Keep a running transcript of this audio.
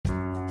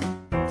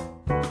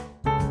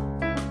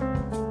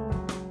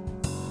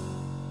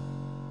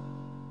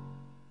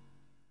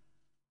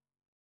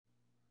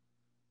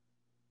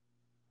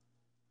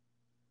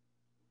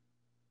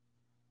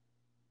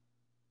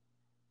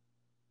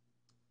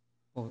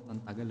Oh,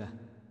 ang tagal ah.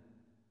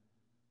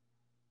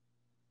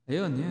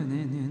 Ayun, ayun.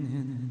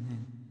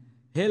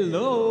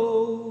 Hello,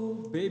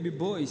 baby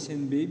boys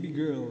and baby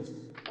girls.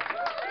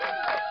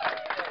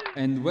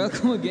 And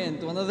welcome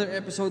again to another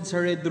episode sa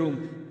Red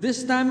Room.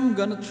 This time, I'm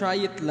gonna try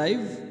it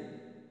live.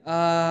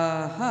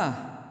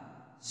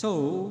 So,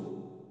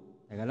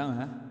 teka lang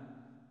ha.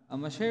 I'm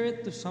gonna share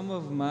it to some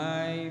of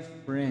my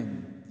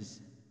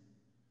friends.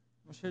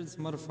 I'm gonna share this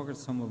motherfucker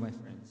to some of my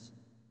friends.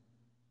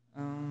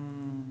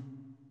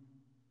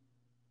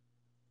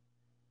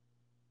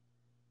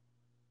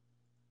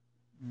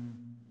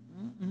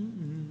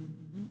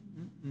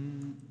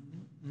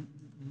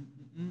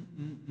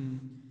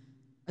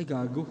 Ay,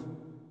 gago.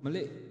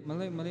 Mali.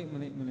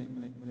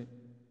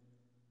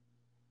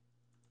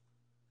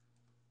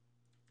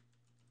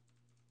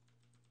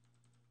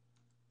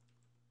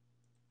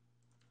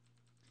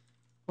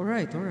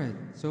 Alright.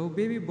 So,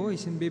 baby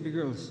boys and baby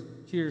girls,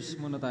 cheers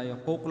muna tayo.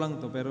 Coke lang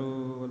to, pero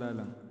wala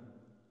lang.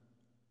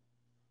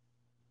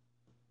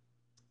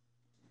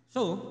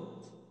 So,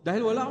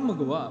 dahil wala akong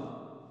magawa,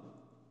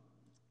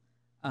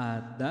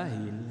 at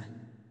dahil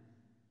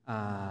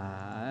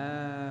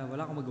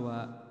wala akong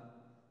magawa,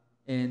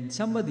 and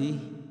somebody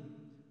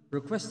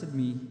requested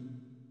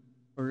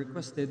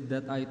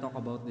that I talk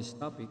about this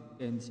topic,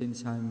 and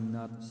since I'm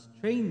not a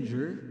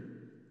stranger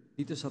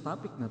dito sa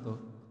topic na to,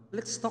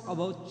 let's talk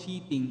about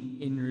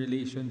cheating in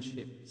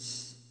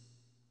relationships.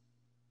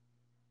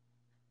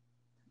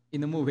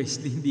 Ina mo,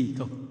 Wesley, hindi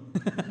ikaw.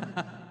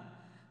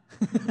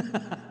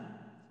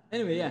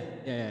 Anyway,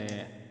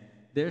 yeah.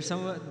 There's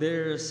a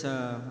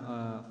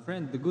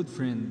friend, a good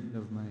friend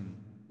of mine,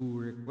 who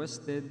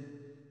requested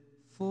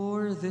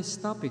for this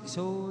topic.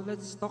 So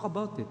let's talk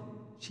about it.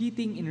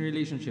 Cheating in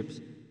relationships.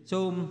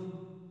 So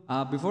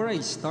before I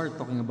start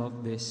talking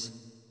about this,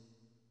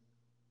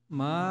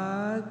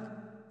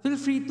 feel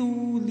free to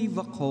leave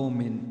a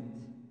comment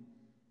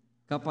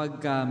kapag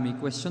may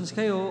questions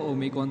kayo o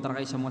may kontra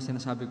kayo sa mga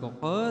sinasabi ko.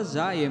 Cause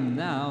I am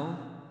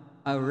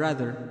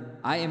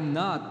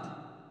not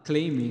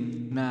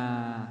claiming na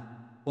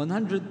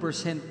 100%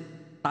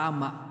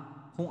 tama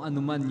kung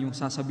ano man yung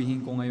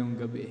sasabihin ko ngayong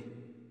gabi.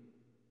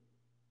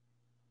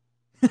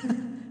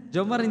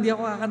 Jomar, hindi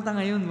ako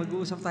kakanta ngayon.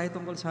 Mag-uusap tayo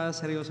tungkol sa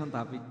seryosong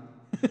topic.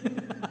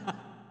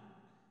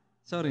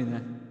 Sorry na.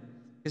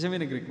 Kasi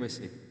may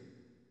nag-request eh.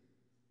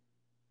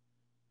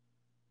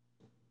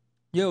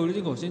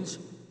 Ulitin ko. Since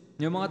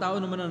yung mga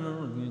tao naman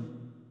nanonood ngayon.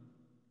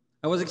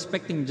 I was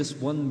expecting just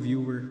one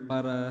viewer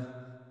para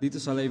dito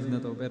sa live na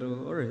to.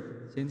 Pero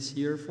alright. Since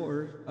year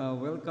 4,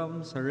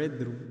 welcome sa Red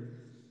Room.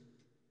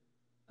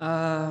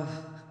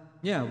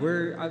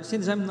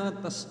 Since I'm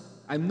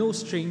no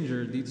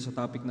stranger dito sa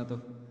topic na to.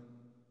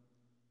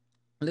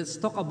 Let's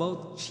talk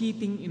about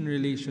cheating in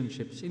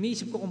relationships.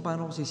 Iniisip ko kung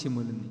paano ko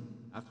sisimulan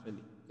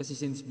actually. Kasi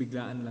since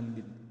biglaan lang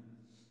din.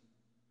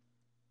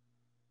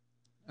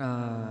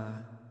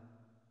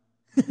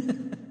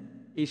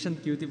 Asian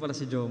cutie pala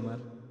si Jomar.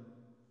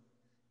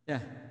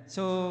 Yeah.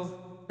 So,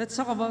 let's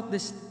talk about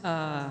this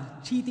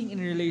cheating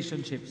in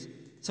relationships.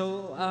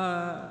 So,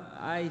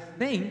 I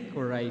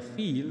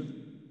feel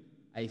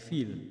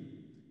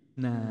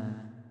na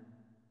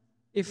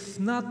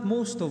if not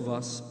most of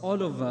us,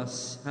 all of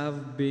us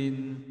have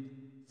been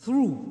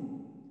through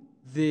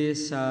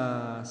this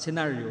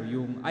scenario.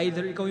 Yung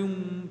either ikaw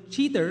yung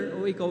cheater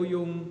o ikaw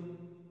yung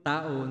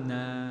tao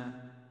na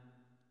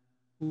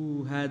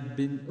who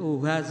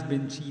has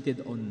been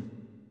cheated on.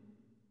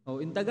 Oh,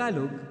 in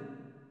Tagalog,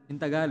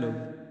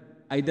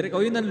 either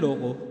ikaw yung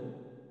nanloko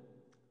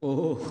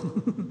o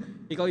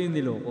ikaw yung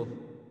niloko.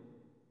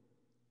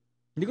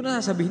 Hindi ko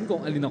na sasabihin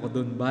kung alin ako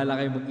doon. Bahala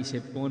kayo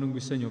mag-isip kung anong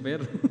gusto nyo.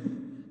 Pero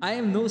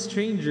I am no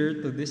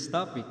stranger to this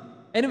topic.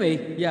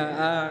 Anyway,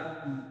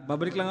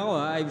 babalik lang ako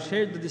ha. I've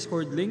shared the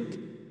Discord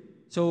link.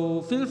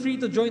 So, feel free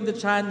to join the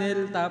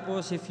channel.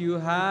 Tapos, if you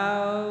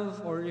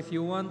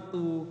want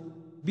to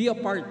be a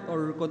part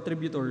or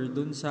contributor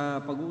dun sa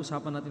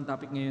pag-uusapan natin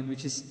topic ngayon,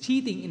 which is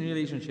cheating in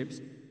relationships,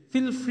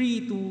 feel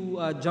free to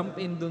jump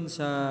in dun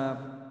sa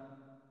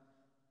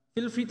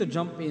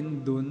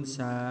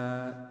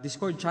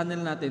Discord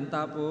channel natin.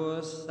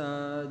 Tapos,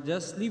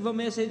 just leave a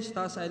message.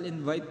 Tapos, I'll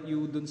invite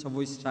you dun sa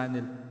voice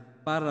channel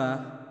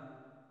para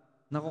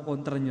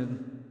nakokontra nyo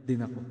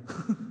din ako.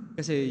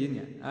 Kasi,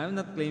 yun nga. I'm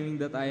not claiming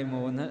that I'm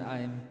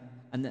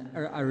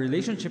a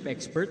relationship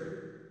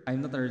expert. I'm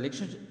not a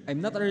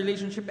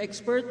relationship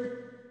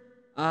expert.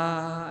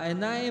 And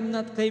I am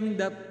not claiming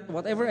that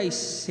whatever I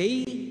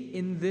say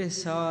in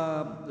this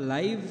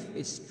live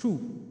is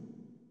true.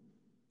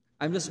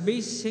 I'm just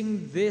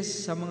basing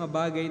this sa mga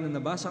bagay na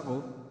nabasa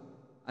ko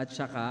at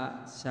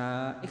saka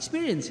sa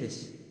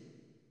experiences.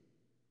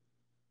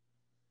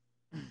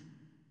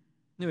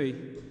 Anyway,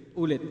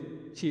 ulit.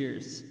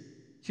 Cheers.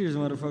 Cheers,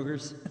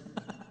 motherfuckers.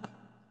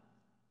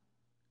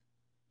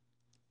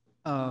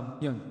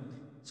 Yun.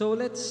 So,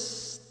 let's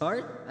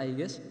start, I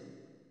guess.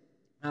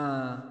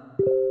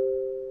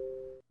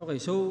 Okay,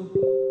 so...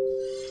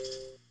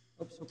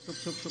 Oops.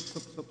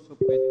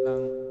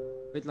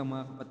 Wait lang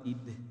mga kapatid.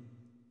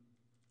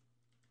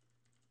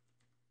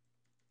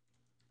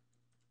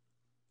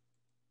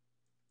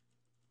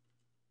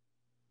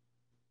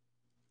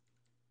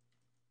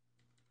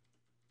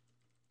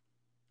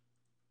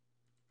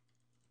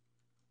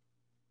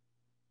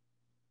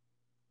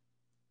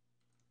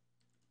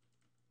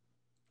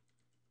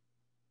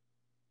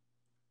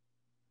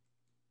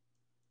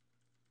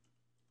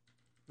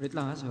 Wait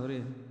lang ha,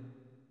 sorry.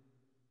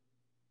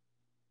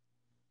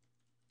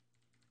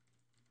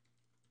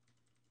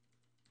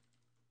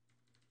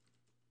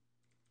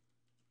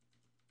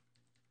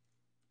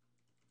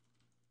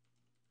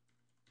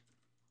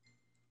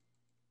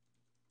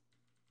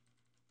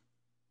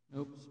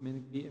 Oops, may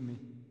nag-DM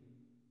eh.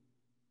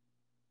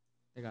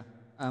 Teka,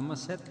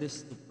 must set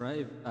this to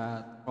private,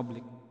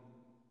 public.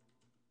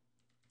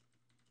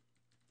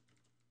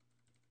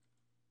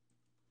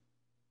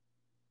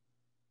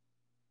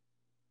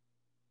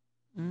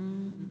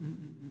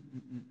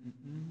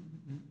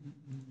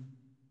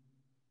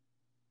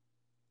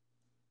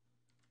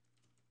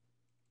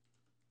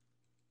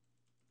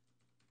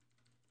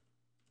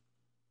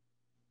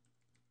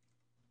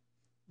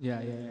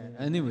 Yeah.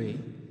 Anyway,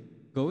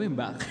 going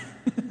back.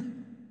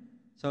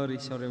 Sorry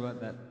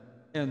about that.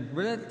 And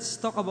let's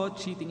talk about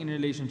cheating in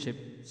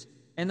relationships.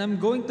 And I'm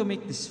going to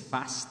make this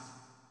fast.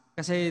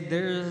 Kasi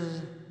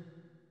there's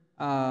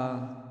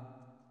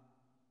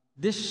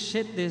this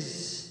shit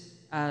is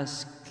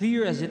as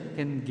clear as it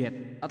can get.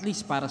 At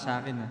least para sa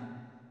akin.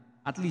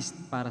 At least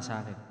para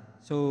sa akin.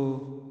 So,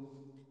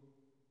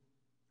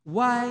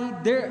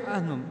 why there,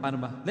 paano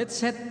ba? Let's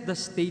set the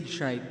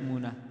stage right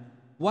muna.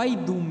 Why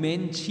do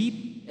men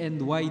cheat and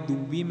why do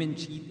women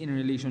cheat in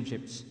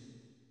relationships?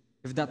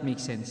 If that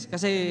makes sense.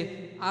 Kasi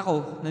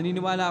ako,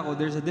 naniniwala ako,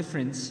 there's a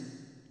difference.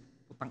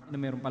 Putang ina,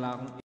 meron pala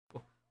akong...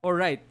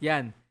 Alright,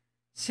 yan.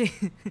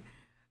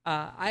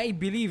 I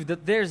believe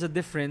that there's a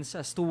difference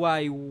as to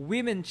why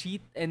women cheat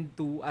and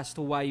as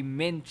to why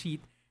men cheat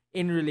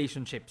in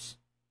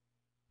relationships.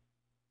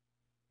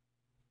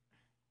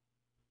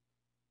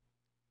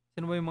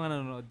 Sino ba yung mga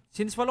nanonood?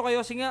 Since follow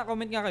kayo, sige nga,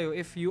 comment nga kayo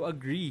if you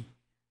agree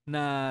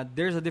na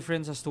there's a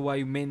difference as to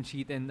why men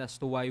cheat and as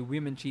to why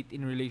women cheat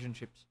in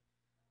relationships.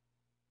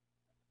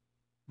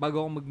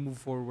 Bago ako mag-move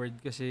forward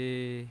kasi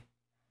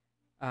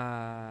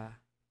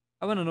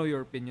I wanna know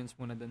your opinions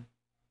muna dun.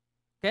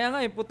 Kaya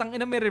nga putang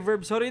ina may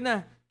reverb. Sorry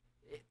na.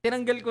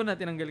 Tinanggal ko na.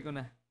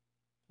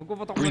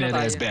 Magpuputok muna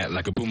tayo.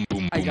 Like a boom,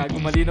 boom, ay,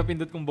 gago, mali na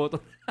pindot kong button.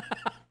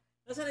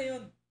 Nasaan na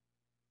yun?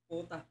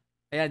 Puta.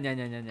 Ayan.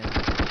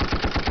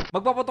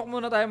 Magpaputok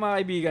muna tayo mga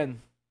kaibigan.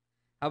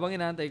 Habang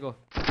inaantay ko.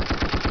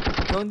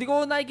 So, hindi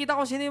ko nakikita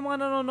kung sino yung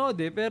mga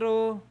nanonood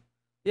pero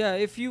yeah,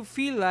 if you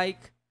feel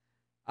like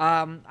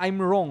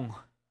I'm wrong,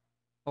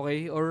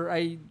 okay, or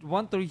I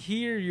want to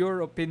hear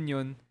your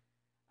opinion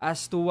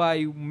as to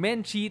why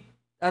men cheat,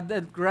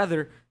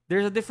 rather,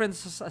 there's a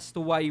difference as to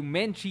why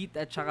men cheat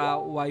at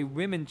saka why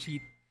women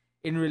cheat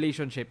in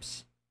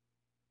relationships.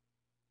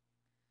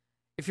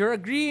 If you're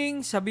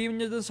agreeing,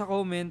 sabihin nyo dun sa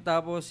comment.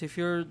 Tapos, if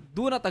you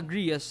do not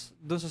agree as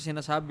dun sa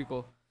sinasabi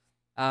ko,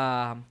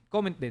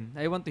 comment din.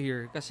 I want to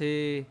hear.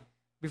 Kasi,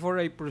 before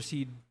I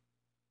proceed,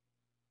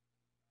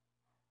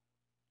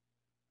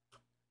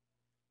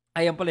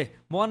 ayan pala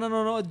mukhang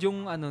nanonood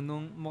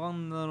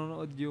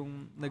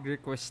yung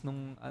nag-request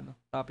nung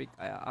topic.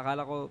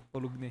 Akala ko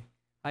tulog na eh.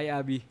 Hi,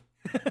 Abby.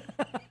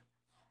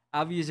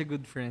 Abby is a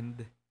good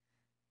friend.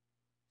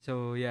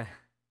 So, yeah.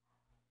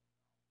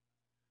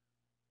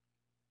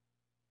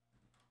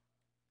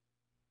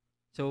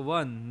 So,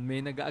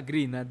 may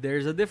nag-agree na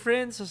there's a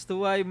difference as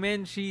to why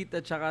men cheat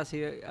at saka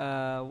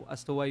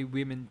as to why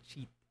women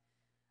cheat.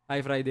 Hi,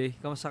 Friday.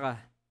 Kamusta ka?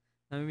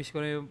 Namimiss ko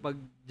na yung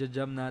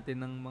pag-jam natin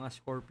ng mga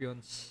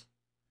Scorpions.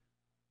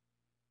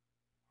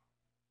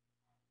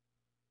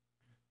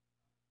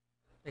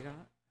 Teka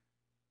nga.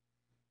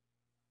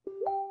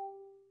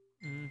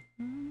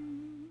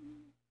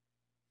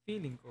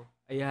 Feeling ko.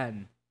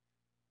 Ayan.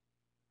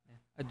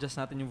 Adjust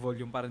natin yung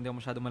volume para hindi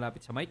ako masyado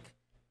malapit sa mic.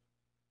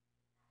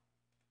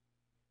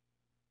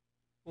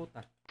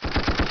 Puta.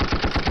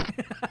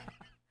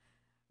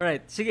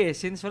 Alright, sige.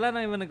 Since wala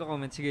na naman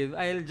nagko-comment, sige,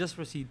 I'll just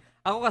proceed.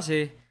 Ako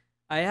kasi,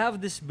 I have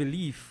this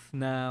belief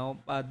na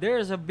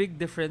there's a big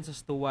difference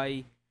as to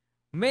why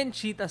men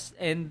cheat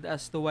and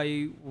as to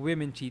why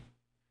women cheat.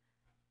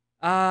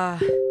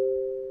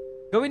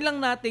 Gawin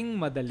lang nating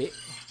madali.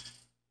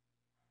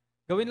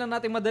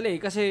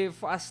 Kasi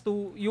as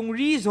to yung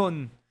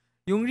reason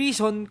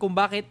kung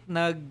bakit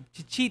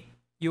nag-cheat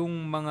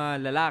yung mga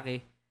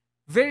lalaki,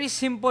 very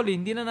simple eh.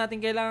 Hindi na natin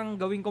kailangan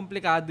gawing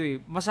komplikado eh.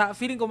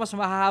 Feeling ko mas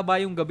mahahaba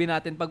yung gabi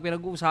natin pag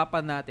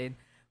pinag-uusapan natin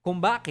kung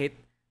bakit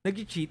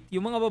nag-cheat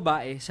yung mga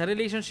babae sa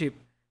relationship.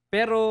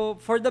 Pero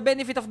for the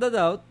benefit of the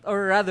doubt,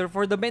 or rather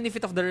for the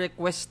benefit of the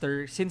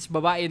requester, since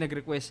babae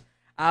nag-request,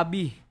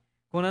 Abby,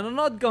 kung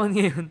nanonood ka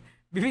ngayon,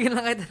 bibigyan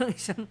lang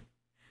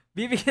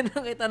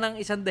kita ng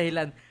isang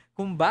dahilan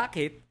kung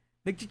bakit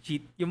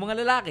nag-cheat yung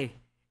mga lalaki.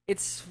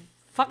 It's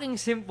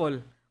fucking simple.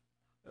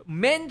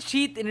 Men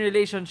cheat in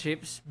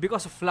relationships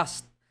because of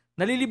lust.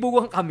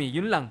 Nalilibugan kami.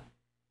 Yun lang.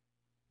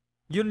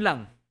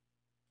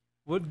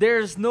 Well,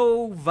 there's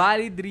no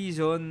valid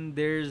reason,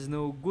 there's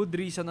no good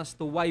reason as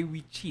to why we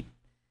cheat.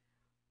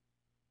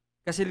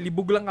 Kasi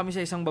libog lang kami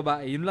sa isang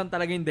babae. Yun lang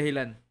talaga yung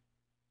dahilan.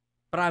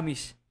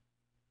 Promise.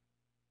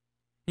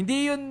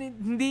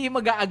 Hindi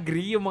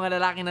mag-a-agree yung mga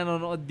lalaki na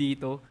nanonood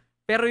dito.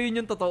 Pero yun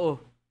yung totoo.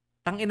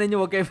 Tangina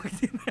nyo, wag kayo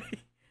mag-deny.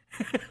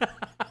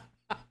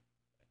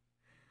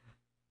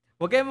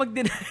 Huwag kayong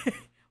mag-deny.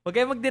 Huwag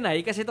kayong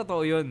mag-deny kasi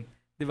totoo yun.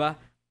 Di ba?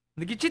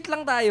 Nag-cheat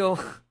lang tayo,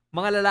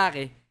 mga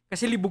lalaki,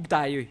 kasi libog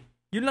tayo eh.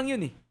 Yun lang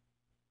yun eh.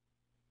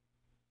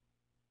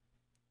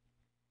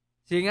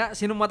 Sige nga,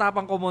 sinong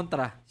matapang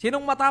kumontra?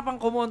 Sinong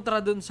matapang kumontra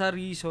dun sa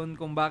reason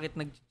kung bakit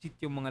nag-cheat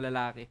yung mga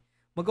lalaki?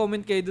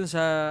 Mag-comment kayo dun sa,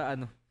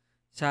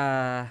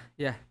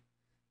 yeah,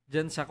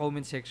 dyan sa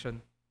comment section.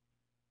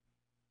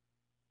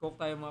 Coke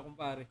tayo mga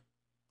kumpare.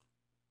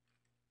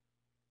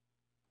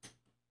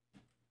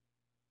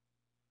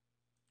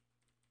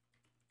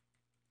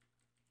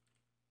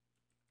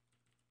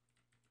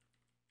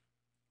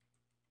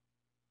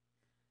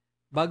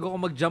 Bago ko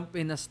mag-jump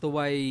in as to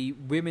why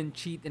women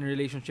cheat in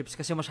relationships,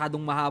 kasi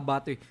masyadong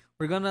mahaba to eh.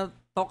 We're gonna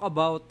talk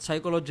about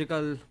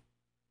psychological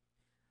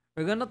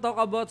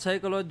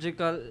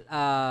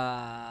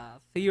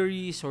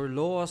theories or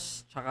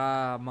laws,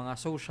 tsaka mga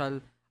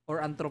social or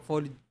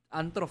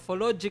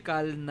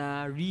anthropological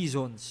na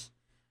reasons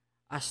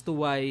as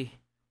to why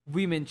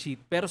women cheat.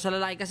 Pero sa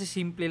lalaki kasi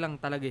simple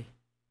lang talaga eh.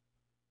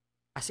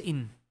 As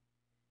in,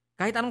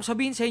 kahit anong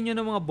sabihin sa inyo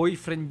ng mga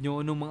boyfriend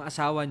nyo, ng mga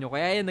asawa nyo,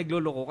 kaya yan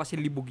nagloloko kasi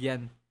libog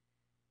yan.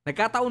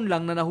 Nagkataon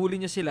lang na nahuli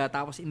nyo sila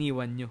tapos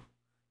iniwan nyo.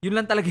 Yun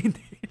lang talaga hindi.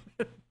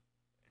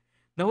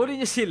 Nahuli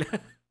nyo sila.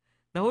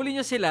 Nahuli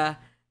nyo sila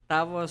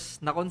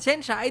tapos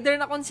nakonsensya. Either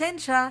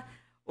nakonsensya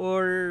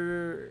or...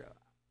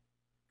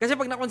 Kasi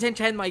pag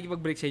nakonsensyahan,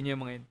 makikipag-break sa inyo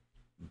yung mga yun.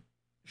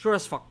 Sure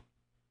as fuck.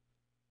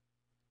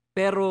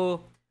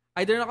 Pero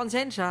either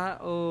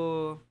nakonsensya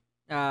o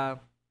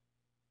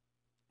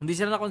hindi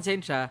sila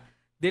nakonsensya,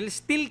 they'll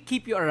still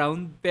keep you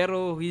around,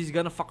 pero he's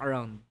gonna fuck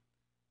around.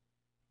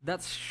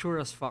 That's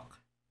sure as fuck.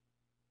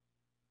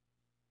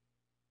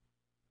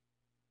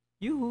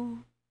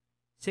 You,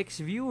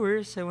 6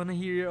 viewers, I wanna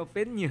hear your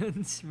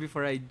opinions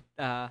before I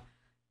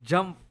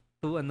jump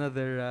to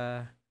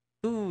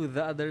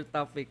the other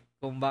topic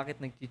kung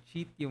bakit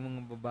nag-cheat yung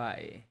mga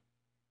babae.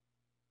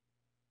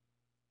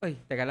 Ay,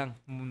 teka lang,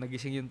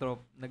 nagising yung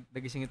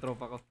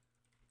tropa ko.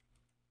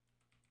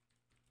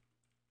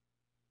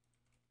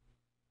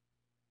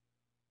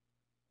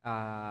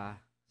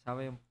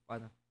 Sama yung,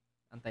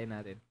 antayin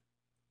natin.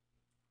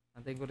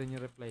 Antayin ko rin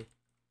yung reply.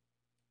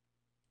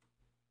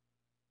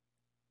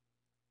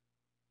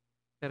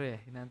 Pero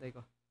hinantay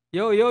ko.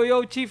 Yo,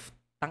 chief!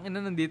 Tangina,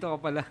 nandito ka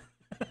pala.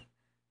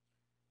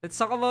 Let's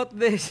talk about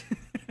this.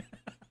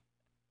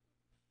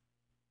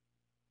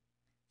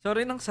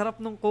 Sorry, nang sarap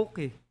nung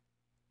Coke eh.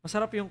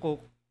 Masarap yung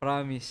Coke,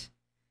 promise.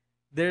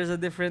 There's a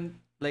different,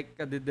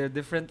 there are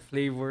different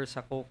flavors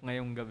sa Coke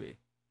ngayong gabi.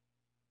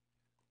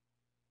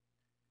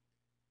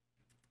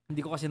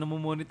 Hindi ko kasi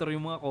namomonitor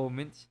yung mga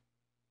comments.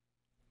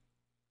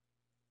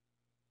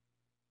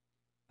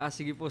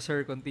 Sige po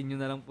sir, continue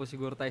na lang po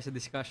siguro tayo sa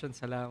discussion.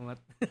 Salamat.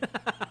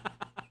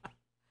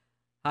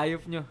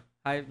 Hayop nyo,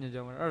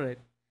 Jomar. Alright.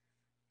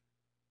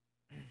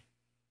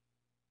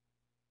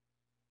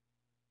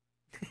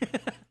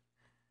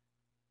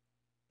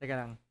 Teka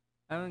lang.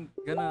 I'm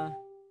gonna...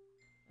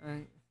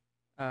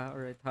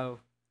 alright, how?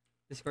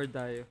 Discord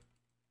tayo.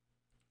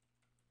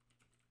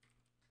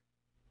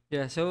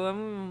 Yeah, so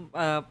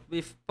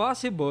if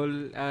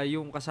possible,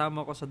 yung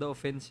kasama ko sa The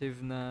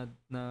Offensive na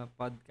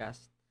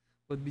podcast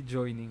would be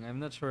joining.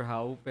 I'm not sure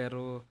how,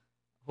 pero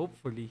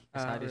hopefully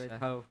kasali siya.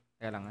 How?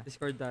 Kaya lang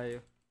Discord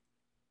tayo.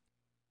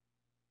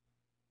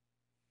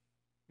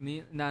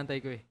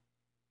 Inaantay ko eh.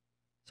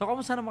 So,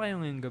 kamusta naman kayo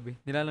ngayong gabi?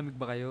 Nilalamig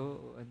ba kayo?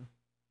 Ano?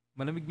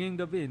 Malamig ngayong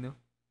gabi, no?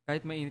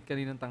 Kahit mainit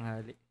kaninang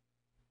tanghali.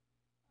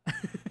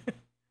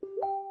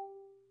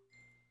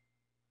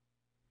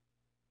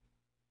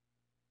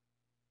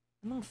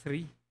 Anong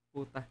 3?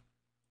 Puta.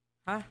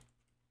 Ha?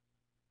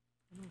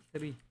 Anong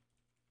 3?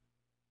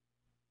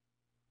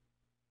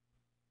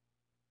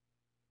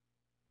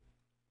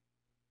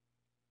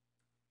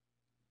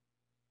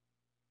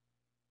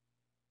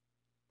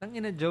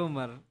 Tangina,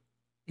 Jomar.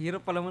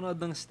 Hirap pala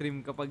manood ng stream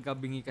kapag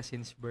kabingi ka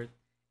since birth.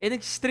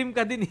 Nag-stream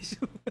ka din eh.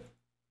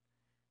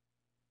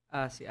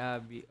 Si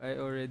Abby. I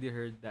already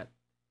heard that.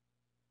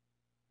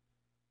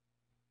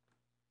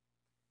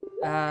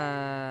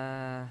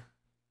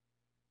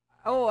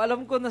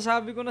 Alam ko,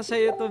 nasabi ko na sa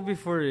iyo to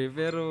before eh.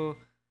 Pero,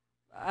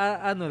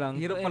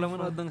 hirap pala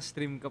manood ng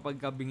stream kapag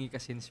kabingi ka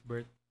since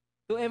birth.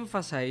 To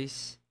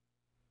emphasize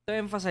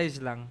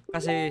lang.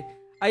 Kasi,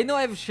 I know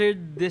I've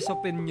shared this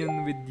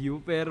opinion with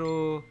you,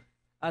 pero,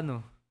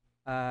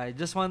 I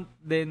just want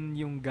then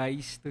yung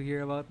guys to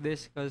hear about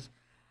this because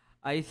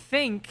I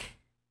think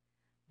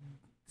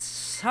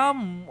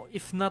some,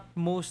 if not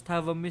most,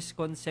 have a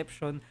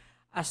misconception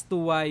as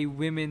to why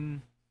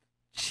women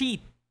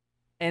cheat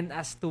and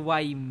as to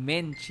why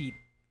men cheat.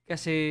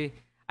 Kasi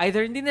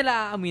either hindi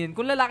nila aaminin,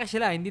 kung lalaki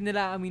sila, hindi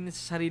nila aaminin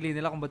sa sarili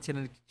nila kung ba't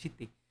sila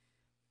nag-cheat eh.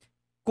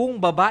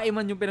 Kung babae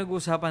man yung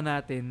pinag-uusapan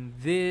natin,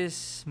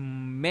 these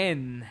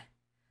men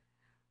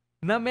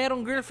na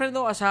merong girlfriend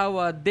o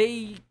asawa,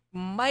 they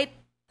might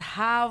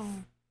have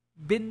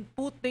been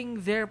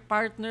putting their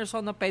partners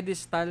on a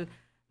pedestal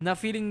na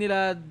feeling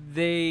nila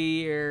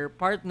their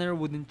partner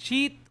wouldn't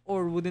cheat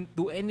or wouldn't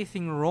do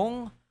anything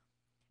wrong.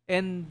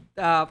 And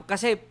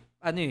kasi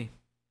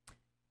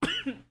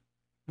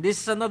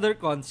This is another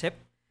concept,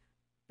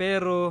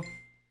 pero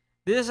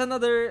this is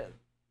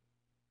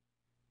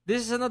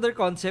another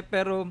concept,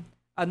 pero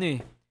ano eh,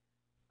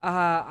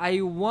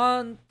 I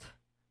want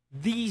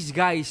these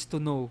guys to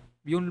know,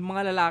 yung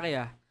mga lalaki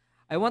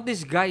I want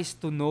these guys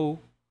to know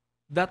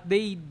that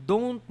they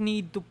don't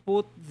need to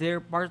put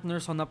their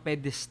partners on a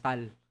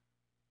pedestal.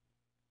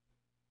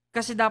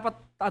 Kasi dapat,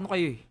 ano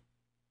kayo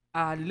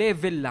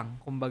level lang,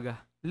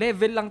 kumbaga.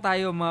 Level lang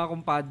tayo, mga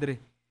kumpadre.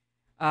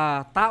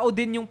 Tao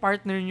din yung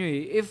partner nyo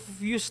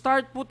If you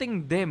start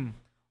putting them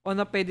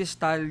on a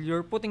pedestal,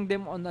 you're putting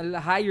them on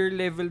a higher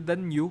level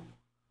than you,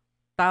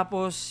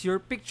 tapos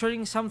you're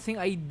picturing something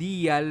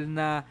ideal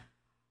na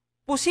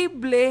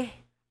posible,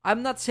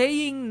 I'm not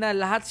saying na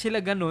lahat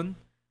sila ganun.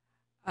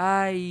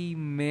 I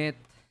met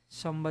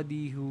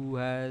somebody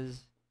who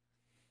has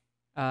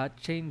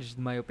changed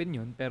my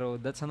opinion, pero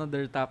that's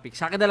another topic.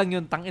 Sa akin na lang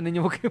yun, tangina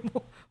nyo, wag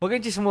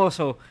kayong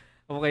chismoso.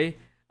 Okay?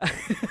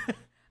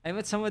 I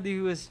met somebody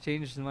who has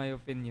changed my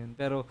opinion.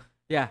 Pero,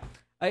 yeah.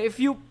 If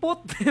you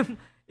put them,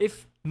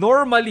 if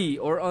normally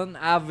or on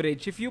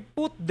average, if you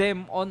put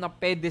them on a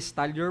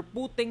pedestal, you're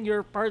putting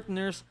your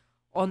partners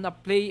on a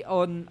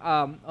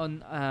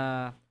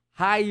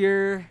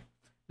higher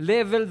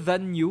level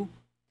than you,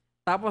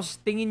 tapos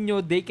tingin nyo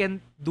they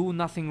can do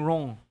nothing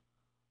wrong.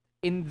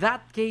 In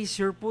that case,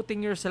 you're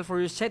putting yourself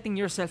or you're setting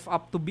yourself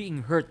up to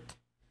being hurt.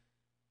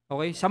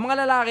 Okay? Sa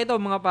mga lalaki to,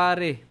 mga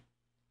pare.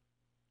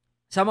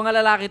 Sa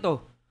mga lalaki to.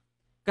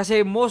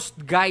 Kasi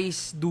most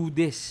guys do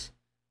this.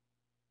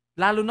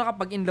 Lalo na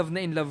kapag in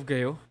love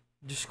kayo.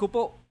 Diyos ko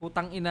po,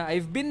 putang ina.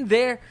 I've been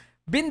there,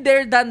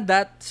 done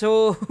that.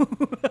 So,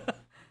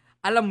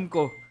 alam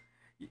ko.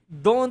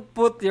 Don't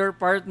put your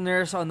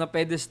partners on a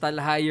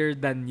pedestal higher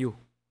than you.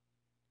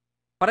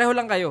 Pareho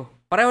lang kayo.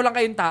 Pareho lang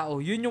kayong tao.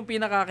 Yun yung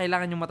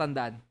pinakakailangan yung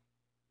matandaan.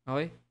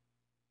 Okay?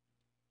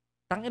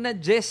 Tangina,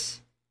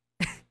 Jess.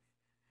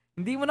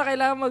 Hindi mo na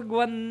kailangan mag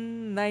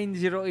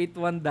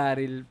 19081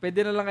 Daryl. Pwede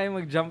na lang kayo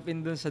mag-jump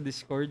in dun sa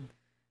Discord.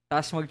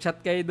 Tapos mag-chat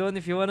kayo doon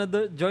if you wanna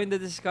join the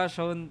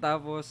discussion.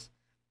 Tapos,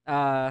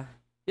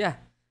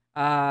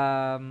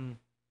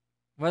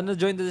 wanna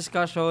join the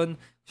discussion,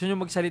 gusto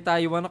nyo magsalita,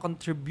 you wanna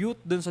contribute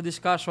dun sa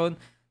discussion,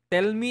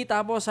 tell me,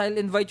 tapos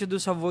I'll invite you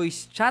dun sa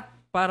voice chat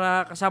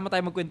para kasama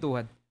tayo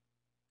magkwentuhan.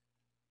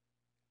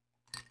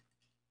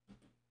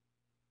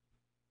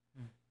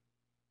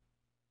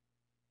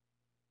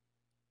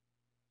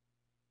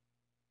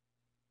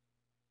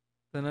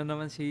 Ito na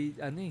naman si,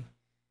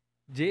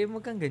 JM,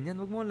 wag kang ganyan,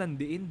 wag mo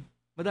landiin.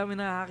 Madami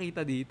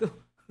nakakakita dito.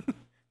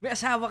 May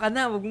asawa ka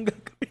na, wag mong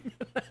gagawin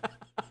yan.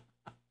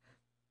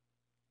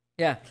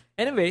 Yeah.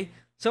 Anyway,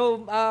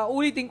 so,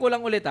 ulitin ko lang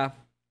ulit.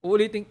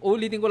 Ulitin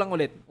ko lang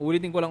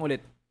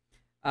ulit.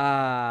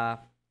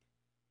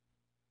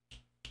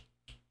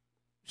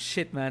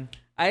 Shit, man.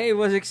 I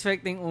was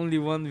expecting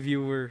only one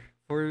viewer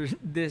for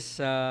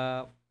this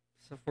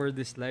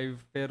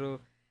live. Pero,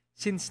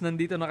 since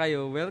nandito na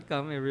kayo,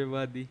 welcome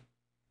everybody.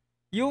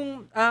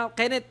 Yung,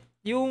 Kenneth,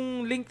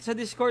 yung link sa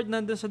Discord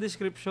nandun sa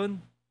description.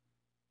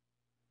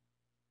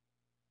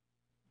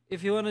 If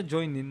you wanna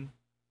join in,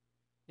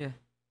 yeah.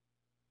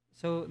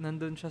 So,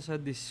 nandun siya sa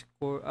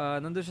Discord,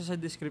 nandun siya sa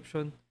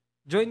description.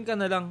 Join ka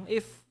na lang.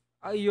 If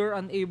you're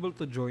unable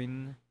to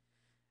join,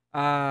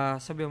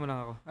 sabihan mo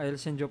lang ako. I'll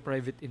send you a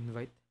private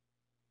invite.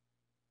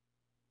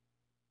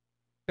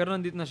 Pero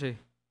nandito na siya.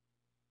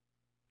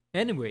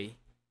 Anyway,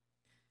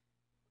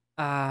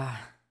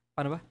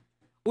 paano ba?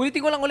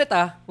 Ulitin ko lang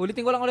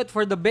ulit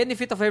for the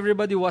benefit of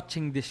everybody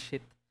watching this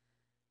shit.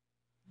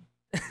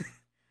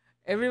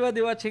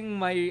 Everybody watching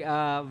my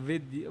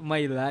video,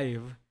 my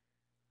live.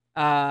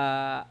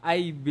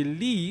 I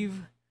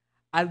believe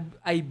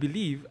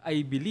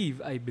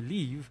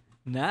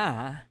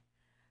na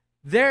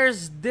there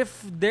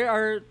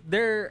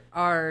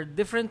are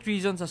different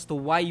reasons as to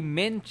why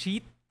men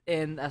cheat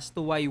and as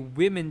to why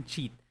women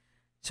cheat.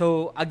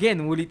 So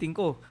again, ulitin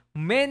ko.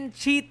 Men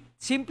cheat.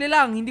 Simple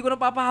lang, hindi ko na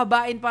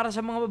papahabain para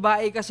sa mga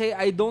babae kasi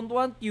I don't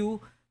want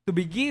you to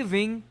be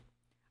giving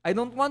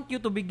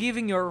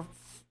your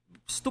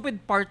stupid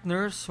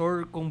partners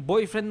or kung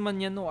boyfriend man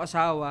yan o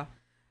asawa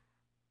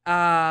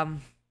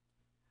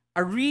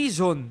a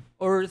reason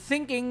or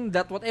thinking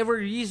that whatever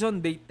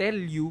reason they tell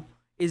you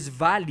is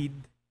valid.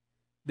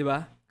 'Di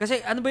ba? Kasi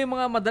ano ba yung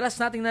mga madalas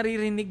nating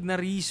naririnig na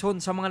reason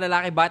sa mga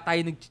lalaki bakit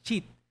tayo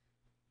nag-cheat?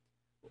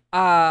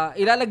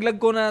 Ilalaglag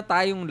ko na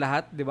tayong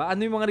lahat, 'di ba? Ano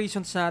yung mga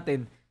reasons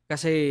natin?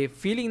 Kasi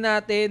feeling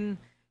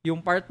natin, yung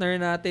partner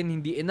natin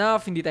hindi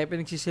enough, hindi tayo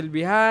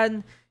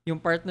pinagsisilbihan,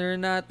 yung partner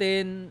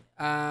natin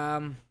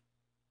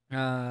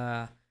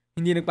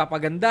hindi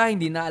nagpapaganda,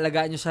 hindi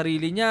naalagaan yung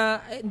sarili niya.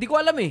 Hindi ko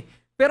alam eh.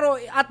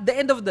 Pero at the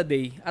end of the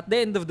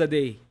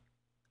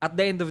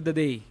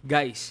day,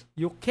 guys,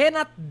 you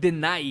cannot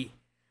deny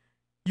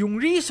yung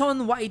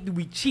reason why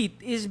we cheat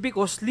is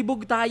because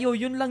libog tayo.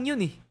 Yun lang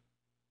yun eh.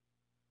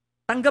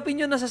 Tanggapin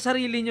nyo na sa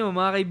sarili nyo,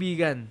 mga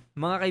kaibigan.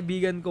 Mga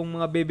kaibigan kong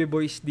mga baby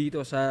boys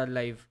dito sa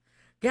live.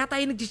 Kaya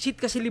tayo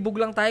nag-cheat kasi libog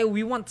lang tayo.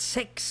 We want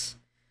sex.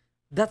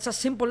 That's as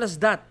simple as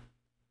that.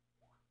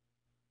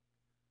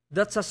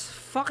 That's as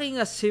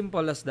fucking as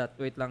simple as that.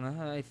 Wait lang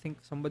ha. I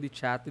think somebody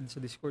chatted sa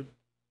Discord.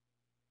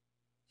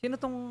 Sino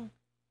tong...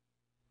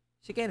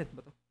 Si Kenneth ba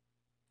to?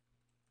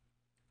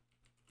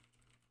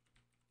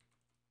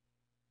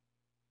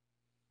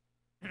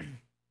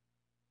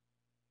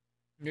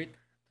 Wait.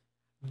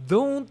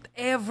 Don't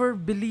ever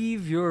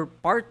believe your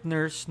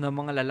partners na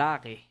mga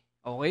lalaki.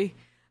 Okay?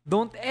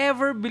 Don't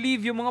ever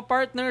believe yung mga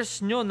partners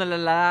nyo na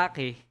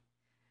lalaki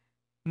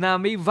na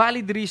may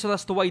valid reason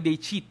as to why they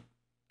cheat.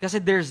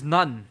 Kasi there's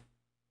none.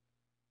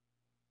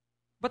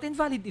 But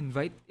invalid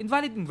invite,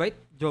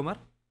 Jomar?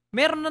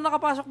 Meron na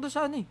nakapasok doon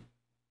sa ano eh.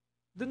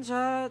 Doon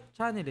sa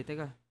channel eh.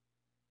 Teka.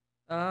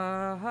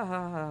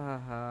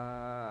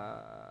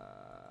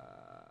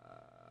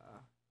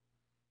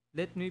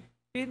 Let me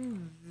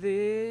pin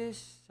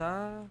this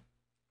sa...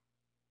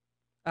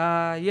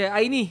 yeah,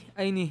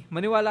 Aini.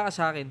 Maniwala ka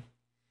sa akin.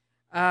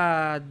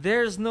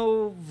 There's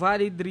no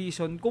valid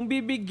reason. Kung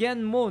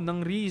bibigyan mo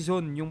ng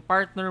reason yung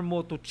partner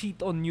mo to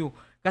cheat on you,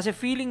 kasi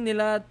feeling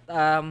nila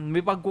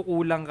may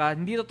pagkukulang ka,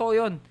 hindi totoo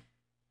yun.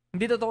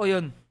 Hindi totoo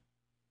yun.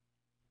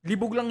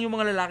 Libog lang yung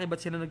mga lalaki,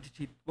 ba't sila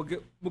nag-cheat?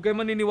 Huwag kayo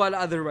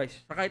maniniwala otherwise.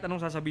 Sa kahit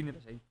anong sasabihin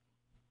nila sa'yo.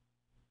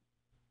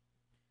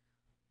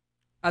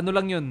 Ano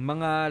lang yun,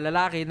 mga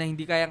lalaki na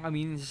hindi kayang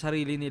aminin sa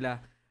sarili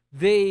nila,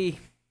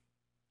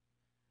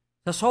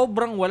 sa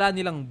sobrang wala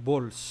nilang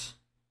balls,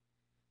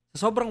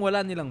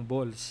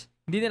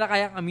 hindi nila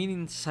kayang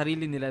aminin sa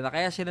sarili nila na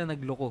kaya sila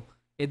nagloko,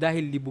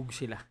 dahil libog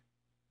sila.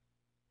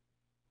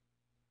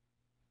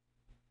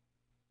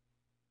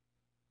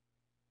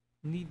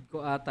 Need ko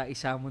ata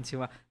isamon si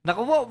Mama.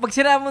 Naku po, pag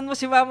sinamon mo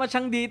si Mama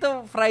Chang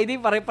dito, Friday,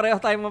 pare-pareho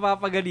tayong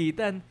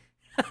mapapagalitan.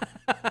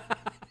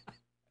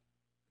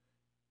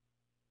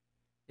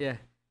 Yeah.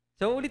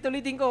 So,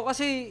 ulit-ulitin ko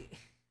kasi,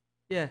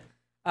 yeah,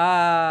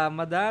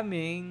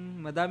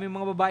 madaming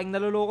mga babaeng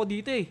naloloko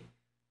dito eh.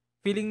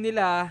 Feeling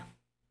nila,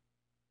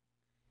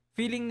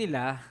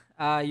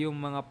 yung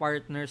mga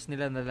partners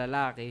nila na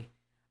lalaki,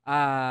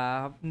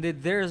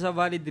 there's a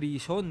valid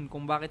reason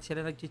kung bakit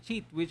sila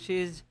nag-cheat, which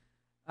is,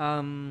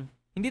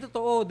 hindi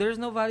totoo. There's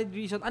no valid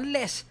reason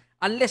unless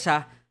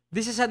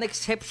this is an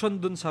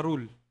exception dun sa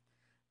rule.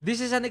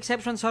 This is an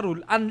exception sa rule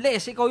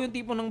unless ikaw yung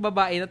tipo ng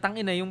babae na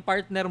tangina yung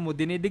partner mo,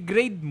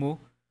 dinedegrade mo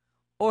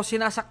o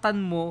sinasaktan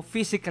mo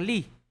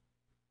physically.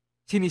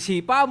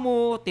 Sinisipa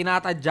mo,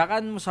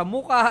 tinatadyakan mo sa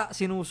muka,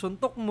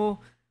 sinusuntok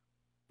mo.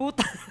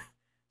 Puta.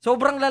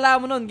 Sobrang lala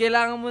mo nun.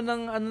 Kailangan mo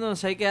ng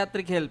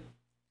psychiatric help.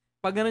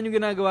 Pag ganun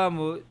yung ginagawa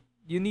mo,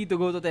 you need to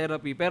go to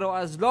therapy. Pero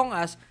as long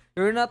as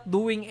you're not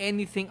doing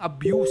anything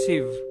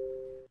abusive,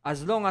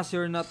 as long as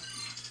you're not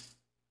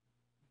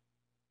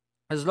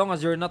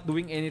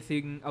doing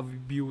anything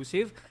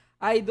abusive,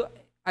 I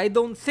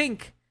don't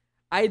think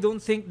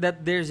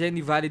that there's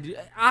any valid.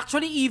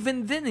 Actually,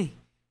 even then,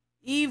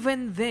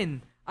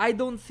 I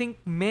don't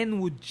think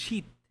men would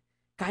cheat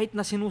kahit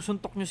na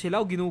sinusuntok nyo sila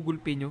o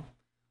ginugulpi nyo.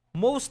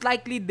 Most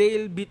likely,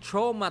 they'll be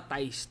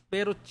traumatized.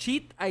 Pero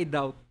cheat, I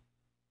doubt.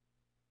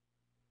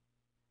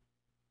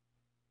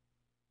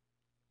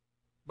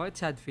 Bakit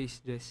sad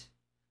face, Jess?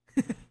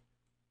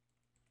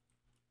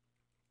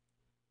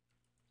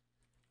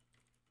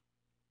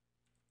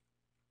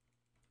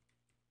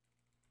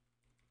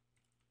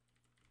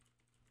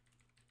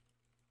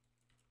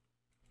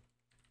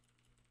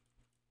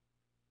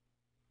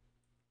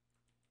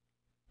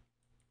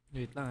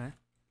 Wait lang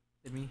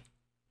Let me...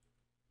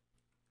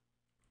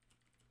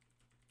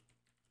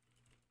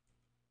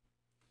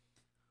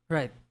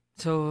 Right.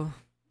 So,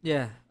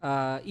 yeah.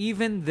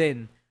 Even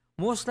then,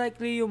 most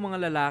likely yung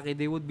mga lalaki,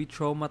 they would be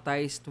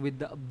traumatized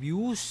with the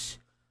abuse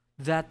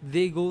that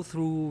they go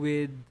through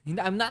with...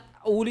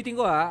 Ulitin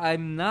ko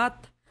I'm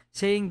not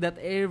saying that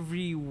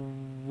every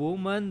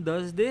woman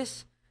does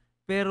this,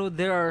 pero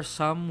there are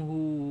some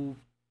who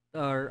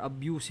are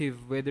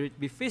abusive, whether it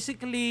be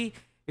physically,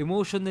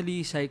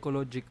 emotionally,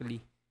 psychologically.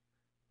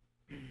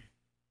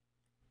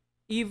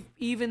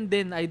 Even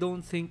then, I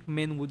don't think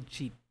men would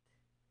cheat.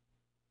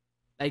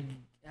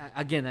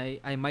 Again,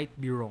 I might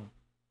be wrong.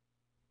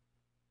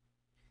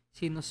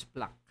 Sino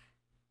Soplak?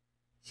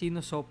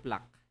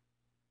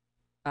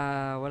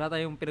 Wala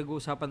tayong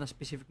pinag-uusapan na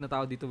specific na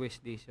tao dito,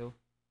 Wesley. So,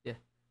 yeah.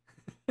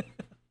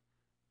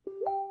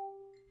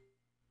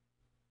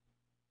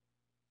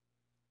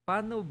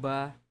 Paano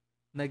ba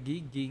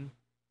nagiging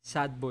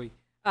sad boy?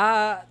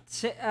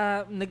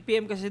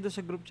 Nag-PM kasi doon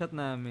sa group chat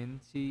namin,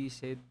 si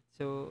Sid.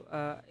 So,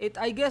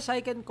 I guess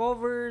I can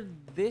cover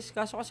this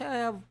kaso kasi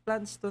I have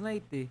plans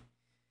tonight eh.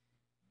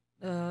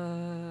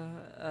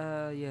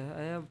 Yeah,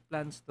 I have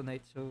plans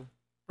tonight. So,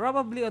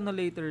 probably on a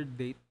later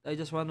date. I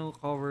just want to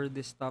cover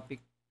this topic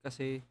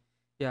kasi,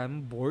 yeah, I'm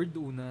bored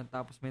una.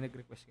 Tapos may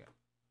nag-request ka.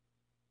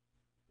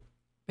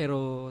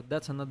 Pero,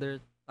 that's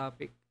another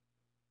topic.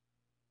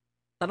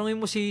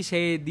 Tanungin mo si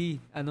Sedi.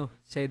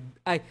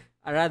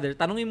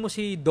 Tanungin mo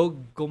si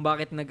Dog kung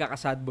bakit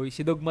nagkaka-sad boy.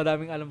 Si Dog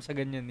madaming alam sa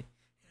ganyan eh.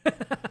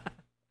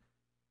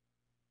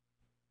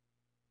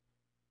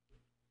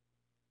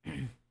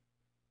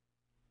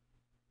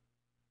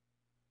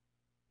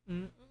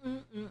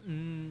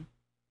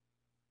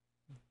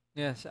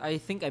 Yes, I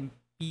think I'm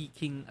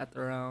peaking at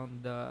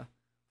around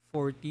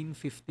 14,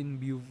 15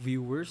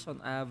 viewers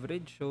on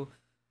average. So,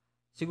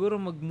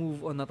 siguro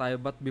mag-move on na tayo.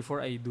 But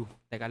before I do,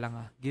 teka lang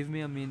give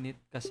me a minute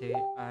kasi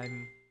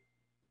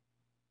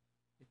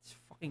it's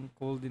fucking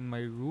cold in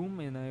my room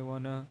and I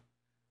wanna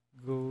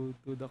go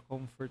to the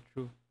comfort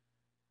room.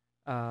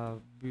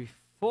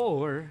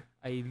 Before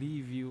I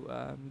leave you,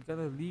 I'm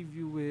gonna leave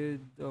you with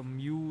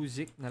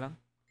music na lang.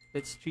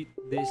 Let's treat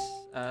this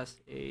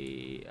as a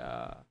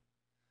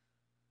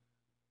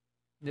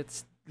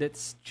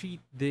let's treat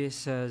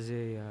this as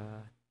a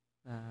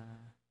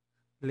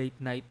late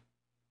night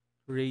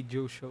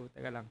radio show.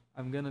 Teka lang.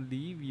 I'm gonna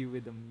leave you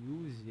with the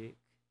music.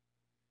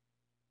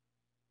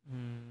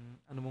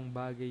 Ano mong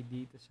bagay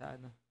dito sa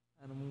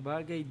Ano mong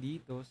bagay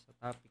dito sa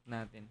topic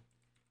natin?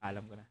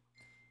 Alam ko na.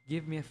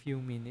 Give me a few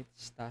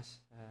minutes, Tas.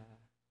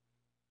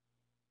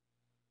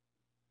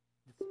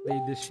 Let's play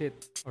this shit.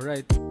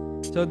 Alright.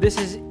 So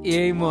this is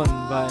Aemon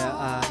by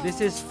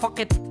this is Fuck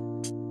It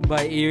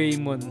by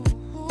Aemon.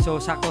 So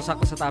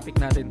sakto-sakto sa topic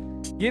natin.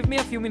 Give me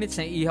a few minutes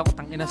na iiha ko,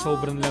 tangina,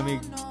 sobrang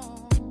lamig.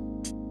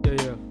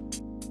 Yo.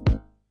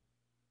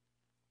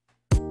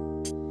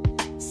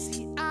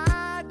 See,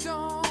 I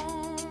don't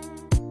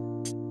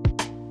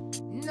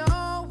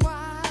know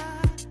why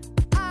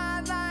I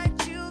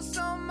liked you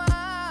so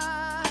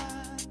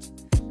much.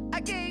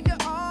 I gave you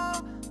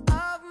all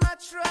of my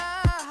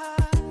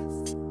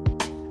trust.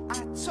 I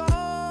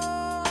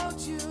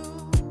told you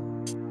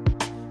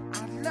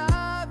I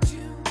loved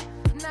you.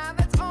 Now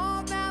that's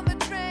all down the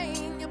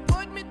drain. You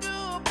put me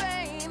through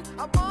pain.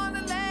 I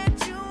wanna let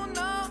you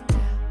know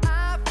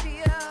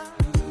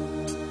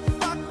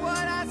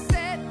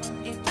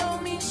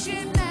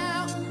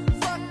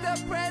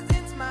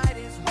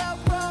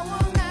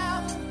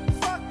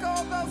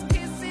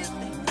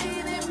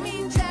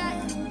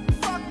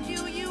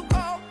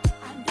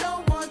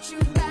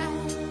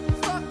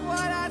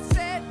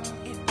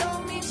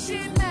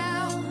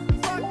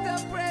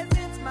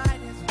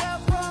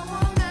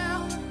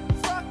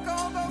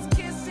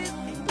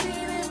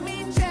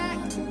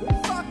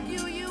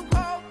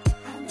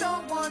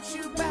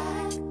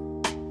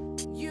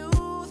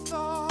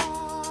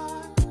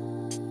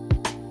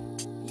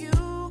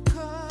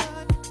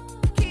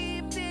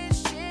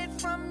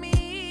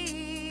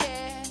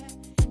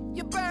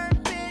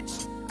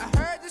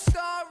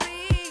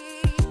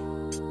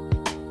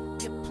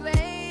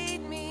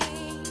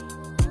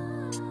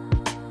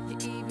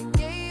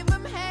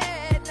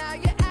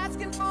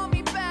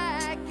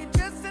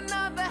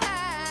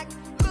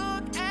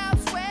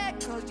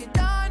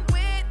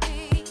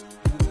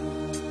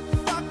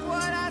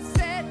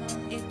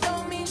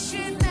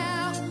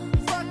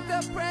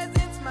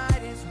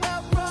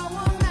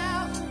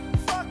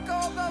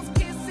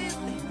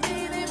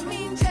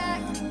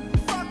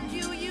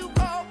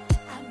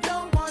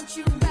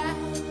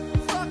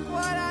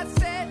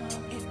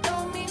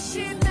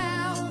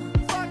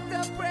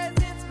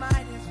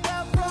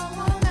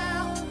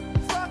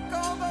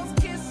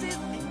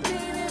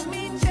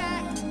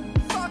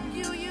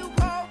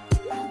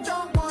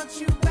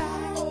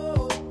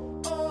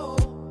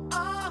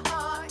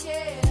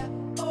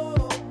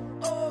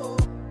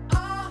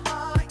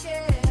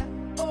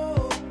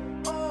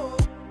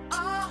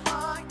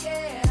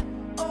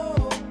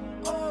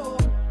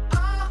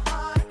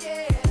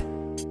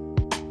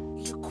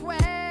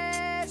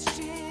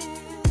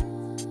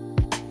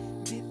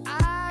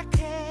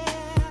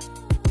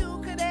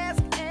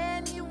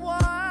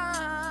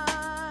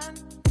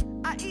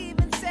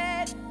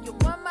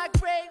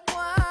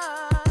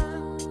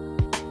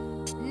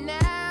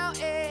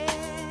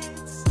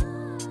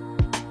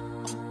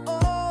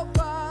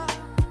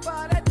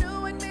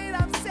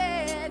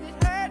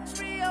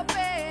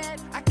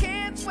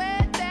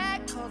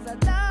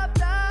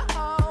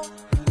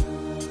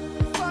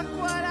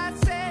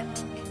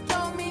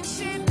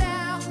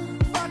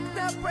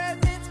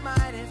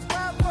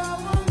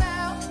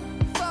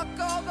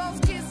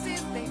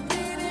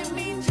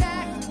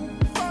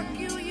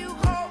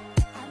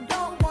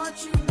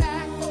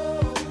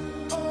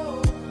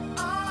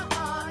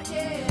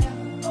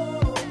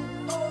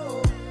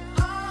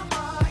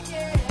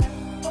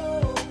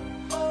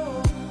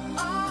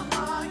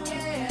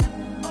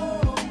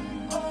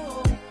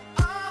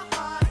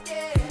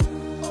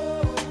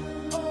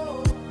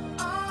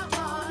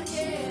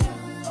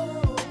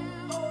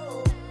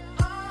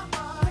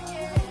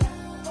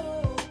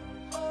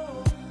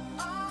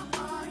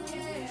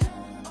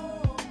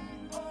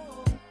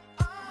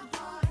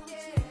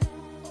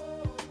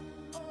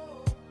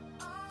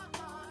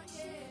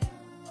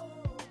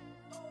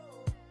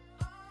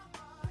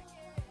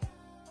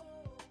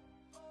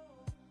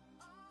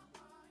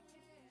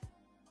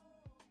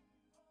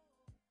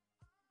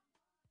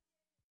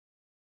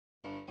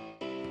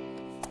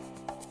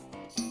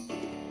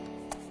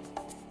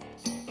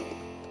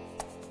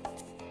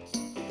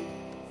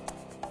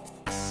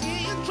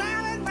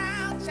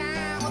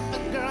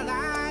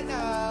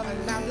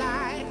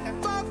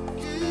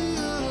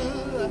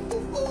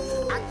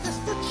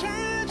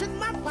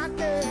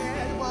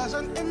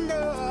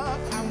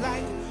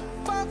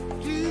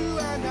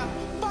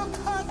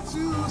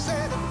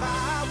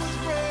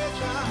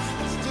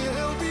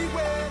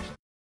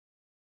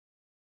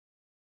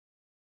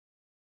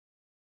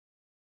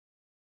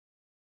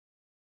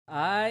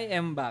I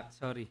am back.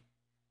 Sorry.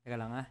 Teka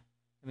lang ha.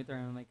 Let me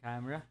turn on my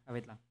camera.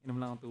 Wait lang. Inom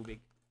lang ang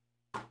tubig.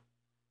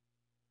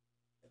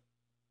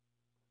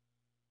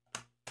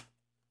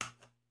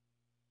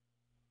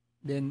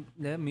 Then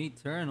let me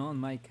turn on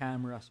my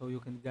camera so you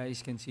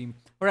guys can see me.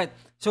 Alright.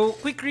 So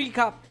quick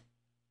recap.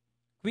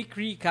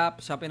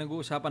 Sa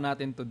pinag-uusapan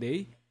natin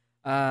today.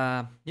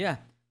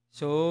 Yeah.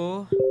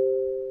 So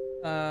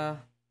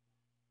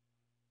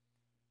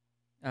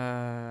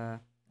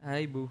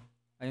hi boo.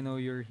 I know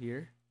you're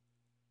here.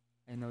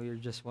 I know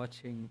you're just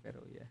watching,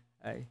 pero yeah.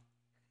 Hi.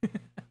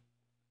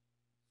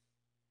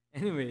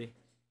 Anyway.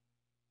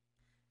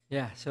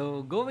 Yeah,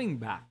 so going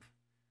back.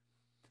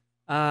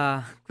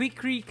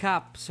 Quick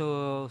recap.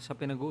 So, sa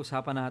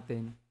pinag-uusapan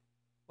natin.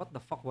 What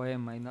the fuck? Why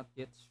am I not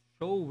yet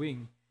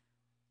showing?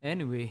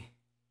 Anyway.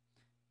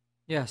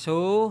 Yeah,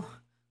 so,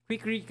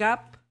 quick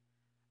recap.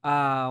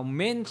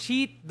 Men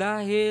cheat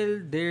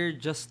dahil they're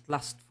just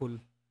lustful.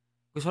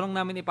 Gusto lang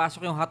namin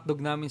ipasok yung hotdog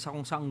namin sa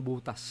kung saang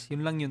butas.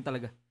 Yun lang yun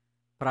talaga.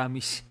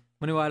 Promise.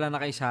 Maniwala na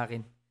kayo sa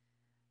akin.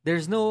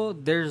 There's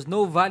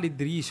no valid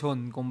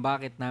reason kung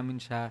bakit namin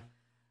siya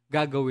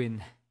gagawin.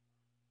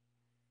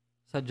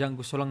 Sadyang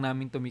gusto lang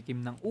namin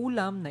tumikim ng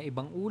ulam, ng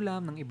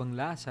ibang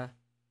lasa.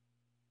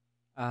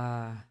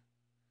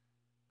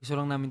 Gusto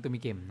lang namin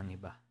tumikim ng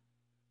iba.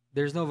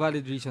 There's no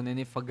valid reason,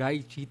 and if a guy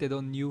cheated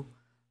on you,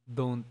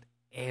 don't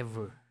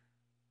ever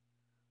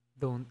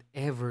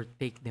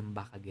take them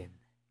back again.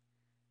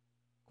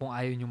 Kung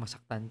ayaw nyo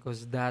masaktan,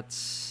 because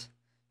that's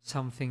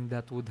something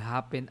that would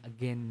happen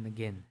again and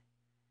again.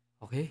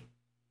 Okay?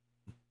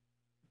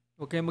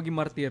 Huwag kayong maging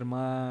martir,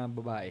 mga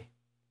babae.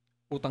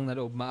 Utang na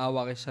loob,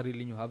 maawa kayo sa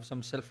sarili nyo. Have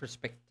some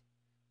self-respect.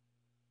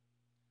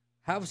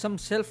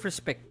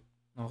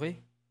 Okay?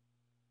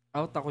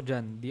 Out ako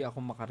dyan, di ako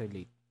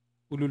makarelate.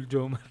 Ulul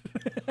Jomar.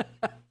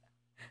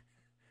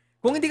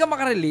 Kung hindi ka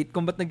makarelate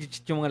kung ba't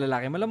nag-cheat yung mga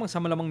lalaki,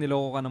 malamang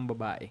niloko ka ng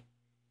babae.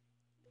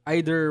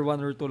 Either one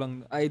or two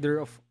lang,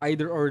 either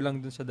or lang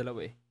dun sa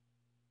dalawa eh.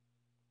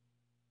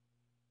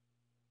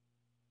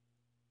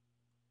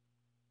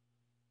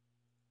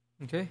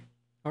 Okay?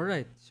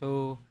 Alright.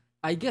 So,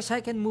 I guess I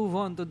can move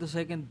on to the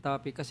second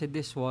topic kasi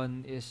this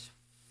one is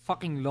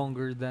fucking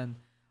longer than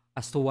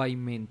as to why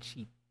men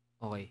cheat.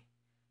 Okay.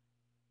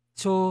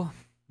 So,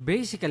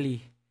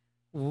 basically,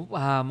 yung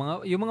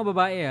mga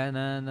babae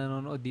na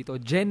nanonood dito,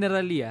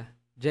 generally,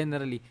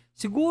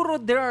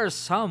 siguro there are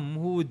some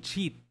who would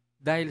cheat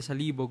dahil sa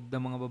libog ng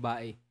mga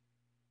babae.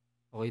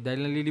 Okay,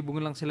 dahil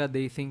nalilibog lang sila,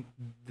 they think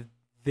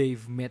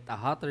they've met a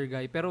hotter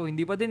guy. Pero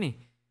hindi pa din eh.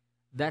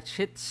 That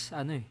shit's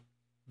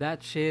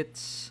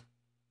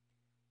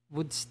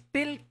would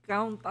still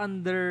count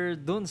under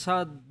doon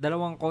sa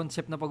dalawang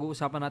concept na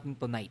pag-uusapan natin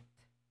tonight.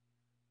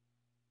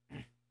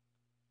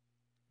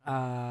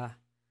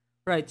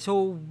 Right,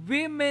 so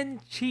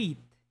women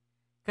cheat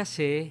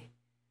kasi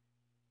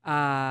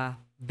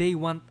they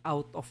want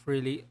out of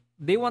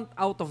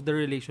the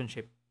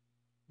relationship.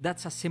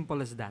 That's as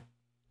simple as that.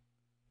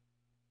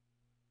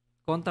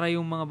 Kontra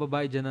yung mga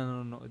babae dyan na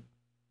nanonood.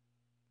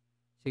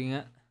 Sige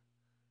nga.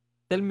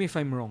 Tell me if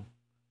I'm wrong.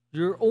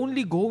 You're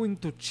only going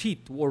to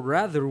cheat, or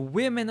rather,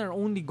 women are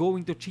only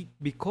going to cheat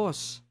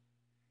because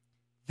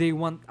they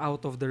want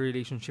out of the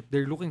relationship.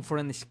 They're looking for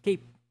an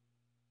escape.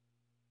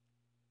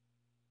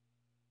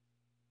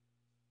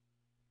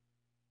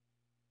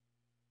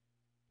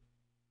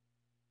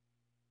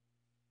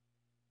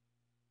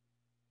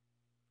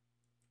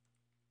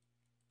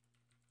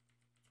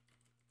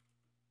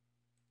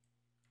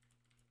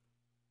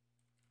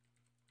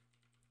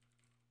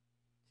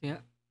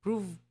 Yeah.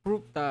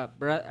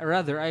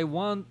 Rather, I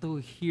want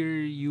to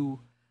hear you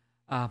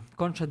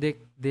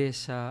contradict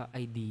this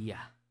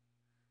idea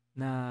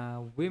na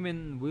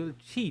women will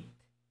cheat,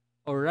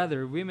 or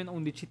rather, women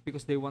only cheat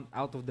because they want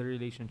out of the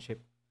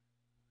relationship.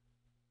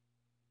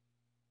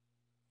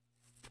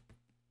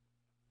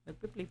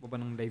 Nagpe-play pa ba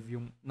ng live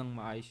ng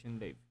maayos yung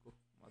live ko?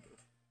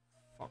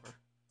 Motherfucker.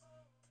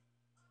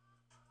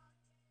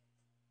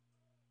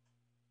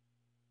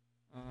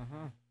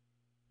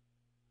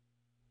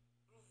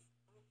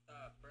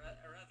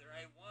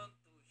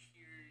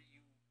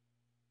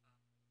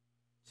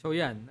 So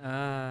yan,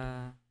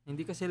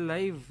 hindi kasi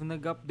live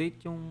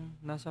nag-update yung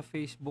nasa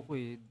Facebook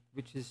eh,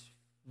 which is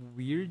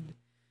weird.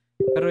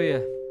 Pero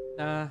yeah,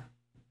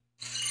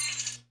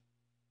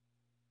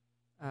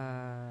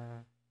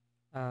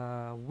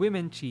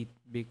 women cheat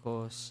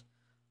because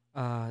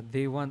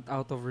they want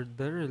out of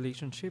the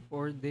relationship,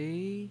 or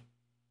they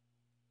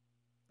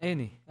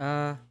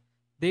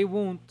they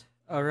won't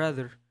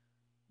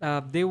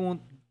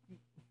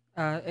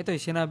ito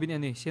sinabi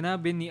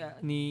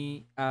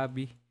ni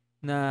Abby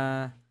na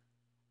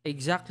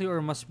exactly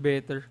or mas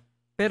better,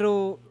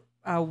 pero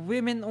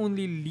women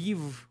only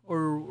leave,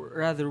 or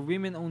rather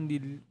women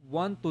only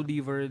want to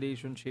leave a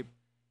relationship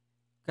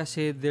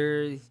kasi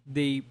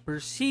they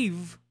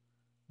perceive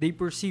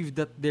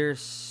that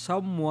there's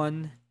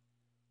someone.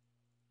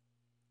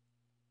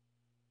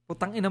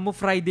 Putang ina mo,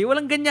 Friday,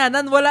 walang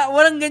ganyanan,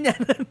 walang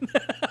ganyanan.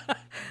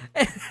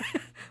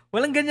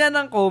 Walang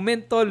ganyanan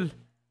comment, tol.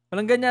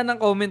 Walang ganyanan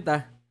comment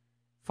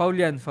Foul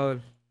yan,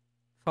 foul.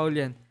 Foul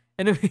yan.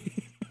 Anyway,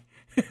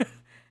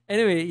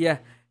 anyway,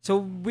 yeah.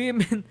 So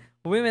women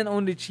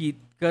only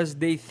cheat because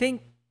they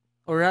think,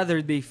 or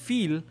rather they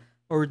feel,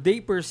 or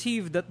they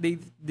perceive that they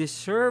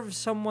deserve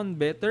someone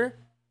better,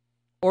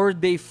 or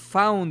they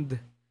found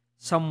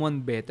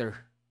someone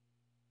better.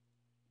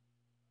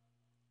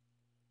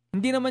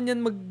 Hindi naman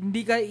yan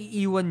hindi ka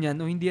iiwan yan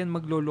o hindi yan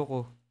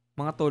magloloko,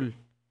 mga tol.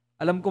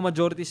 Alam ko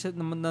majority sa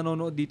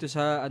nanonood dito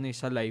sa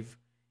sa live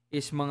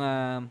is mga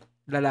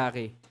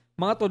lalaki.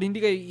 Mga tol, hindi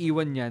kayo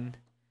iiwan yan.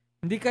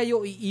 Hindi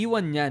kayo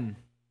iiwan yan.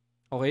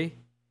 Okay?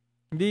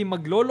 Hindi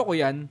magloloko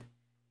yan.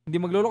 Hindi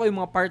magloloko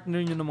yung mga partner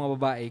nyo ng mga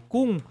babae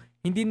kung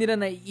hindi nila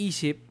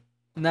naiisip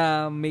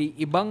na may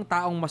ibang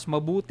taong mas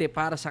mabuti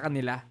para sa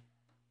kanila.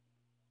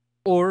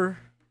 Or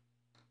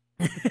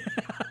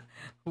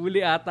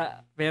huli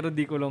ata, pero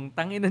di ko lang.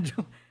 Tangina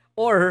dyan.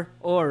 Or,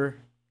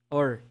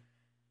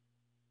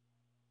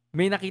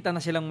 may nakita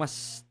na silang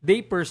mas,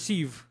 they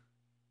perceive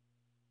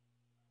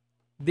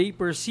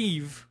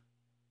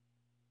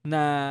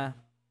na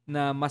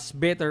mas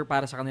better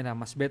para sa kanila,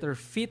 mas better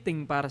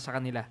fitting para sa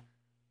kanila.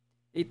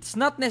 It's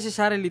not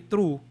necessarily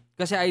true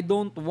kasi I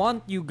don't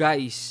want you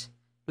guys,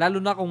 lalo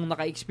na kung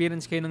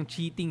naka-experience kayo ng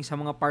cheating sa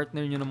mga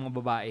partner nyo ng mga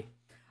babae,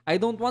 I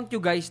don't want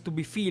you guys to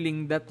be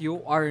feeling that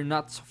you are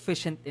not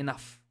sufficient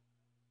enough.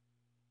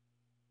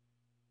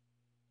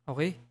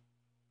 Okay?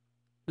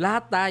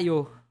 Lahat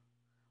tayo,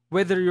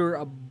 whether you're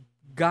a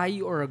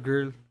guy or a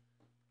girl,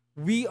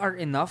 we are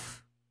enough.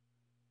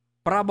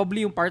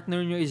 Probably yung partner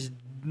nyo is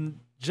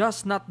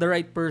just not the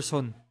right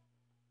person.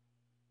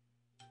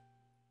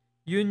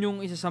 Yun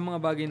yung isa sa mga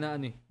bagay na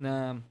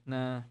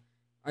na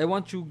I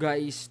want you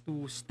guys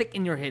to stick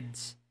in your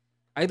heads.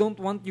 I don't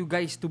want you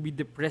guys to be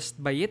depressed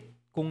by it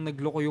kung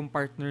nagloko yung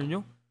partner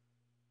nyo.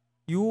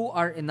 You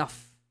are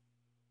enough.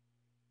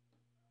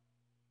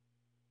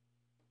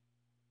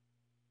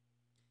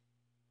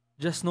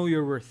 Just know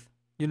your worth.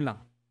 Yun lang.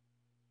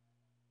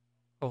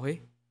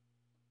 Okay?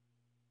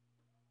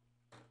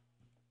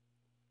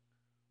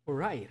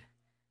 Alright.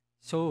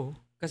 So,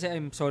 kasi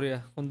I'm sorry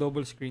kung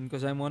double screen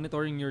because I'm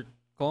monitoring your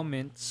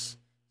comments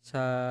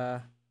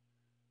sa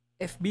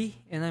FB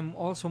and I'm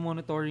also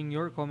monitoring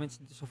your comments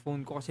dito sa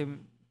phone ko kasi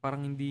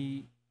parang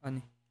hindi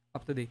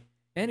up to date.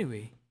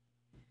 Anyway,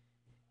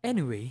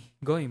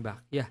 going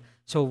back. Yeah.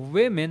 So,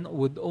 women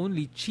would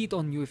only cheat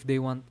on you if they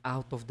want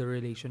out of the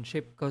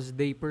relationship because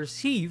they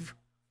perceive,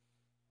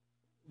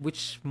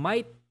 which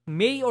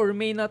may or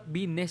may not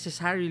be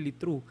necessarily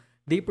true,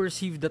 they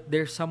perceive that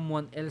there's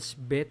someone else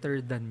better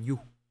than you.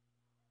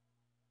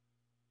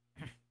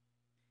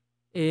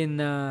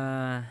 In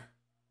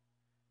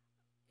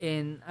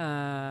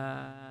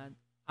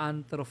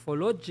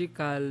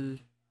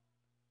anthropological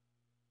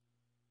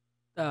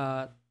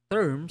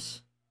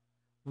terms,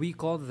 we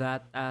call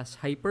that as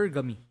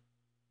hypergamy.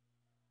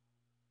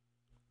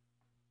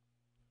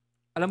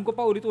 Alam ko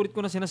pa ulit-ulit ko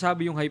na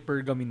sinasabi yung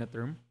hypergamy na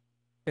term.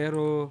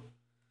 Pero,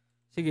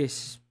 sige,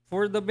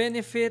 for the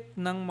benefit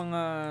ng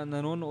mga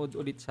nanonood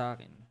ulit sa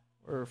akin,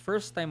 or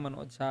first time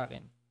manood sa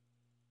akin,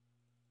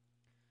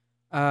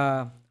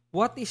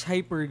 what is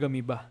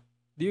hypergamy ba?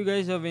 Do you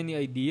guys have any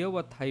idea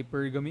what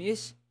hypergamy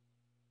is?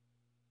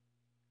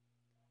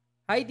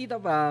 Hi,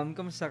 Tita Pam.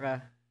 Kamusta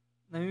ka?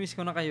 Namimiss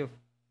ko na kayo.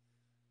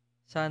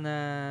 Sana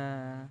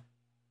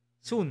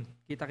soon,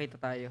 kita-kita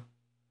tayo.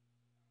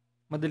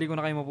 Madali ko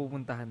na kayo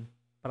mapupuntahan.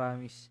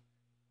 Promise.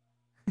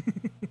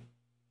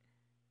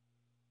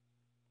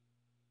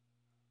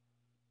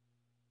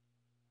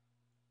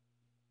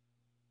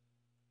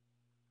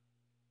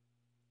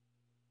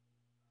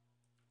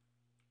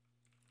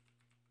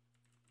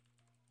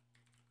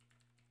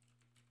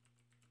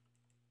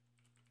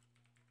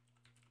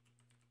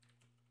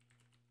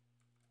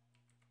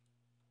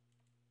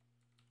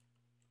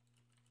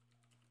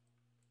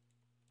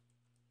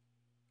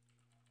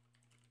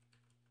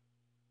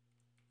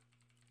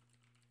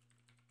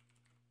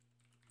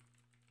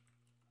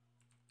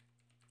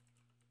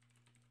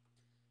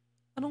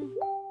 Anong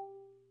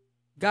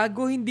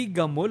gago, hindi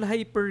gamol,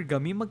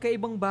 hypergamy,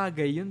 magkaibang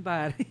bagay yun,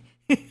 pare.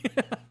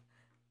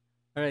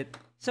 Alright.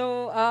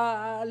 So,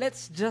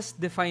 let's just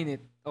define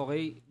it.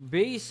 Okay?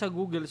 Based sa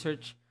Google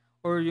search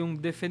or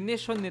yung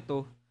definition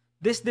nito,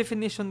 this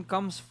definition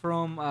comes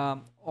from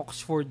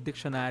Oxford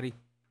Dictionary.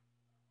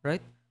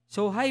 Right?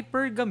 So,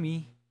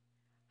 hypergamy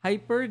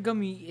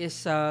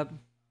is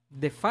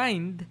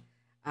defined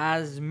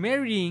as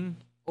marrying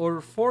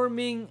or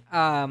forming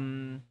a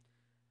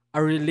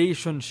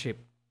relationship.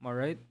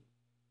 Alright?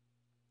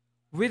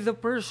 With the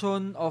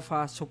person of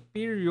a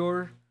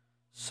superior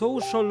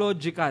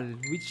sociological,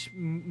 which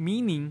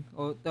meaning,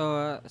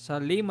 sa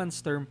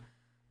layman's term,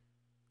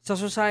 sa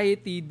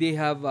society, they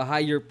have a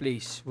higher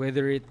place,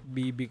 whether it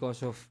be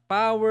because of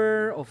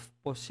power, of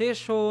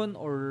position,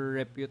 or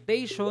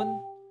reputation,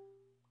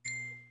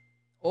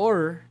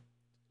 or,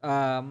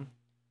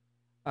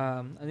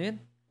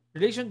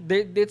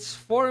 it's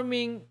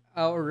forming,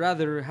 or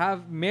rather,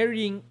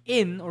 marrying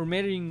in, or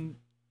marrying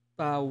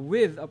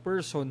with a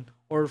person,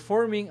 or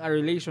forming a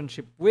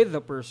relationship with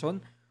a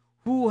person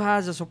who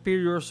has a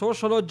superior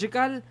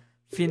sociological,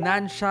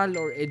 financial,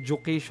 or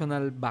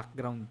educational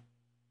background.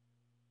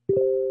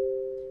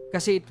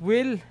 Kasi it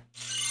will.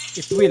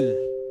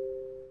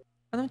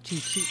 Anong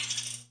chichi?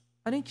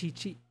 Ano yung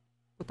chichi?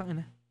 Putang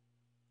ina.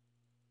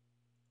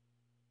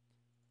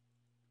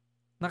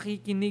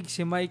 Nakikinig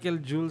si Michael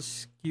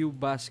Jules Q.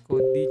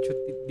 Basco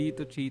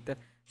dito cheater.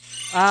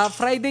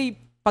 Friday,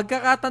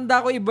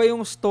 pagkakatanda ko iba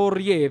yung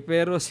story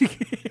pero sige.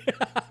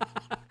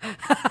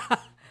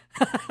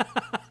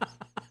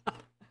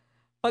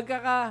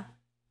 Pagkaka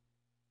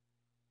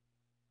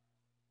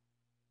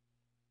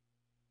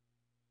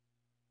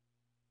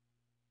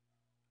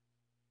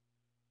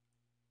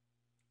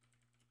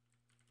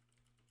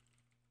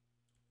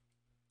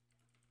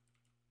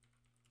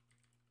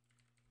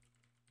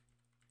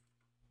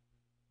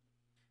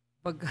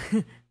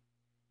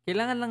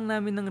kailangan lang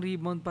namin ng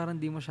rebound para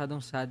hindi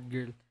masyadong sad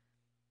girl.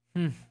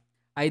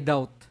 I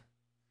doubt.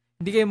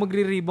 Hindi kayo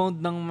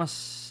magre-rebound ng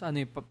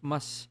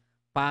mas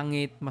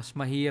pangit, mas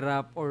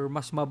mahirap, or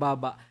mas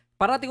mababa.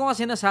 Parati ko nga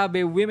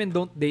sinasabi, women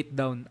don't date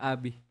down,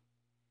 Abby,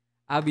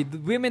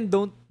 women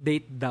don't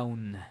date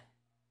down.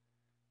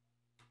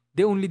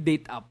 They only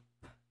date up.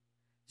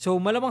 So,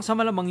 malamang sa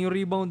malamang yung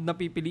rebound na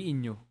pipiliin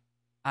nyo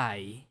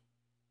ay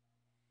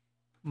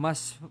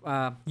mas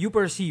you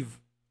perceive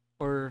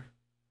or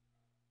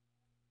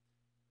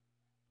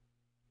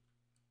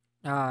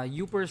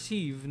you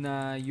perceive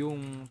na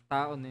yung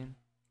tao na yun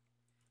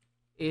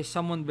is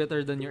someone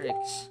better than your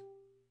ex.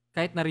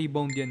 Kahit na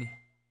rebound yan eh.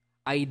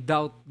 I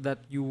doubt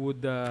that you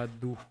would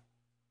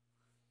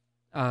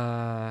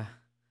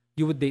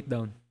you would date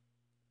down.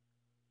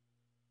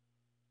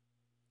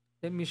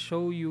 Let me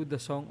show you the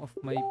song of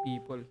my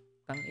people.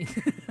 Tangin.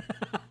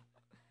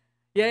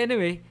 Yeah,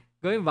 anyway,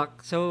 going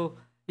back. So,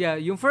 yeah,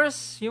 yung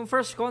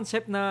first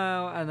concept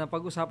na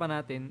pag-usapan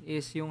natin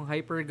is yung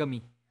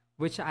hypergamy,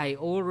 which I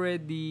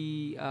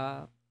already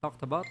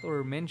talked about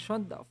or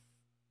mentioned a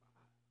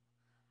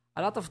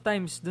lot of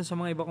times dun sa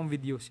mga iba kong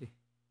videos eh.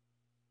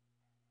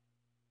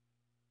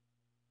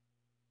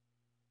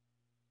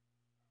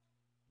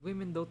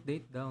 Women don't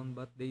date down,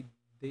 but they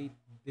date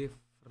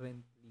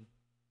differently.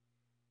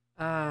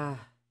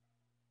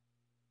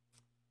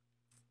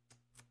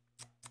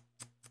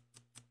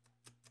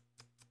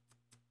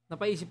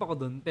 Napaisip ako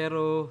dun,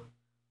 pero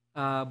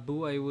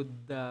Boo, I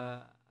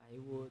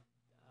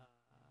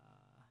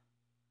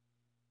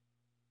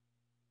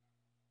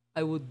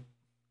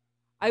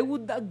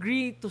would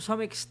agree to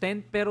some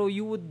extent, pero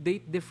you would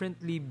date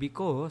differently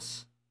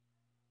because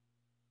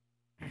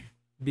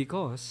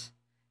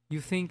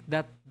you think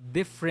that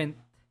different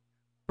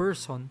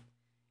person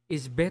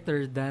is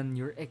better than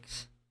your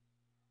ex.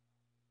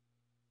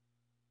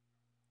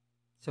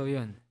 So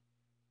yun.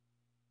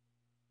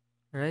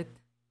 Right?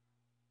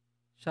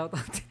 Shout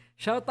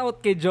out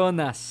kay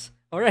Jonas.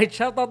 Alright,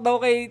 shout out daw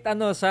kay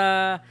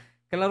sa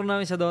kalaro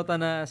namin sa Dota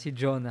na si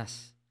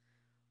Jonas.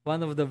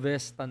 One of the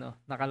best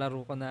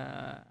nakalaro ko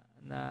na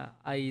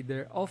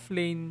either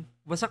offlane,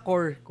 basta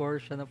core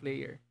siya na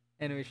player.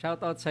 Anyway,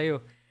 shout out sa'yo.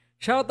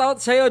 Shout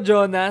out sa'yo,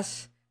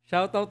 Jonas.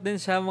 Shout out din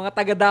sa mga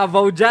taga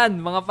Davao dyan,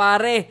 mga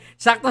pare.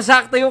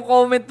 Sakto-sakto yung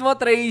comment mo,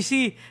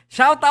 Tracy.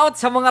 Shout out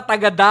sa mga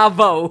taga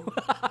Davao.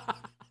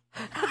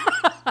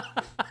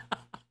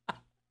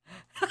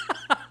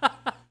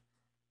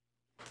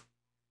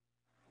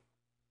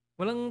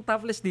 Walang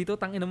topless dito,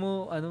 tangina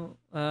mo,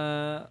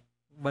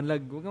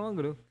 banlag. Huwag ka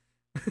magulo.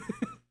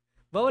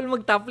 Bawal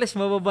mag-topless,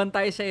 mababan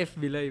tayo sa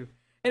FB Live.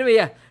 Anyway,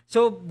 yeah.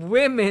 So,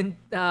 women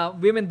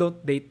don't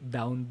date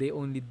down. They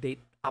only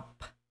date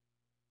up.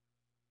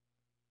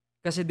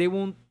 Kasi they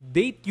won't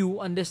date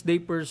you unless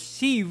they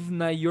perceive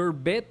na you're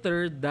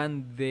better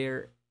than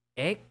their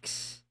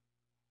ex.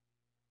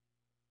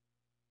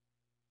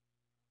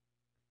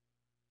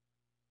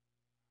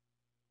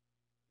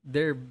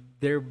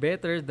 They're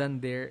better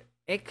than their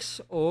ex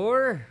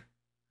or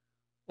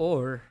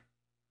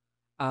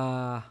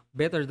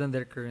better than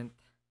their current.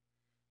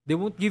 They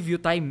won't give you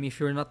time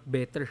if you're not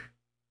better.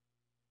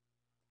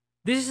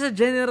 This is a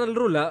general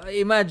rule.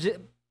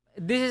 Imagine,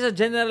 this is a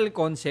general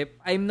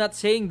concept. I'm not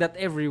saying that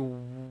every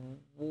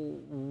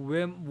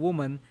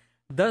woman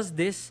does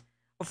this.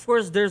 Of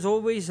course, there's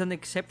always an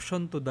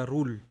exception to the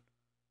rule.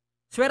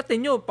 Swerte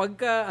nyo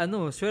kapag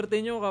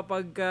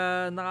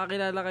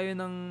nakakilala kayo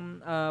ng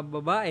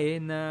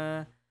babae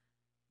na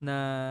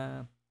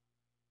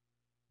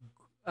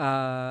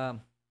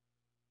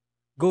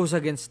goes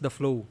against the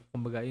flow.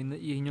 Kumbaga, yun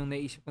yung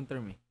naisip kong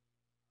term eh.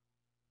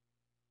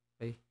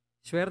 Okay?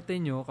 Swerte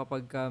nyo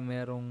kapag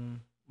meron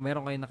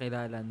kayong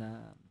nakilala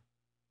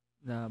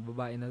na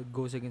babae na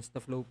goes against the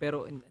flow.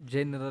 Pero in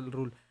general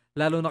rule,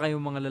 lalo na kayong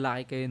mga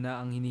lalaki kayo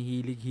na ang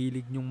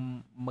hinihilig-hilig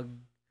nyong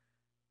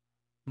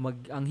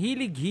ang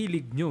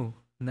hilig-hilig nyo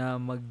na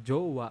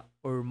magjowa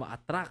or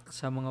ma-attract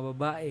sa mga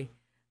babae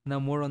na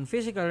more on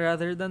physical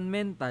rather than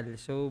mental.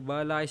 So,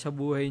 bahala kayo sa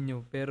buhay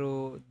nyo.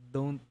 Pero,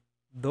 don't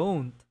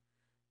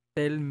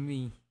tell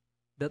me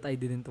that I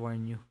didn't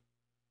warn you.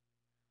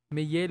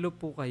 May yellow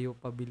po kayo,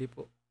 pabili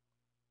po.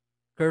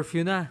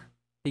 Curfew na.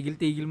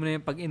 Tigil-tigil mo na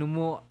yung pag-inom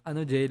mo,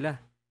 Jela.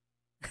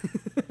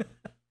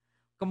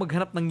 Kung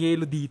maghanap ng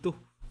yelo dito.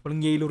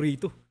 Walang yelo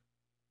rito.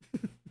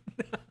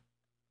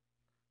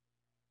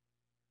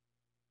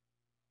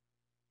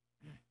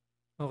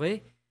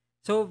 Okay?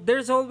 So,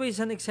 there's always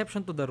an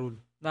exception to the rule.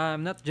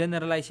 I'm not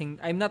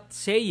generalizing. I'm not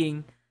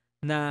saying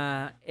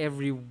na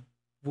every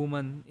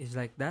woman is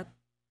like that.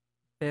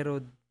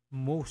 Pero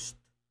most.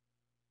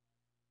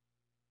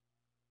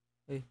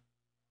 Okay?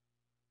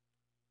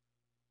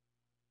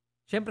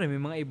 Siyempre,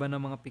 may mga iba na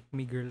mga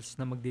pick-me girls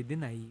na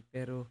magde-deny.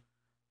 Pero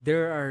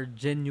there are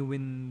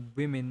genuine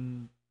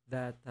women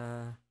that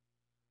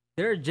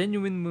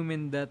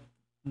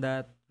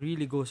that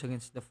really goes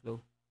against the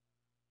flow.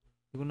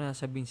 Hindi ko na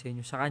sabihin sa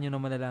inyo. Saka nyo na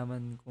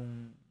malalaman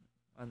kung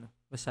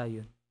basta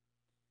yun.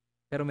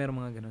 Pero meron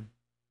mga ganun.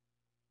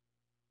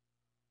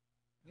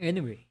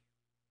 Anyway.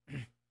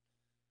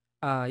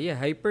 Yeah,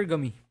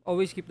 hypergamy.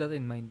 Always keep that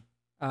in mind.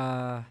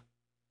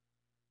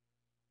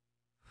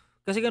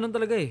 Kasi ganun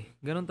talaga eh.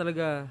 Ganun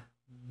talaga,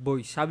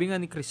 boys. Sabi nga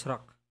ni Chris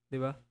Rock, di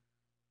ba?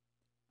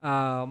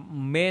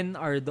 Men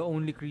are the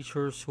only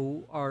creatures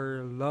who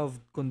are loved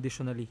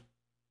conditionally.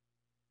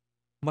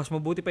 Mas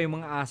mabuti pa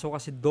yung mga aso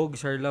kasi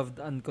dogs are loved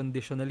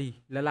unconditionally.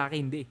 Lalaki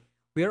hindi.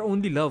 We are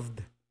only loved.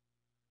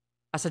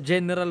 As a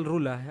general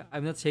rule,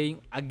 I'm not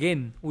saying,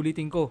 again,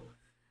 ulitin ko,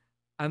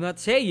 I'm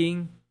not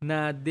saying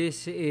na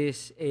this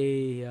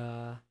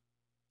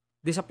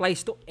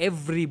applies to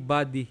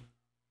everybody.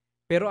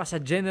 Pero as a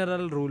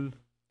general rule,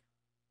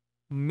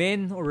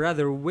 men, or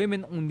rather,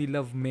 women only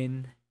love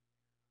men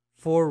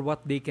for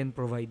what they can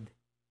provide.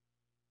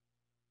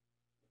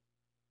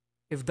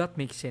 If that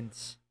makes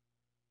sense.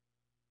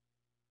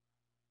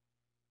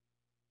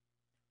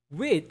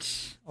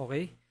 Which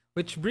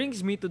brings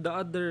me to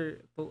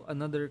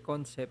another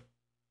concept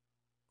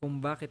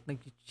kung bakit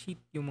nag-cheat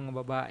yung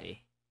mga babae.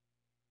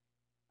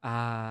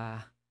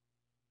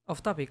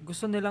 Off topic,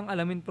 gusto nilang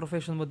alamin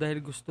profession mo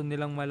dahil gusto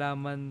nilang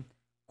malaman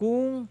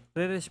kung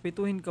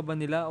rerespetuhin ka ba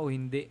nila o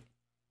hindi.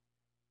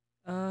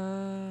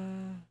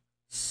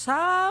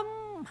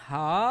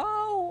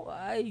 Somehow,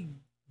 I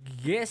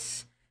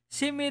guess,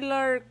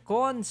 similar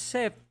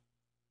concept.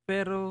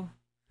 Pero,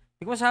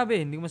 hindi ko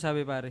masabi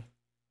pare.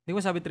 Hindi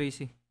ko masabi,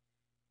 Tracy.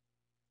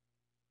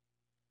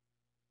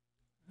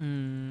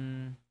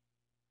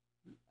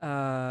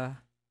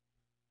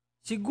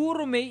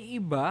 Siguro may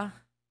iba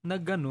na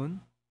ganun.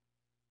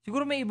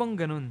 Siguro may ibang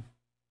ganun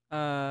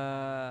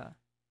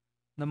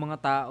na mga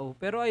tao.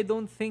 Pero I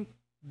don't think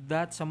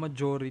that's a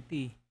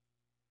majority.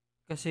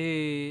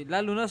 Kasi,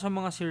 lalo na sa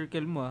mga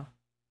circle mo,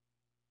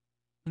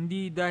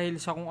 hindi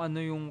dahil sa kung ano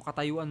yung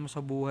katayuan mo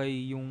sa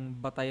buhay, yung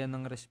batayan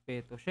ng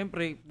respeto.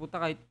 Siyempre, puta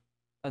kahit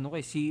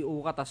CEO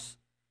ka, tas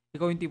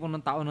ikaw yung tipo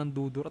ng tao ng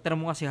dudor. At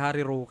mo nga si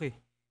Harry Roque.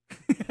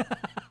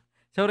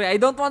 Sorry, I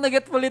don't wanna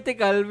get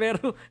political,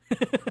 pero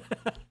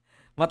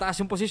mataas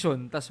yung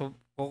posisyon, tas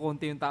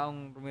kukunti yung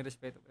taong may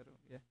respeto. Pero,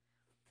 yeah.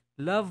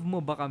 Love mo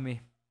ba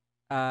kami?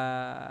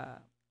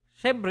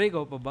 Siyempre,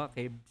 ikaw pa ba,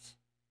 Kebs?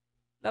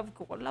 Love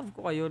ko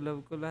kayo,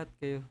 love ko lahat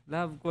kayo.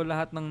 Love ko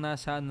lahat ng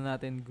nasa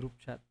natin group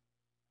chat.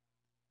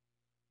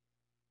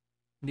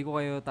 Hindi ko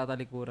kayo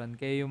tatalikuran.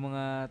 Kayo yung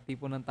mga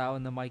tipo ng tao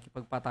na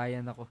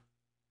makikipagpatayan ako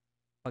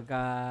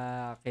pagka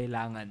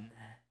kailangan.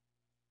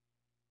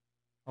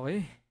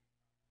 Okay?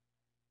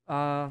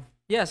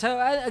 Yeah, so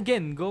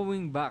again,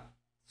 going back.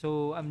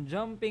 So, I'm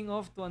jumping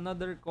off to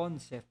another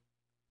concept.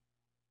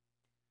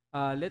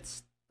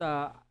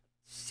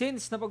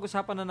 Since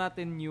napag-usapan na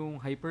natin yung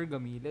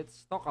hypergamy,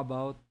 let's talk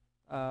about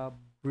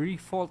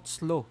Brefault's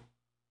law.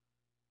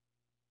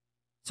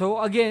 So,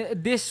 again,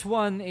 this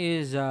one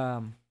is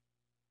a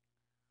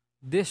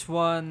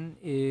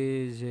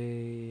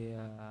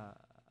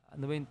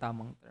ano ba yung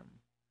tamang term?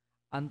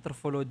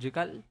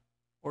 Anthropological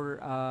or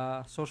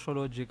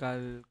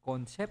sociological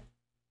concept.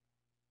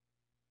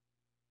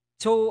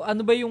 So, what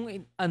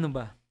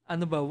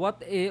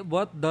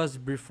does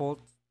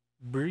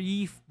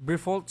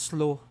Brefault's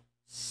law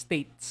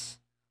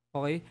states?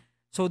 Okay?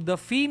 So, the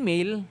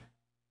female,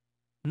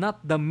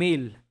 not the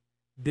male,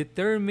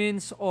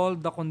 determines all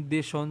the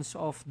conditions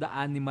of the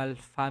animal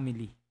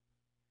family,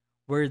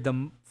 where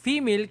the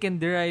female can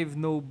derive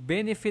no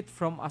benefit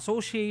from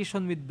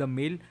association with the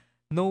male.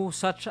 No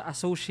such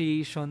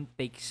association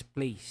takes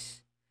place.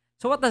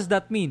 So what does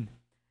that mean?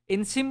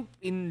 In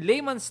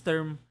layman's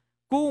term,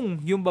 kung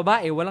yung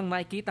babae walang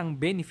nakikitang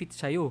benefit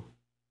sa'yo,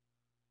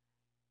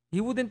 she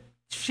wouldn't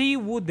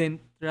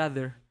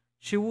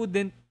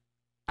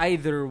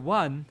either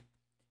one,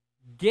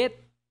 get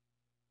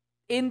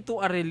into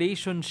a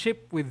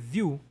relationship with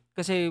you,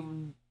 kasi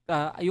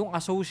yung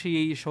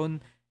association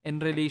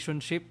and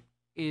relationship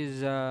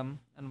is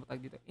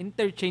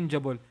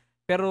interchangeable.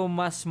 Pero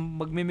mas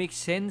magme-make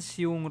sense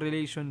yung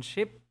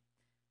relationship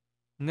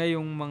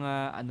ngayong mga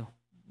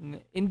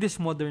in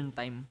this modern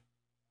time,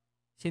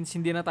 since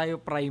hindi na tayo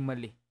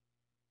primally.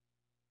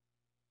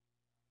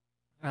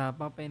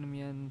 Papainom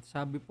yan.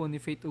 Sabi po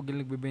ni Faith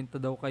Ugil, nagbebenta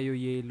daw kayo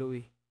yelo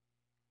eh.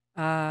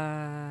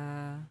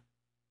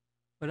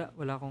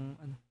 Wala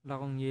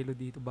akong yelo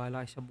dito.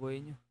 Bahala kayo sa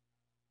buhay nyo.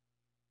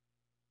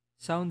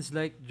 Sounds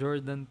like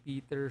Jordan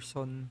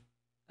Peterson.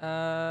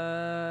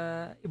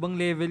 Ibang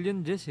level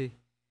yun, Jess eh.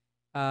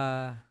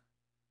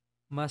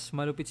 Mas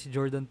malupit si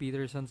Jordan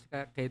Peterson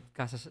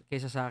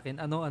kaysa sa akin.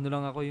 Ano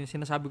lang ako, yung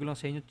sinasabi ko lang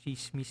sa inyo,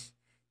 chismis.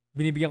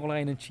 Binibigyan ko lang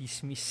kayo ng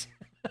chismis.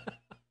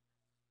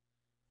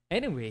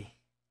 Anyway,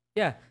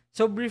 yeah.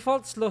 So,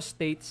 Brifault's law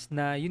states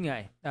na, yun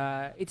nga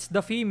it's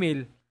the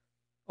female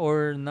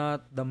or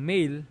not the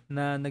male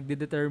na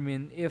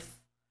nagde-determine if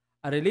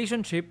a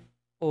relationship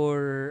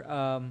or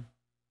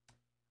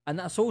an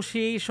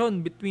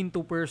association between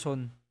two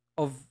person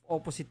of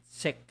opposite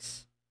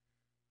sex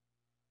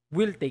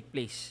will take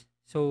place.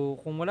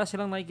 So, kung wala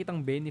silang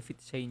nakikitang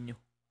benefit sa inyo,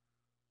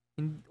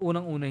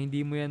 unang-una,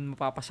 hindi mo yan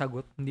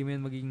mapapasagot, hindi mo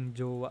yan magiging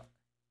jowa.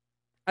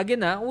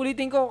 Again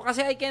ulitin ko kasi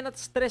I cannot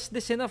stress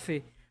this enough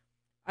eh.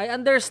 I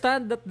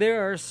understand that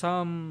there are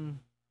some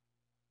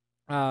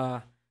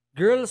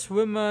girls,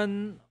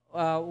 women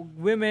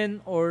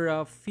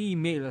or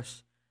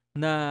females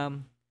na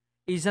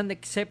is an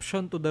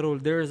exception to the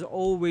rule. There is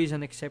always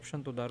an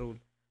exception to the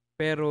rule.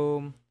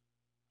 Pero,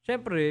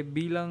 syempre,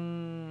 bilang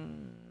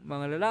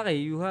mga lalaki,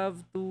 you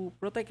have to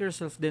protect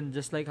yourself then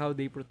just like how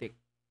they protect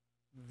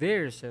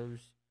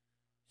themselves.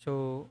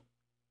 So,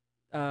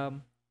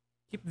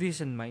 keep this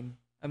in mind.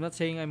 I'm not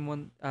saying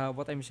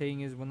what I'm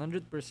saying is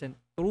 100%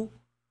 true.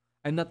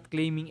 I'm not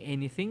claiming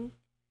anything.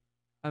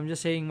 I'm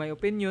just saying my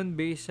opinion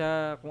based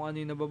sa kung ano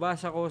yung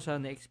nababasa ko, sa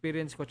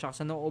na-experience ko,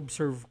 tsaka sa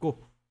na-observe ko.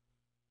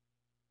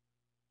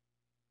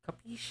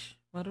 Capish,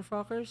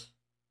 motherfuckers?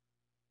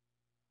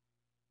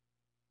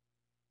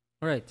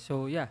 Alright,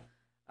 so yeah.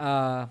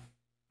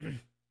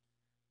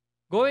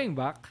 Going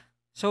back,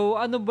 so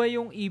ano ba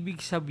yung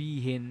ibig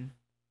sabihin?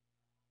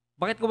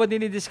 Bakit ko ba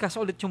dinidiscuss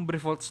ulit yung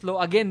Brifault's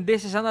law? Again,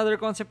 this is another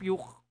concept you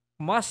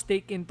must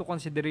take into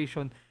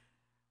consideration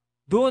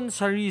doon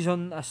sa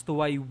reason as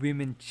to why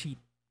women cheat.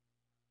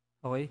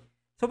 Okay?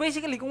 So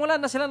basically, kung wala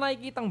na silang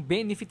nakikitang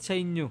benefit sa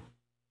inyo,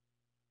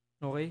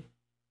 okay?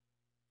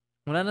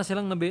 Wala na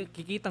silang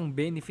nakikitang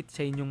benefit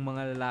sa inyong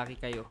mga lalaki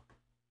kayo,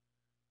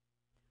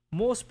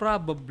 most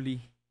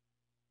probably,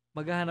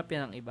 maghahanap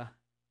yan ng iba.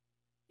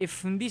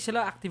 If hindi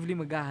sila actively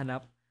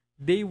maghahanap,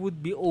 they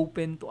would be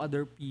open to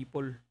other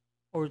people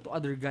or to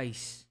other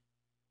guys.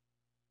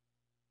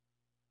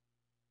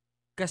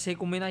 Kasi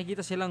kung may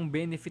nakikita silang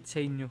benefit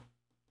sa inyo,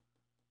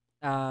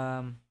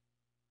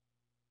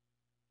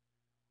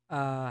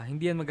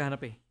 hindi yan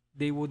maghahanap eh.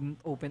 They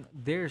wouldn't open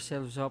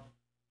themselves up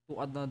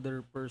to another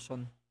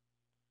person.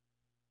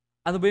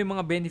 Ano ba yung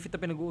mga benefit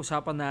na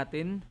pinag-uusapan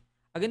natin?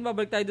 Again,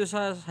 babalik tayo doon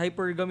sa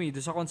hypergamy,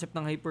 doon sa concept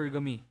ng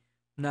hypergamy,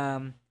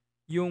 na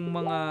yung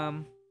mga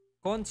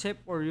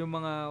concept or yung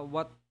mga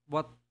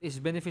what is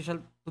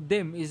beneficial to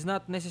them is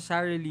not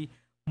necessarily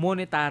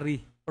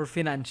monetary or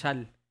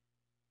financial.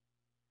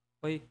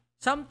 Okay?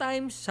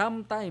 Sometimes,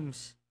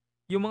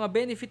 yung mga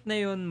benefit na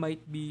yun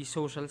might be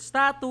social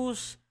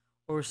status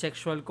or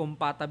sexual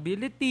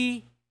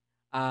compatibility,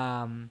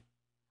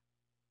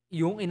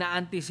 yung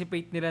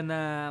ina-anticipate nila na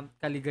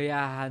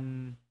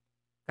kaligayahan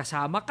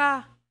kasama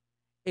ka,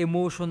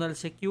 emotional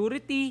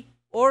security,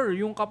 or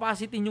yung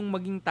capacity nyong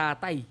maging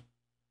tatay.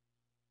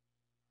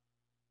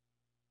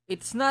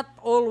 It's not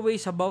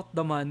always about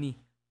the money.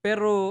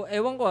 Pero,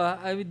 ewan ko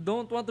I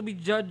don't want to be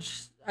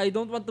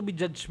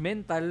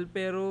judgmental,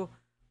 pero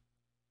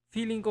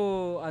feeling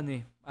ko,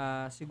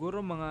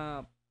 siguro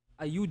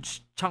a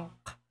huge chunk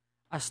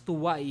as to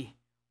why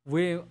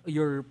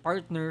your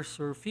partners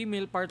or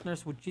female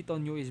partners would cheat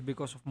on you is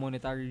because of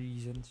monetary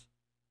reasons.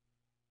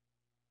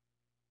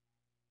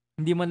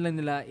 Hindi man lang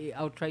nila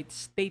outright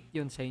state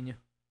yon sa inyo.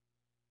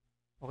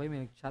 Okay,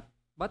 may nag-chat.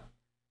 But,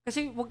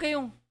 kasi wag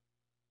nyo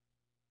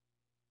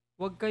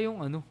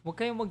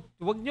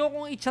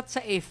akong i-chat sa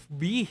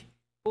FB.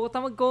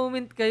 Puta,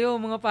 mag-comment kayo,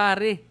 mga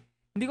pare.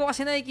 Hindi ko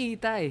kasi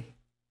nakikita eh.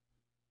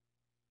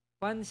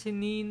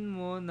 Pansinin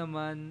mo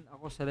naman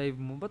ako sa live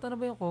mo. Ba't ano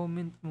ba yung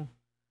comment mo?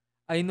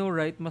 I know,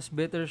 right? Mas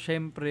better,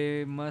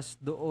 syempre, mas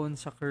doon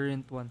sa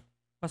current one.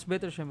 Mas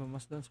better, syempre,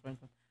 mas doon sa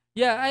current one.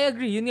 Yeah, I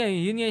agree. Yun nga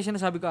yung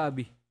sinasabi ko,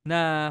 Abby.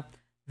 Na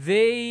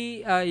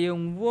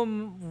yung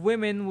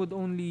women would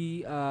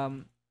only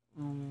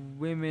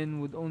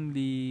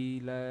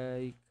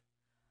like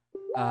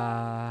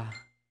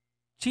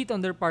cheat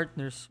on their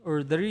partners, or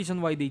the reason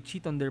why they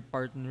cheat on their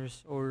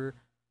partners or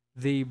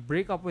they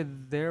break up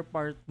with their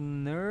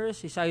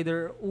partners is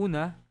either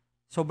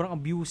sobrang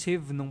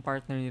abusive nung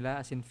partner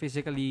nila, as in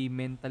physically,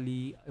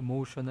 mentally,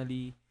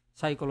 emotionally,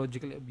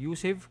 psychologically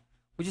abusive,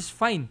 which is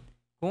fine.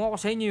 Kung ako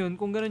sa inyo yun,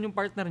 kung gano'n yung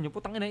partner nyo,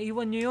 putang ina,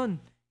 iwan nyo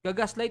yun.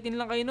 Gagaslightin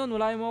lang kayo nun,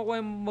 wala kayong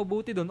makukuha yung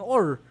mabuti doon,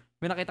 or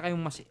may nakita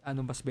kayong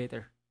mas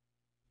better.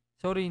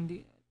 Sorry,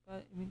 hindi,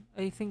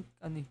 I think,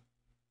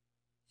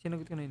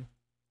 sinagot ko na yun.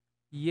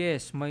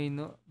 Yes,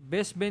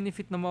 best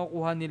benefit na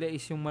makukuha nila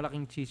is yung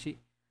malaking chichi.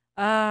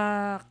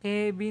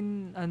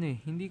 Kevin,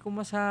 hindi ko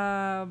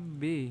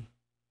masabi.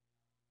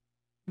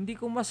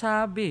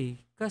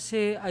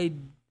 Kasi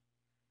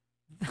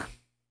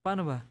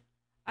paano ba?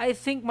 I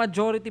think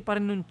majority pa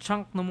rin nung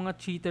chunk ng mga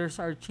cheaters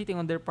are cheating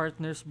on their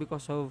partners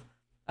because of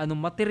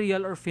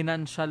material or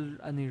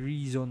financial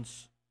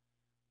reasons.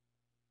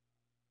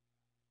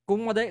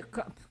 Kung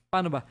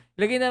paano ba?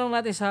 Ilagay na lang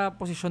natin sa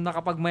posisyon na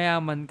kapag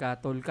mayaman ka,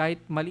 tol,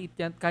 kahit maliit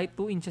yan, kahit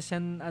 2 inches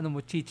yan,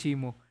 chichi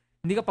mo,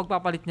 hindi ka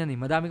pagpapalit niyan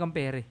madami kang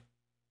pere.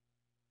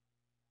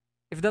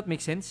 If that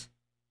makes sense.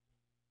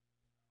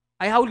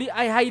 I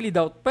highly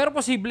doubt. Pero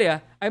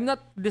posible I'm not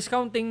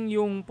discounting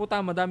yung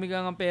puta, madami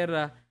kang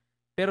pera,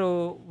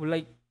 pero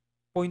like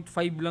 0.5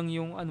 lang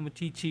yung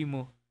chichi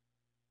mo.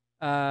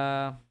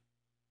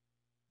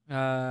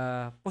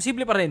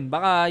 Posible pa rin.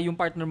 Baka yung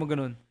partner mo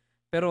ganun.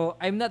 Pero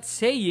I'm not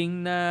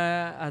saying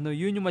na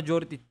yun yung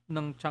majority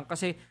ng chunk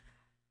kasi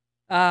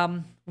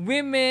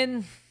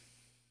women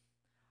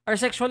are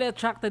sexually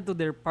attracted to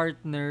their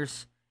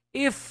partners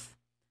if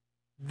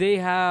they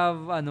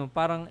have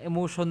parang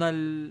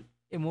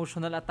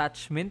emotional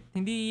attachment.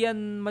 Hindi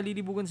yan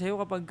malilibugan sa iyo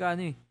kapag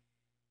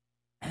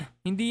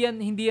hindi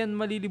yan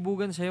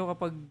malilibugan sa iyo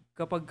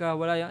kapag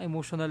wala yung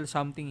emotional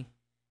something.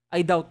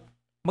 I doubt.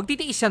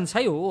 Magtitiis yan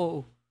sa iyo.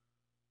 Oo.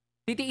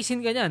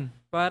 Titiisin ka niyan,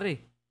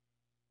 pare.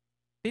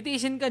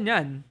 Titiisin ka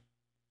niyan.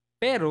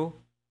 Pero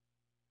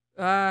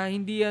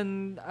hindi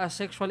yan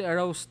sexually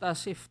aroused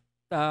as if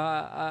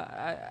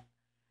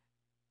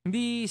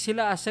hindi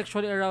sila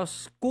sexually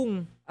aroused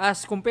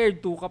as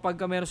compared to kapag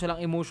meron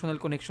silang emotional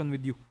connection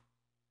with you.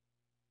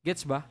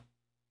 Gets ba?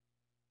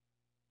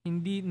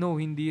 Hindi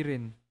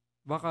rin.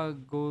 Baka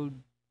gold.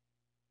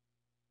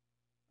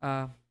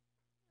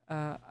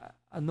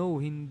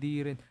 Hindi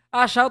rin.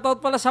 Shoutout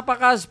pala sa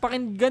Pakaz.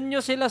 Pakinggan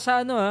nyo sila sa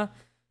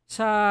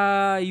sa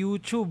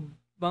YouTube.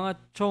 Mga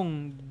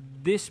chong,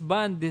 this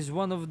band is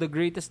one of the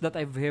greatest that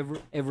I've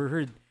ever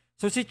heard.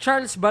 So si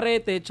Charles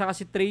Barrete tsaka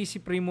si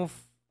Tracy Primo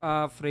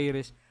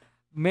Freires,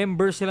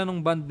 member sila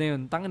nung band na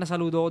yun. Tangina,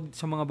 saludo ako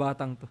sa mga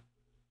batang to.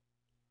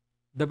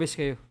 The best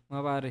kayo,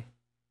 mga pare.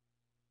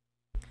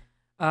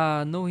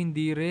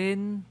 Hindi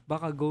rin.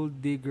 Baka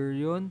gold digger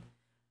yun.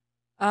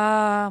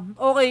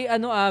 Okay,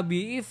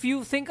 Abby, if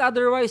you think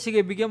otherwise, sige,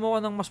 bigyan mo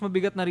ko ng mas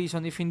mabigat na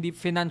reason if hindi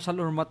financial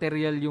or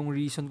material yung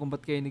reason kung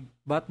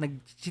ba't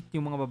nag-cheat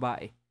yung mga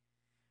babae.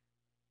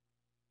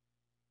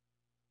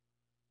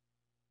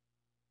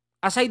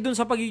 Aside dun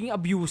sa pagiging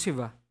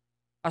abusive,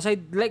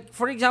 aside, like,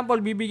 for example,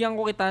 bibigyan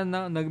ko kita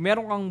na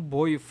meron kang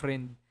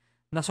boyfriend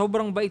na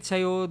sobrang bait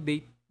sa'yo,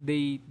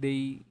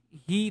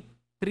 he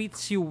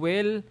treats you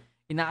well,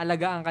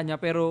 inaalagaan ka niya,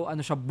 pero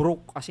siya,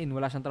 broke, as in,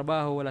 wala siyang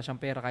trabaho, wala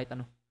siyang pera, kahit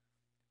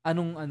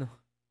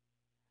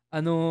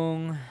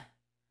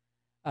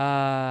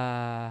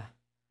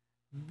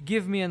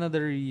give me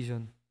another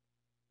reason.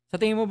 Sa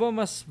tingin mo ba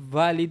mas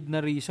valid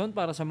na reason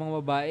para sa mga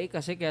babae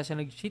kasi kaya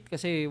siya nag-cheat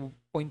kasi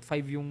 0.5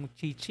 yung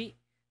chichi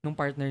ng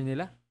partner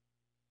nila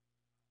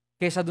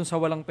kaysa dun sa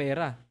walang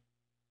pera?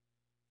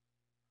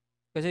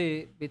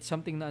 Kasi it's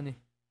something na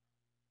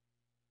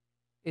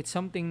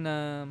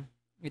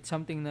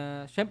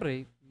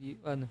syempre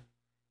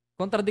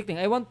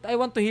contradicting. I want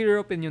to hear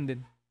your opinion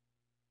din.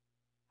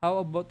 How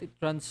about it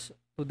runs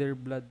to their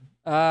blood?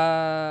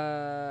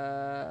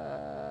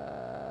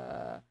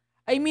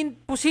 I mean,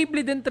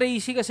 posible din,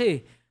 Tracy,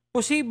 kasi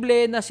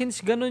posible na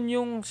since ganun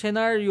yung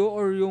scenario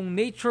or yung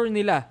nature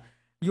nila,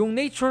 yung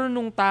nature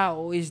nung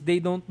tao is they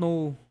don't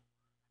know.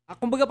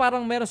 Kumbaga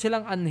parang meron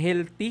silang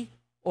unhealthy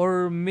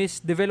or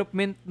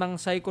misdevelopment ng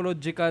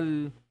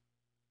psychological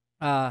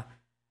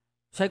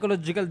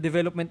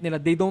development nila.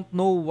 They don't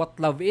know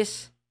what love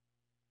is.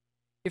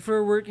 If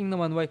you're working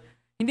naman, why?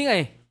 Hindi nga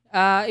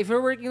if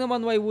you're working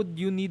naman, why would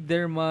you need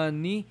their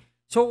money?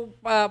 So,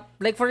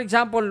 like for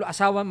example,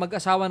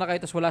 mag-asawa na kayo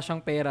tapos wala siyang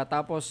pera,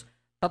 tapos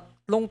 3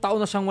 taon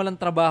na siyang walang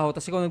trabaho,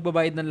 tapos ikaw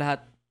nagbabayad ng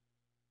lahat.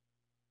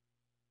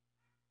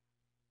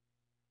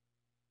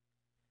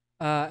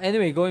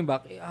 Anyway, going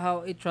back,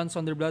 how it runs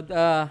on their blood,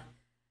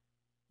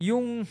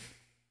 yung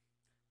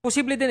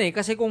posible din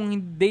kasi kung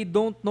they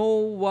don't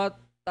know what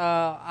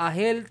a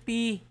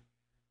healthy,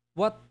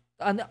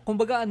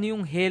 kumbaga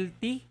yung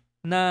healthy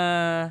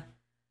na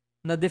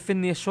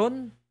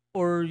definition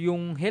or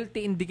yung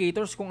healthy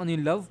indicators kung ano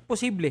yung love,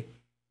 posible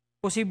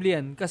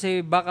yan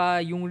kasi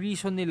baka yung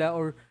reason nila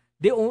or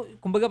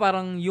kumbaga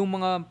parang yung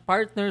mga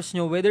partners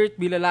nyo, whether it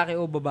be lalaki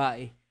o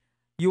babae,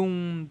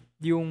 yung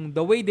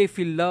the way they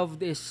feel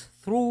loved is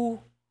through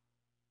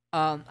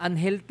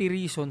unhealthy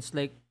reasons,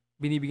 like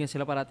binibigyan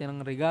sila parati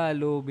ng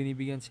regalo,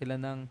 binibigyan sila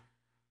ng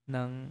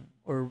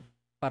or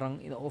parang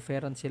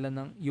ino-offeran sila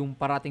ng yung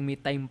parating may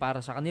time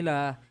para sa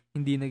kanila,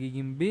 hindi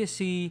nagiging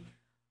busy.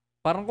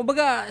 Parang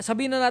kumbaga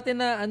sabihin na natin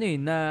na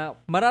na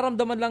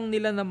mararamdaman lang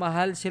nila na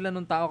mahal sila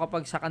ng tao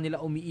kapag sa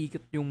kanila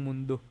umiikot yung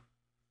mundo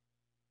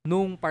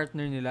nung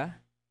partner nila.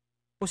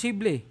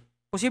 Posibleng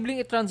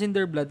it runs in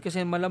their blood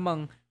kasi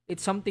malamang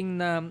it's something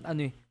na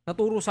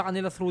naturo sa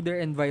kanila through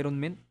their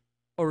environment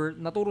or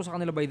naturo sa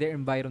kanila by their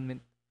environment.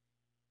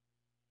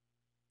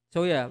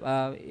 So yeah,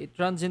 it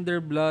runs in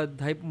their blood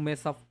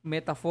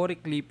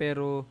metaphorically,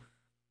 pero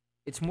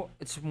it's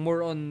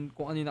more on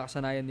kung ano yung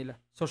nakasanayan nila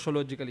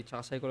sociologically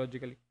tsaka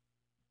psychologically.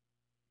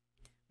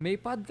 May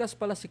podcast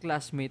pala si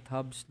classmate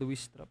Hubs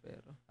Luis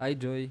Trapero. Hi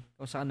Joy,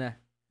 kung saan na?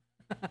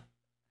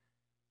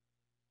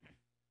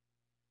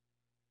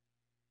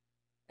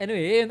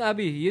 Anyway, yun,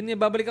 Abby. Yun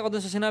yung babalik ako dun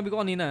sa sinabi ko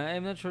kanina.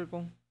 I'm not sure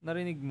kung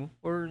narinig mo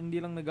or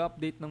hindi lang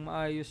nag-update ng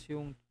maayos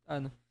yung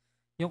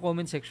yung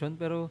comment section.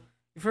 Pero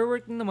if you're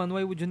working naman,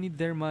 why would you need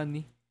their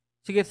money?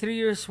 Sige, 3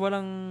 years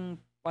walang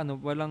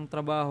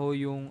trabaho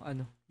yung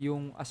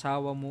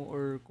asawa mo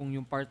or kung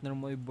yung partner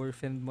mo ay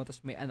boyfriend mo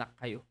tapos may anak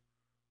kayo.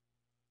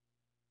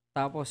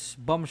 Tapos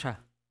bum siya.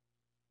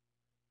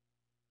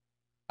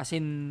 As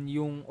in,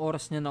 yung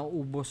oras niya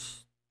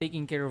nauubos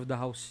taking care of the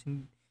house.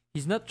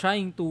 He's not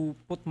trying to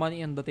put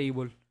money on the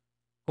table.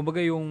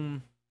 Kumbaga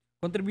yung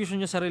contribution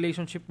niya sa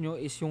relationship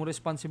niyo is yung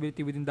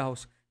responsibility within the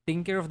house.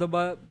 Taking care of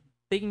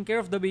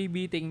the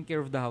baby, taking care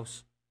of the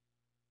house.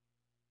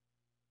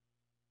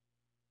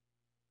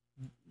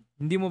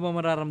 Hindi mo ba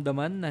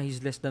mararamdaman na he's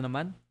less than a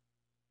man?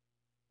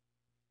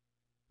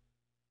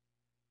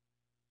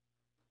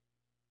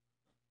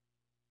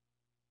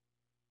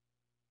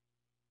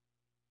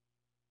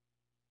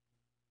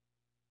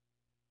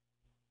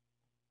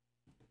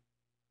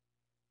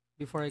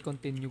 Before I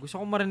continue, gusto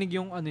ko marinig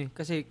yung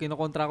kasi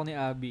kinokontra ko ni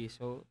Abby.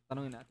 So,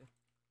 tanungin natin.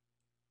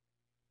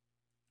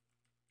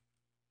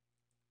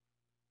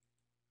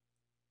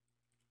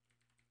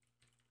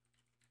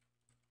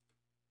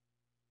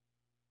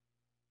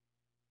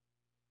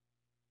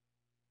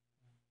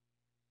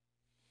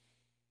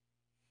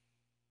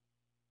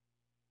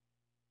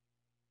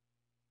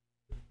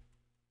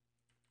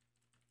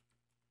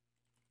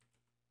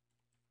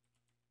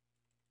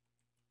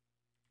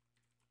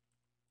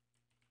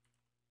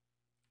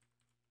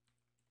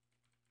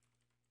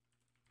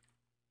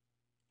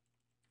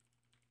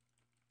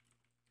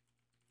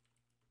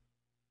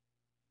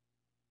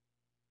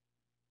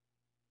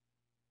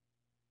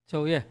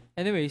 So, yeah.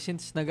 Anyway,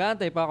 since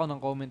nag-aantay pa ako ng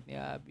comment ni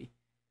Abby.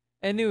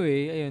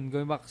 Anyway, ayun,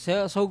 going back.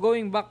 So,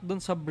 going back dun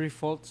sa brief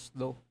faults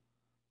law.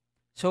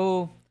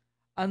 So,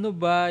 ano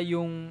ba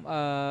yung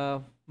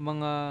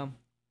mga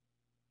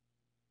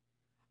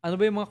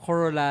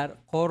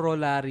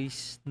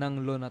corollaries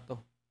ng law na to?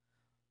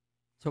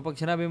 So, pag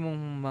sinabi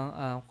mong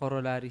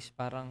corollaries,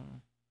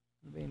 parang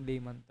ano ba yung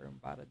layman term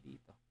para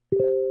dito?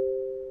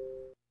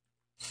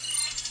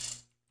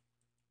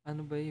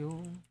 Ano ba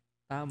yung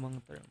tamang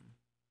term?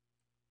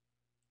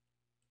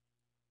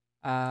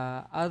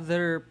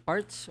 Other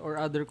parts or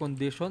other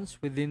conditions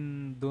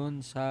within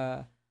doon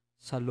sa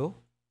law.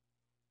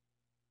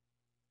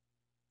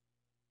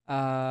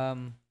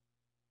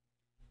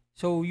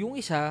 So yung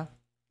isa,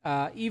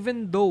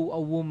 even though a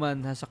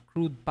woman has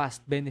accrued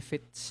past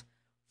benefits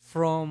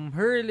from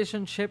her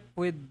relationship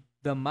with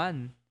the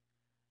man,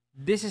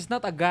 this is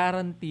not a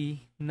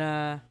guarantee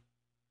na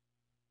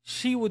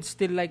she would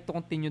still like to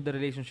continue the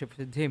relationship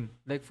with him.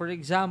 Like for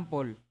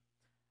example,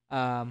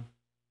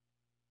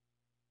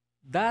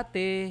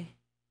 dati,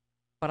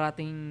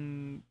 parating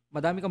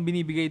madami kang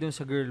binibigay doon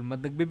sa girl,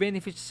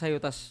 nagbe-benefit siya sa'yo,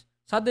 tas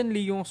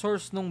suddenly, yung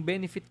source ng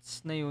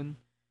benefits na yun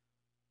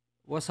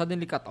was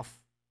suddenly cut off.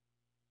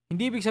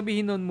 Hindi ibig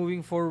sabihin nun, moving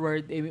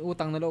forward, may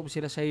utang na loob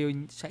sila sa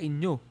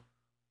inyo.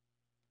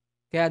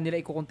 Kaya nila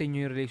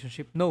i-continue yung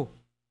relationship. No.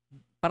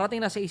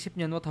 Parating nasa isip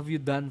niyan, what have you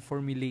done for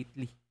me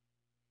lately?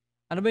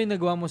 Ano ba yung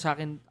nagawa mo sa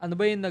akin? Ano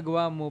ba yung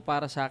nagawa mo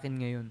para sa akin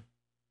ngayon?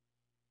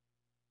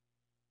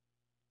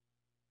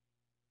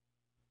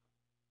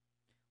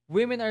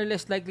 Women are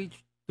less likely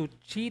to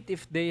cheat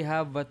if they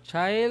have a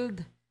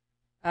child.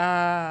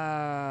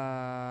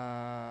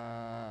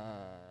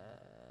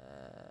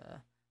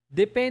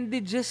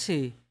 Depende just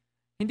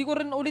Hindi ko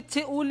rin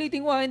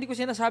hindi ko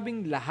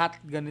sinasabing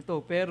lahat ganito.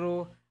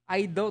 Pero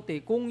I doubt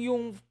kung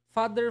yung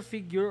father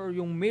figure or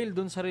yung male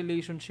dun sa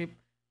relationship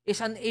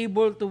is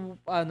unable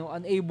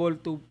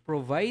to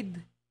provide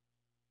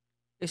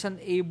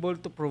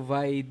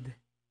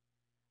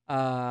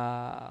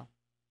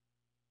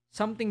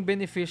something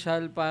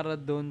beneficial para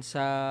doon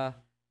sa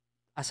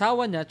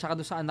asawa niya tsaka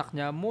doon sa anak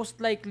niya,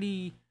 most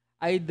likely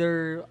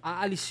either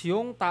aalis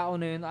yung tao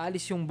na yun,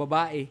 aalis yung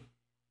babae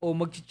o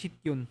mag-cheat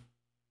yun.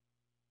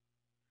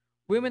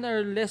 Women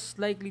are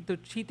less likely to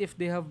cheat if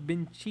they have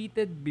been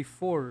cheated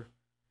before.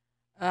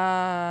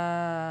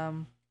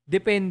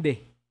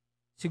 Depende.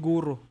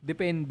 Siguro.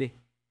 Depende.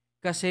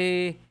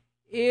 Kasi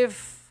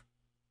if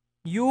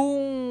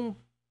yung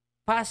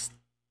past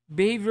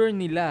behavior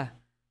nila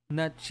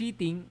na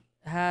cheating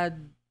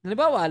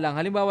halimbawa lang,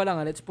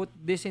 let's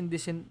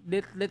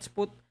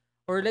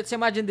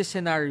imagine this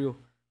scenario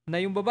na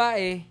yung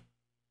babae,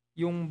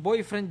 yung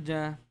boyfriend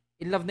niya,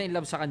 in love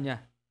sa kanya.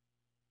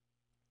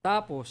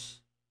 Tapos,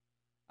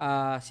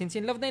 since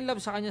in love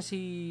sa kanya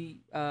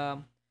si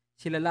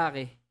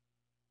lalaki,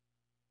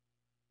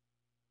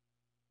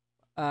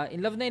 in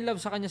love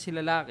sa kanya si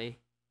lalaki,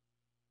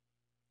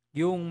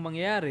 yung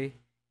mangyayari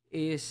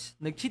is,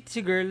 nag-cheat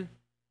si girl,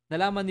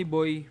 nalaman ni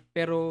boy,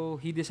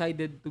 pero he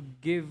decided to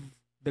give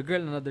the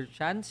girl another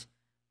chance.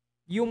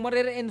 Yung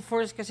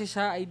mare-reinforce kasi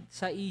sa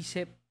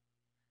isip.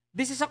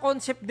 This is a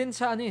concept din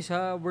sa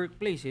sa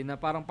workplace na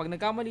parang pag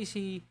nagkamali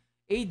si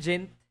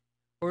agent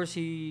or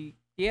si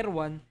tier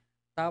 1,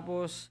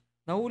 tapos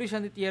nahuli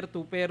siya ni tier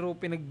 2 pero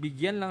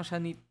pinagbigyan lang siya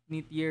ni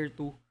tier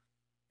 2,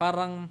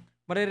 parang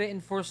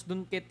mare-reinforce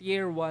dun kay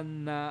tier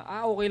 1 na,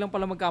 okay lang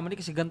pala magkamali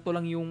kasi ganito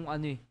lang yung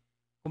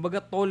kumbaga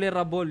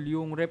tolerable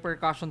yung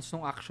repercussions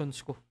ng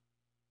actions ko.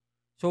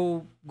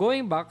 So,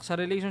 going back sa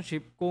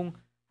relationship, kung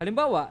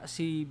halimbawa,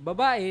 si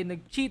babae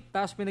nag-cheat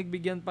tapos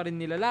pinagbigyan pa rin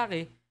ni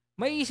lalaki,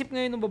 may isip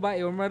ngayon ng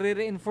babae or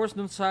mare-reinforce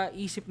dun sa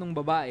isip ng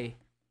babae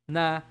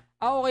na,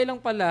 okay lang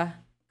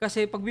pala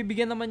kasi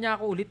pagbibigyan naman niya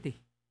ako ulit eh.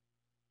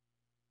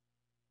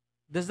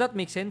 Does that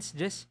make sense,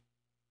 Jess?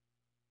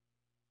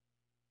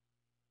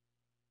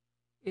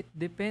 It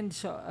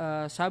depends sa,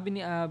 sabi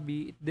ni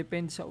Abby, it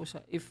depends sa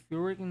if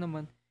you're working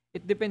naman,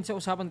 it depends sa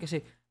usapan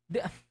kasi.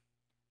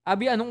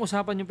 Abby, anong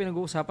usapan yung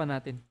pinag-uusapan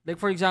natin? Like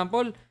for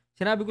example,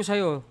 sinabi ko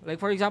sa'yo, like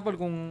for example,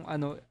 kung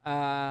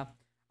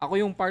ako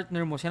yung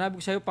partner mo, sinabi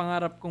ko sa'yo,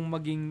 pangarap kong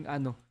maging,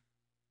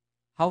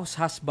 house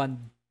husband.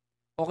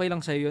 Okay lang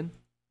sa'yo yun?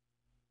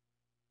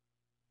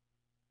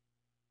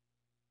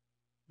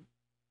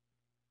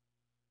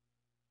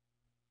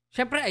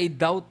 Siyempre, I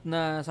doubt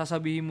na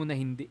sasabihin mo na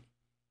hindi.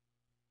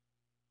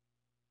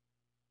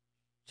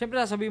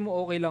 Siyempre, sasabihin mo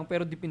okay lang,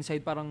 pero deep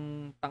inside,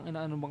 parang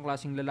tangina, ano bang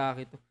klaseng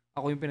lalaki to?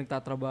 Ako yung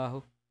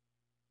pinagtatrabaho.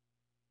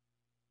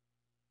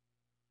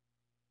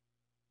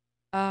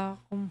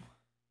 Kung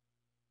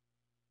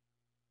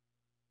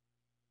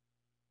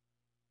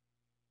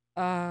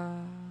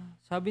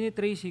sabi ni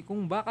Tracy,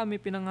 kung baka may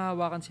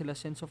pinanghahawakan sila,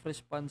 sense of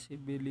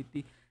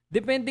responsibility.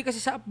 Depende kasi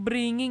sa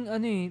upbringing,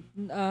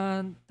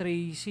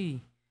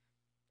 Tracy.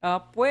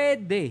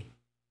 Pwede.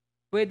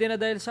 Pwede na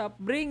dahil sa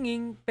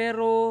upbringing,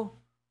 pero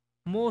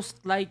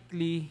most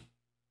likely,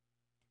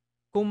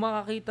 kung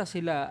makakita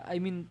sila, I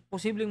mean,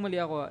 posibleng mali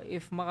ako,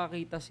 if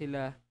makakita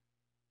sila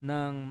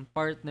ng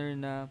partner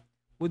na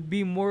would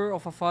be more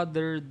of a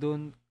father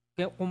doon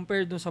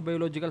compared doon sa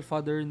biological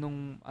father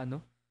nung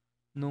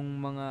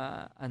mga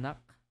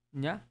anak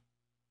niya,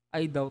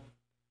 I doubt.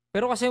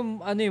 Pero kasi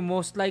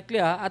most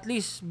likely at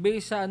least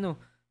based sa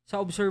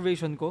sa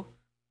observation ko,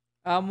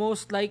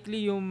 most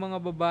likely yung mga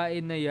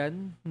babae na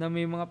yan na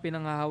may mga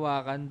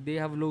pinanghahawakan,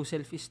 they have low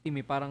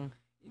self-esteem. Parang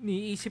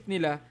iniisip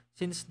nila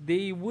since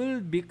they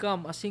will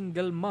become a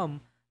single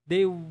mom,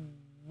 they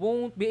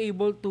won't be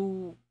able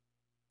to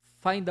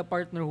find a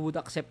partner who would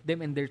accept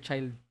them and their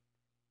child.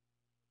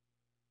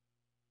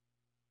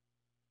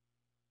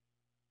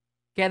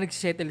 Kaya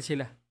nagsettle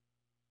sila.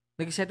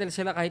 Nagsettle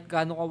sila kahit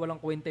gaano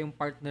kawalang kwenta yung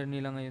partner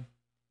nila ngayon.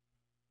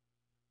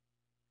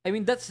 I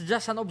mean, that's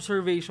just an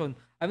observation.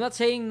 I'm not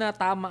saying na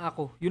tama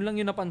ako. Yun lang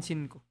yung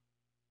napansin ko.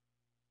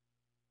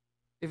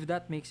 If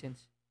that makes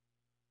sense.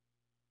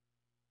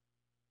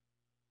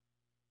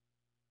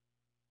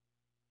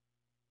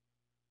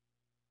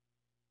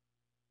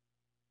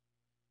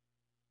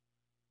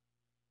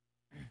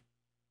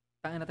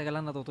 Teka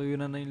lang, natutuyo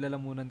na yung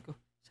lalamunan ko.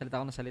 Salita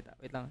ako na salita.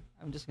 Wait lang.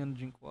 I'm just gonna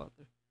drink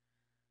water.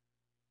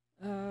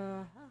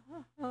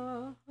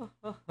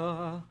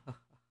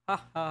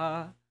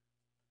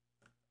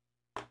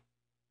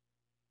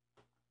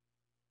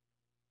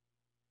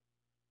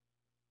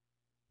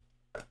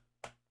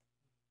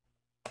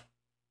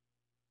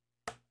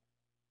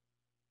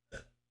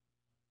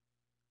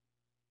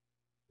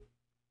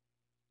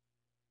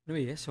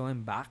 Anyway, so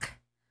I'm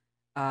back.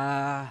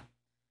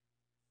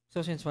 So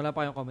since wala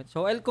pa kayong comment,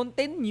 so I'll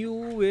continue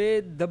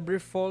with the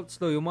brief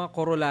faults, yung mga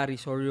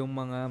corollaries or yung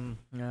mga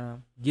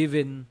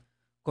given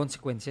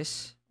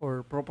consequences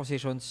or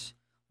propositions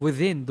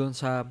within doon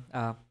sa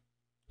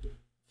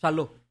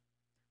law.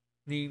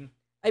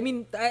 I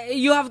mean,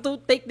 you have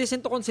to take this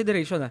into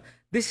consideration.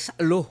 This is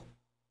a law.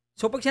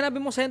 So pag sinabi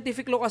mo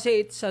scientific law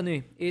kasi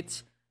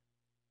it's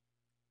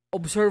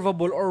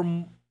observable or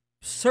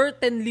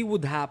certainly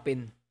would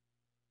happen.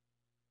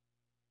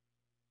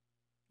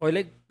 Or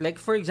like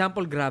for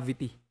example,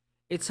 gravity.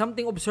 It's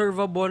something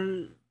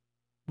observable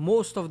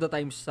most of the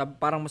times.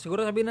 Parang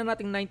siguro sabihin na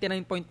natin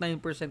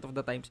 99.9% of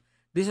the times.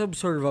 This is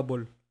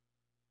observable.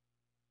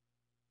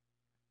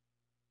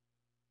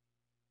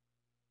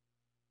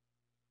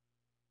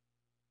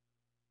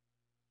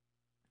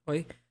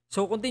 Okay?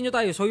 So continue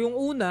tayo. So yung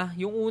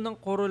unang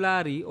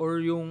corollary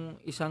or yung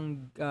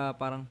isang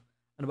parang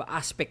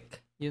aspect.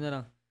 Yun na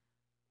lang.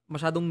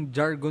 Masyadong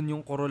jargon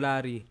yung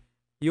corollary.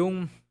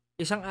 Yung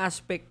isang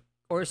aspect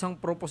or isang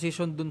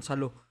proposition dun sa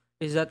law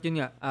is that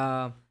yun nga,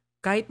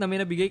 kahit na may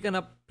nabigay ka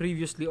na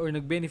previously or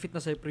nag-benefit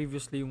na sa'yo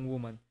previously yung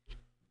woman,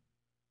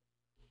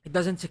 it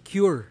doesn't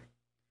secure.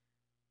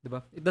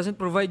 Diba? It doesn't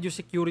provide you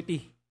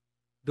security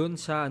dun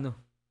sa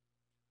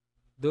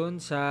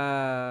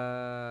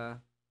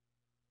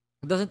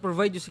it doesn't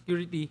provide you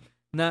security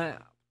na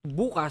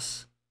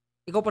bukas,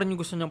 ikaw pa rin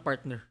yung gusto niyang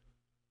partner.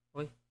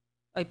 Okay?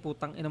 Ay,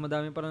 putang ina,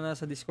 madami pa na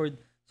nasa Discord.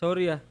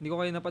 Sorry hindi ko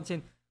kayo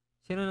napansin.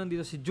 Sino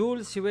nandito? Si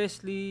Jules, si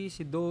Wesley,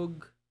 si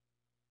Dog,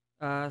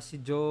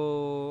 si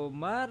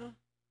Jomar,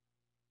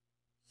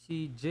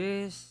 si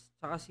Jess,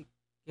 saka si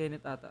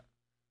Kenneth ata.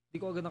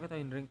 Hindi ko agad nakita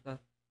yung rank na.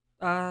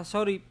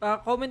 Sorry.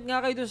 Comment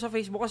nga kayo dun sa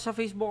Facebook. Kasi sa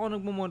Facebook ako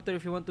nagmo-monitor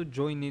if you want to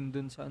join in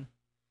dun sa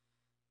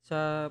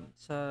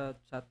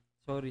chat.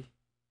 Sorry.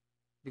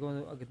 Hindi ko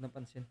agad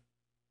napansin.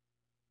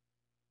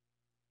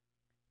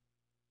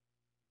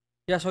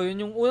 Yeah, so yun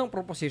yung unang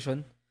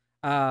proposition.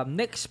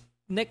 Next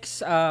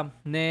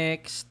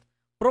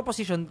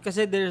proposition,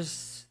 kasi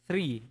there's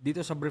 3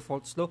 dito sa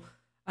Brifolt's law.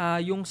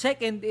 Yung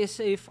second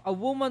is if a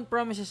woman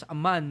promises a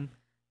man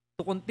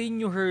to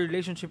continue her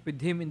relationship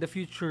with him in the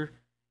future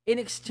in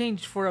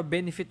exchange for a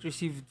benefit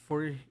received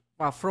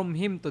from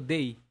him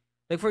today.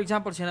 Like for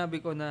example, sinabi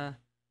ko na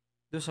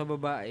doon sa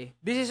babae.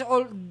 This is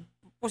all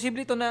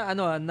posible ito na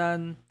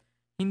na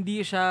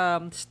hindi siya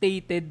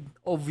stated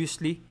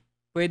obviously.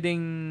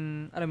 Pwedeng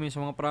alam mo yun,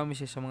 sa mga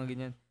promises, sa mga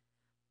ganyan.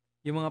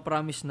 Yung mga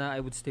promise na I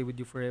would stay with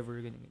you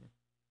forever, ganyan.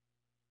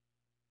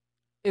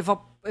 If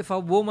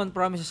a woman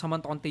promises a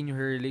man to continue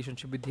her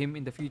relationship with him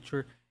in the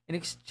future in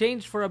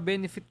exchange for a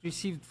benefit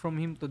received from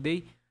him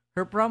today,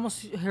 her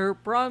promise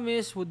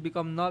would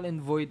become null and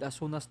void as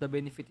soon as the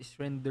benefit is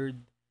rendered,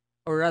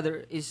 or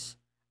rather is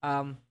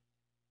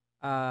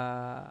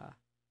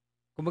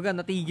kumbaga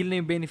natigil na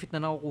yung benefit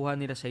na nakukuha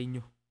nila sa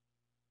inyo.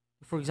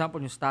 For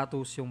example, yung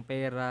status, yung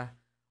pera,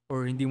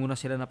 or hindi mo na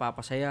sila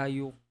napapasaya,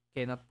 you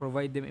cannot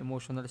provide them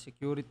emotional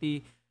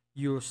security,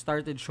 you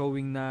started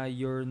showing na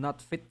you're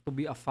not fit to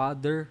be a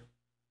father.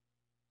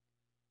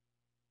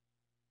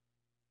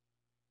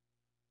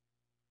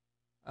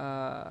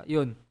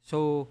 Yun.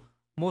 So,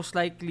 most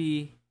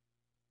likely,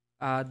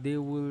 they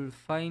will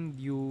find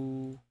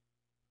you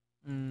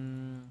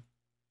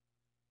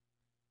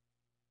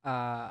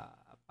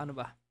ano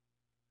ba?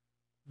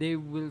 They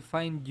will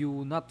find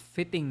you not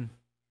fitting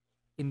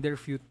in their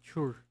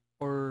future,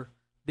 or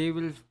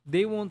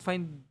they won't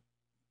find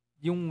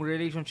yung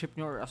relationship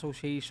nyo or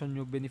association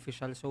nyo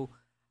beneficial. So,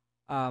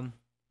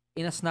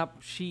 in a snap,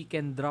 she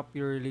can drop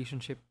your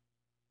relationship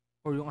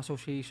or yung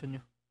association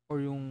nyo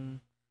or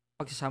yung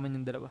pagsasama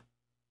ng dalawa.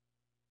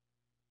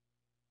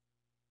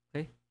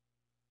 Okay?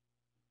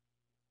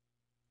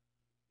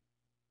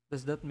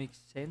 Does that make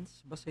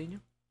sense ba sa inyo?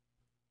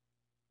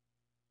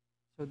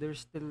 So,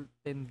 there's still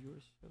 10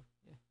 viewers. So,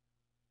 yeah.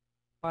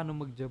 Paano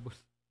mag-jabol?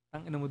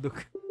 Ang ina mo, Duk.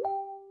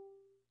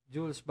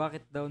 Jules,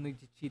 bakit daw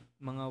nag-cheat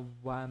mga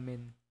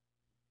women?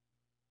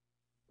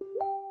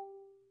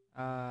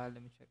 Let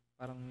me check.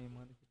 Parang may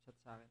mga nag-chat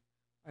sa akin.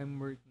 I'm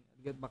working.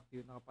 I'll get back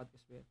to you.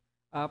 Naka-podcast ba yan?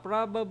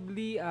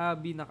 Probably,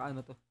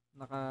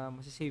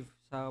 masisave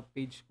sa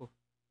page ko.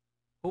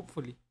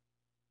 Hopefully.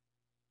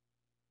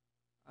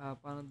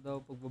 Paano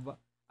daw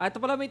pagbaba? Ito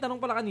pala, may tanong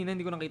pala kanina.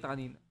 Hindi ko nakita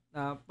kanina.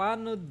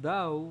 Paano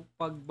daw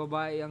pag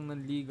babae ang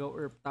nanligaw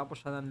or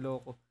tapos siya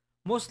nanloko?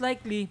 Most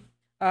likely,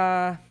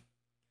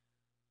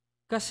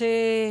 kasi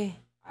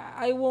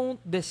I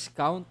won't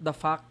discount the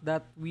fact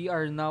that we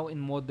are now in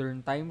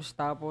modern times.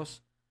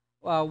 Tapos,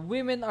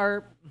 women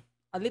are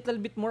a little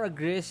bit more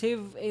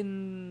aggressive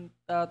in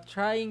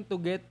trying to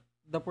get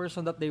the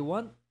person that they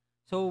want.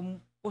 So,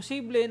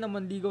 posible na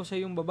manligaw sa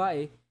yung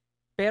babae.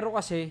 Pero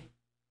kasi,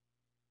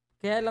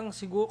 kaya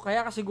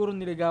ka siguro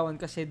niligawan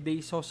kasi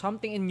they saw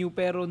something in you,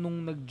 pero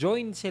nung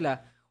nag-join sila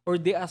or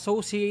they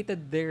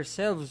associated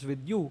themselves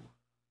with you,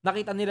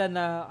 nakita nila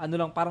na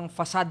lang, parang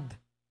facade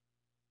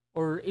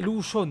or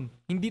illusion,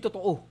 hindi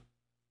totoo.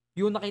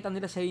 Yung nakita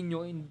nila sa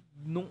inyo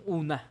nung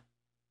una.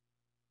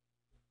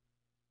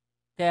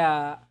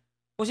 Kaya,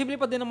 posible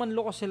pa din naman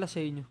loko sila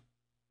sa inyo.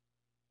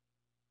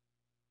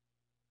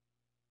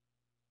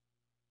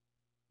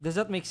 Does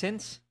that make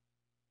sense?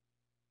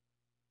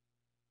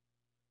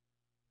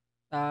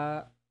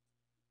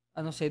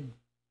 Said?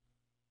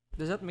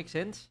 Does that make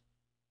sense?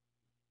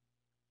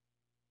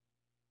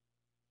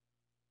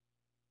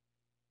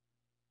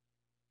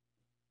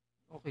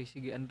 Okay,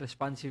 sige,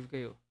 unresponsive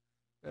kayo.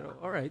 Pero,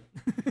 alright.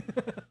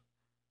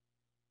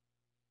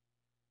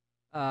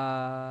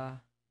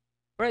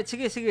 Alright,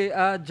 sige.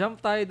 Jump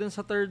tayo dun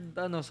sa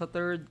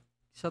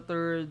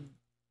third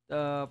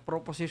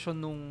proposition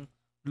nung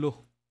law.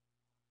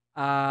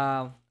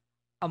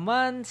 A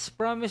man's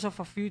promise of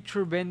a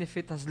future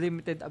benefit has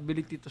limited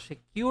ability to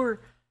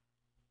secure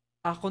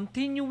a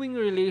continuing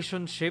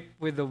relationship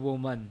with the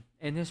woman,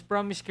 and his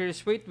promise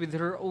carries weight with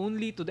her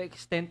only to the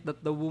extent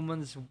that the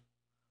woman's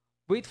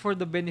wait for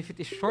the benefit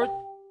is short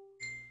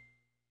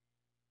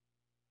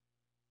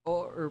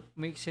or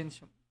makes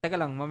sense. Teka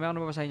lang, mamaya ko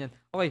na mabasahin yan.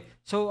 Okay,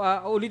 so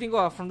ulitin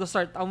ko from the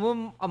start.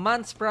 A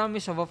man's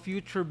promise of a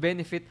future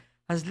benefit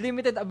has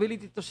limited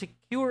ability to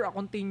secure a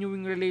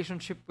continuing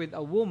relationship with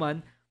a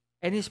woman,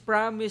 and his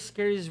promise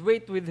carries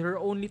weight with her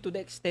only to the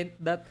extent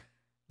that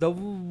the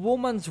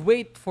woman's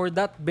wait for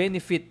that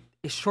benefit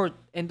is short,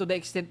 and to the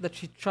extent that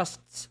she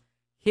trusts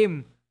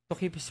him to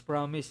keep his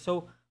promise.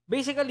 So,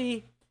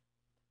 basically,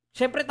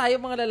 syempre tayo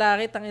mga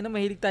lalaki, tangina,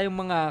 mahilig tayong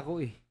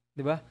mangako eh.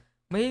 'Di ba?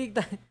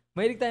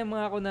 Mahilig tayong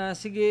mangako na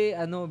sige,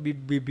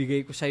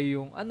 bibigay ko sa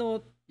iyo yung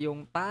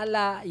yung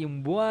tala, yung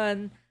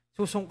buwan,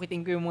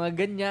 susungkitin ko yung mga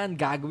ganyan,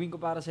 gagawin ko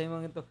para sa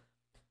mga ito.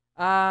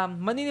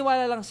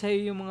 Maniniwala lang sa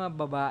iyo yung mga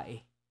babae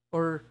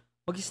or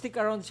mag-stick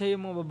around sa iyo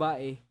yung mga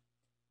babae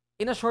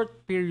in a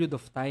short period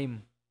of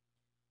time.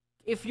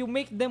 If you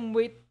make them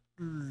wait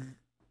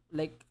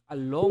like a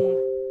long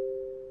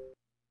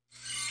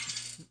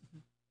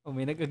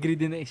may nag-agree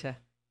din na isa.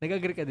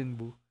 Nag-agree ka din,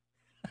 Boo.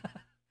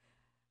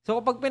 So,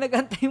 kapag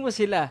pinag-antay mo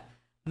sila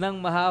ng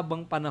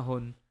mahabang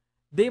panahon,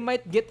 they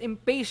might get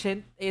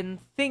impatient and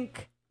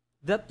think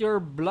that you're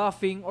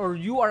bluffing or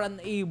you are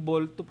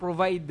unable to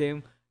provide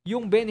them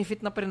yung benefit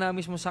na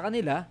prinamis mo sa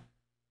kanila.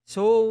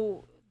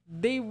 So,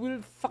 they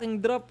will fucking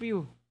drop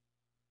you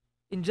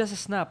in just a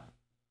snap.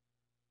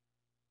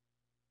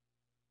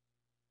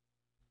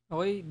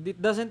 Okay?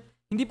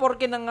 Hindi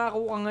porke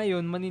nangako ka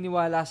ngayon,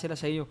 maniniwala sila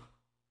sa iyo.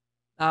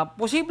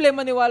 Posible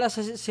maniwala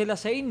sila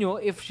sa inyo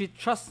if she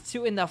trusts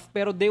you enough,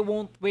 pero they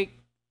won't wait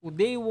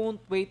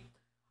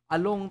a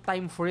long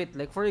time for it.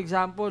 Like for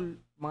example,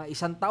 mga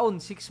 1 taon,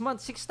 6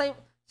 months, 6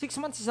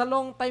 months is a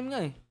long time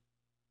nga eh.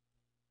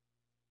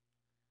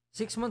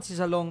 6 months is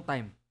a long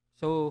time.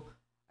 So,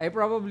 I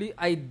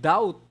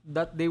doubt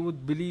that they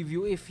would believe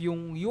you if you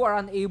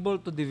are unable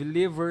to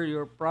deliver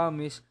your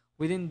promise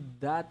within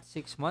that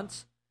 6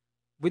 months.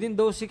 Within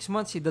those 6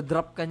 months,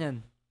 ida-drop ka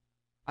niyan.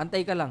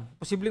 Antay ka lang.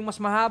 Posibleng mas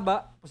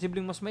mahaba,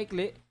 posibleng mas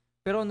maikli,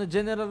 pero on a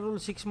general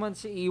rule, 6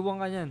 months, iiwan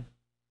ka niyan.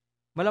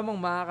 Malamang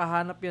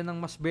makakahanap yan ng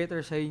mas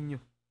better sa inyo.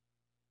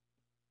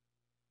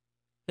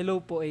 Hello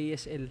po,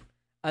 ASL.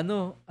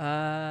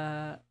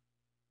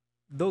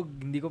 Dog,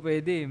 hindi ko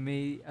pwede.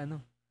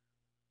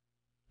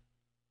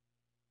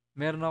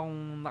 Meron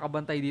akong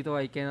nakabantay dito.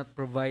 I cannot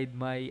provide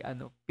my,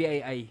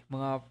 PII.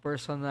 Mga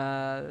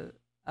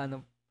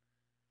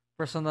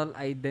personal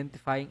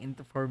identifying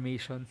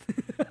information.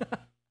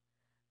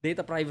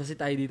 Data privacy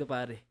tayo dito,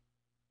 pare.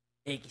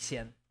 X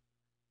yan.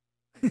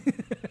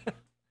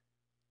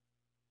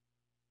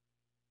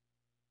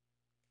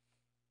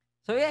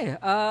 So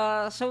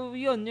yeah, so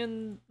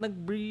yun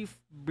nag-brief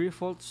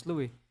fault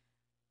slow eh.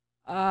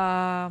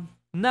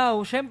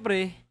 Now,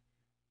 syempre,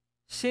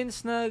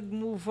 since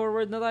nag-move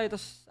forward na tayo,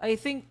 I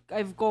think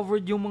I've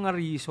covered yung mga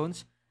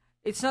reasons.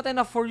 It's not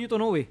enough for you to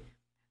know eh.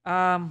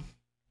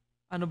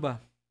 Ano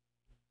ba?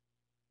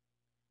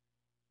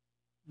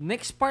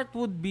 Next part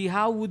would be,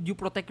 how would you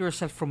protect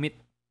yourself from it?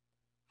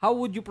 How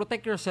would you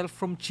protect yourself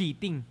from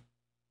cheating?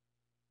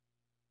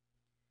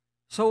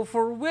 So,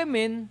 for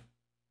women,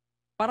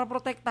 para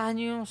protektahan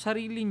nyo yung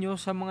sarili nyo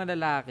sa mga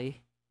lalaki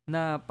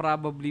na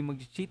probably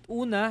mag-cheat,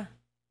 una,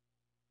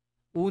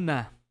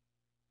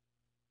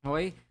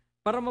 okay?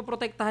 Para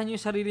maprotektahan nyo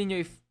yung sarili nyo,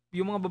 if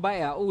yung mga babae,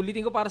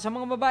 ulitin ko para sa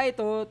mga babae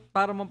to,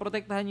 para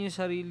maprotektahan nyo yung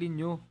sarili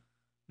nyo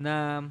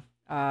na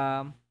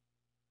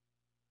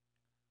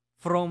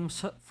from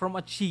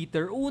a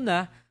cheater.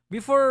 Una,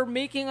 before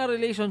making a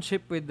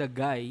relationship with the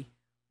guy,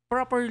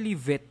 properly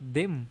vet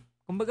them.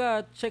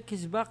 Kumbaga, check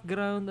his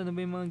background, ano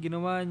ba yung mga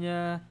ginawa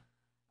niya,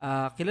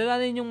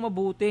 kilalanin yung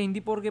mabuti, hindi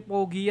porke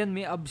pogi yan,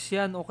 may abs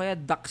yan, o kaya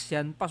ducks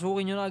yan,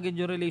 pasukin nyo na agad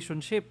yung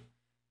relationship.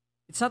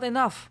 It's not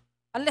enough.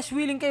 Unless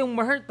willing kayong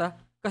ma-hurt,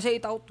 kasi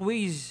it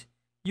outweighs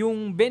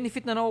yung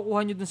benefit na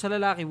nakukuha nyo dun sa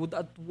lalaki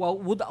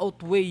would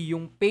outweigh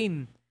yung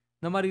pain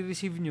na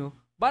marireceive nyo,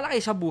 bala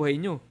kayo sa buhay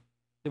nyo.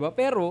 Diba?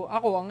 Pero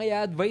ako, ang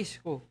i-advise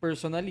ko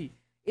personally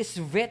is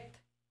vet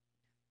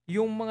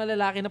yung mga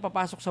lalaki na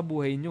papasok sa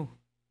buhay nyo.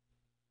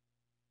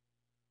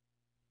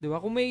 Diba?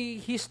 Kung may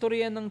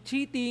history yan ng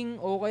cheating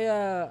o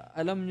kaya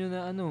alam nyo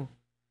na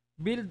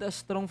build a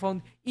strong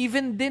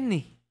even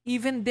din,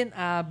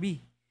 Abby,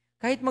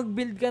 kahit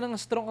mag-build ka ng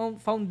strong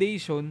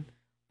foundation,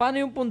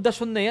 paano yung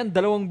pundasyon na yan? 2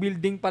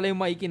 building pala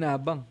yung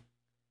maikinabang.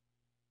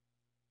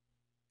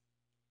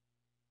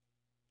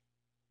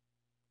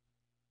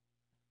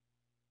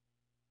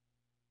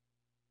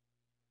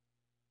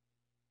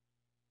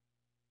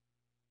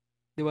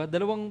 Diba?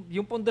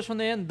 Yung pundasyon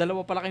na yan,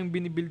 2 pala kayong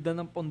binibuildan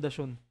ng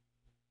pundasyon.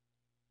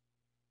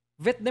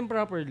 Vet them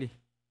properly.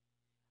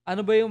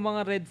 Ano ba yung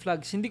mga red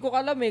flags? Hindi ko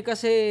alam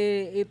kasi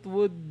it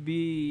would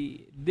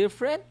be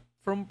different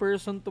from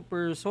person to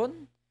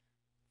person.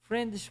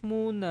 Friends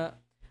muna.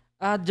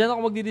 Diyan ako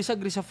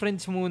magdi-disagree sa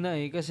friends muna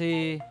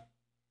kasi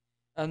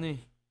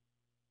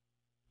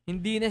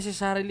hindi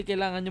necessarily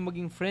kailangan nyo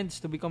maging friends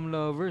to become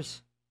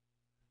lovers.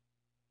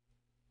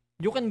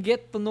 You can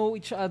get to know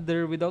each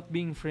other without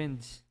being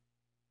friends.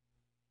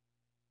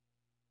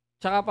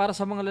 Tsaka para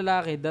sa mga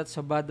lalaki, that's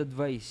a bad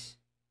advice.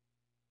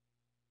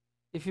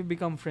 If you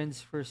become friends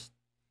first.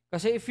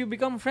 Kasi if you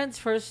become friends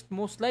first,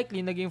 most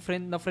likely naging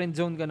friend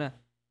zone ka na.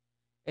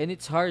 And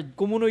it's hard.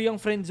 Kumunoy yung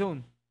friend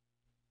zone.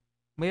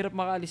 Mahirap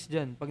makaalis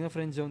dyan pag na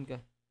friend zone ka.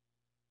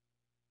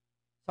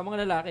 Sa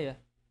mga lalaki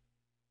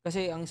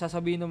Kasi ang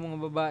sasabihin ng mga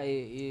babae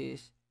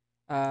is,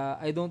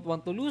 I don't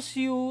want to lose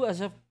you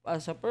as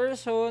a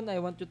person. I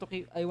want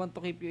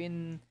to keep you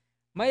in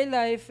my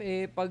life.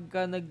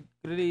 Pagka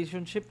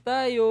nag-relationship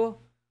tayo,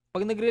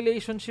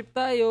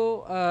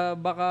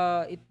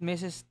 baka it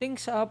messes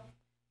things up.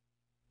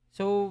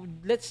 So,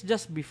 let's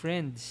just be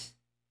friends.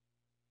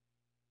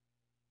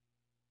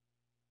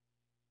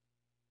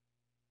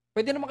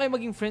 Pwede naman kayo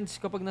maging friends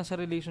kapag nasa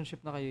relationship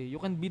na kayo. You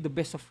can be the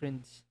best of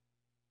friends.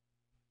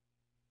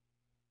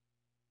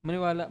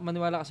 Maniwala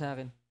ka sa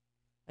akin.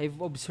 I've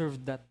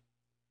observed that.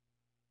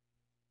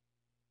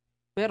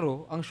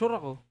 Pero, ang sure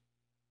ako,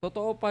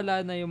 totoo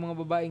pala na yung mga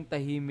babaeng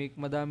tahimik,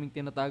 madaming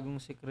tinatagong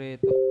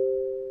sekreto.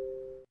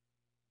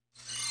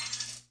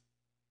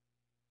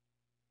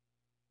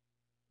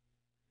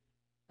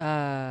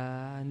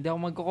 Hindi ako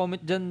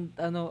magko-comment dyan,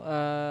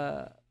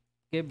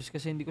 Kebs,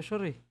 kasi hindi ko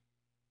sure eh.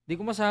 Hindi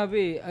ko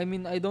masabi eh. I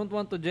mean, I don't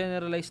want to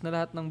generalize na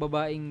lahat ng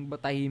babaeng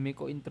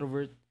tahimik o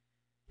introvert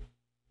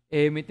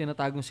may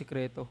tinatagong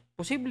sikreto.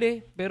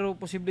 Posible, pero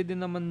posible din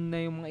naman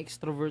na yung mga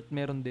extrovert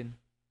meron din.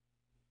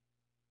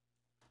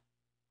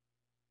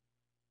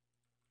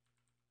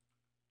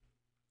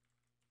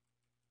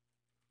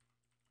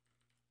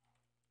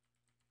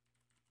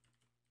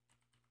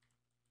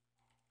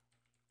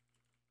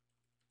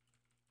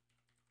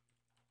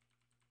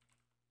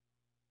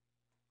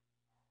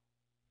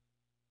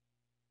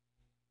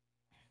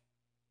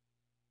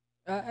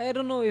 I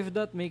don't know if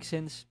that makes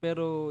sense,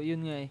 pero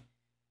yun nga eh.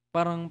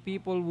 Parang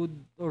people would,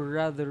 or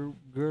rather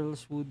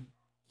girls would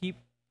keep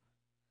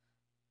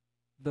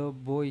the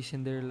boys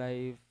in their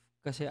life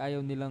kasi ayaw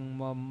nilang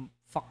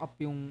fuck up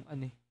yung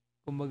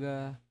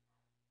kumbaga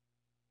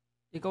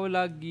ikaw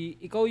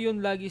yun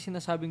lagi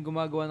sinasabing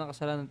gumagawa ng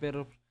kasalanan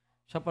pero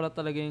siya pala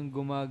talaga yung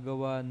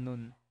gumagawa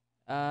nun.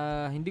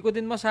 Hindi ko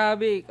din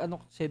masabi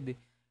kasi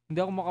hindi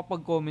ako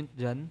makapag-comment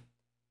dyan.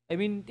 I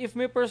mean, if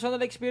may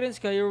personal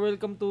experience ka, you're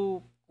welcome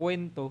to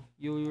kwento.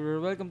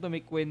 You're welcome to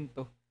make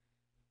kwento.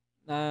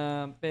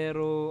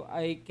 Pero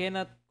I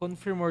cannot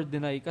confirm or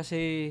deny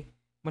kasi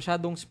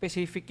masyadong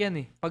specific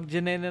yan eh. Pag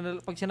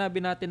sinabi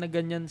natin na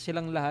ganyan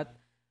silang lahat,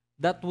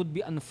 that would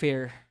be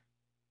unfair.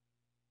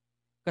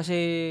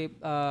 Kasi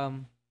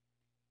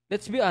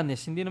let's be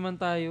honest, hindi naman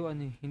tayo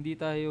hindi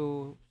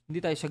tayo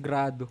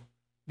sagrado.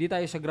 Hindi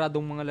tayo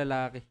sagradong mga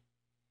lalaki.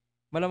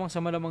 Malamang sa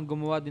malamang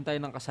gumawa din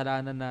tayo ng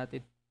kasalanan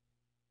natin.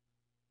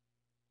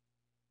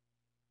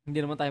 Hindi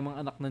naman tayo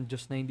mga anak ng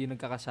Diyos na hindi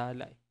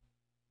nagkakasala eh.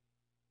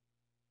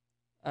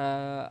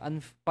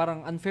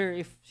 Parang unfair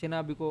if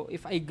sinabi ko,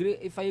 if I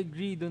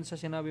agree dun sa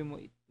sinabi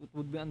mo, it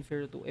would be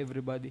unfair to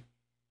everybody,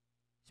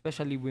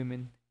 especially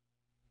women.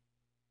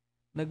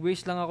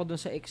 Nag-waste lang ako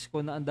dun sa ex ko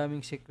na ang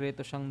daming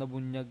sekreto siyang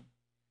nabunyag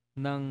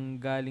nang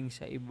galing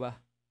sa iba.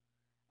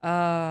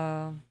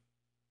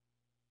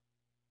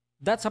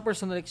 That's a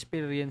personal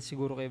experience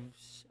siguro,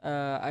 Kevs.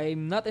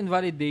 I'm not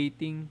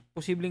invalidating.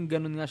 Posibleng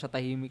ganun nga siya,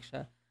 tahimik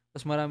siya.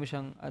 Tapos marami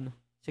siyang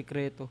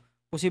sekreto.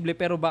 Posible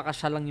pero baka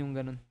siya lang yung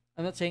ganun.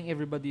 I'm not saying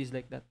everybody is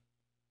like that.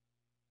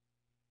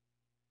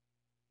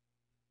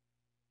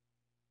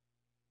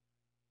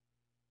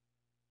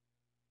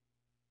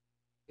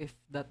 If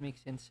that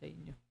makes sense sa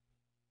inyo.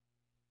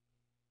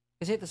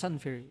 Kasi it's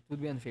unfair. It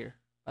would be unfair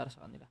para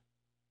sa kanila.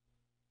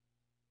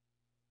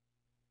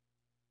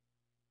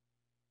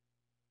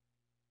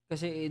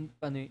 Kasi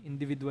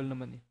individual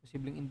naman eh.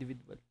 Posibleng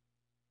individual.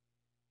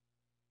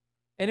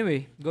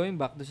 Anyway,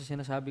 going back do sa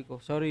sinasabi ko.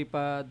 Sorry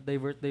pa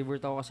divert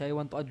ako kasi I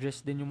want to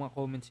address din yung mga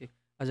comments eh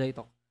as I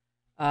talk.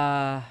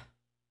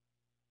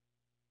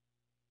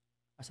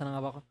 Asa na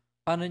nga ba ako?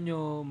 Paano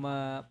nyo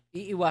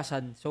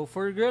maiiwasan? So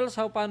for girls,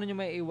 paano nyo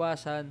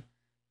maiiwasan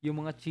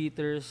yung mga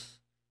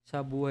cheaters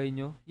sa buhay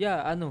nyo?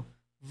 Yeah,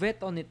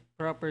 vet on it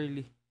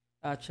properly.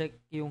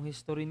 Check yung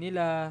history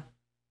nila,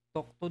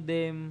 talk to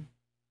them,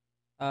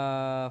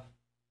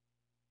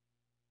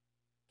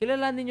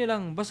 kilalanin nyo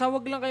lang. Basta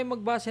wag lang kayo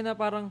magbase na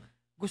parang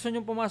gusto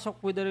nyo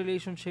pumasok with a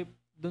relationship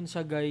dun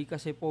sa guy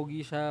kasi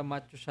pogi siya,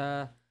 macho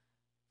siya,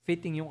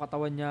 fitting yung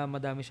katawan niya,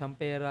 madami siyang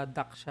pera,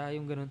 dak siya,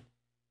 yung ganun.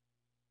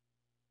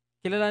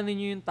 Kilalanin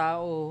nyo yung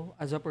tao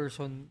as a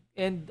person.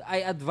 And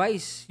I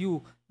advise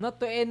you not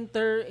to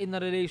enter in a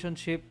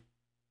relationship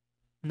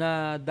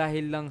na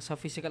dahil lang sa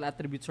physical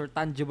attributes or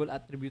tangible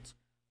attributes.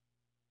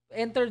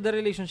 Enter the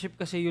relationship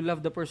kasi you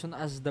love the person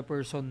as the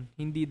person.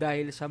 Hindi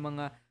dahil sa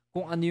mga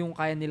kung ano yung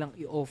kaya nilang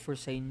i-offer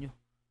sa inyo.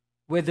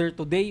 Whether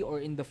today or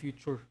in the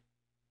future.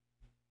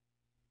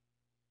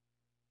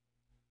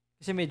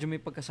 Kasi medyo may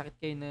pagkasakit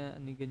kayo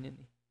na ganyan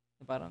eh.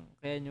 Na parang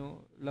kaya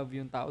nyo love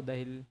yung tao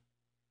dahil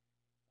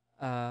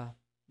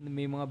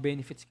may mga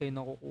benefits kayo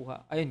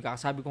nakukuha. Ayun,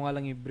 kakasabi ko nga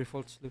lang yung brief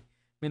false loop.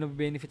 May mga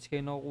benefits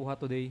kayo nakukuha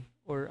today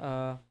or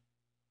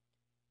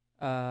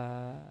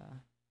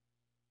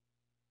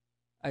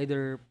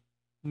either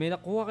may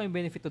nakuha kayong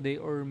benefit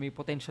today or may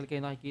potential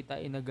kayo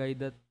nakikita in a guy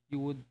that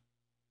you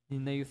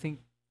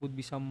think would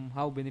be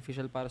somehow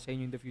beneficial para sa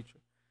inyo in the future.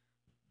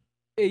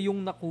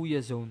 Yung nakuya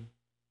zone.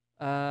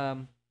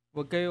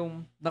 Wag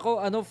kayong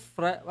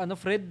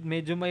Fred,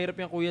 medyo mahirap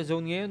yung kuya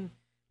zone ngayon.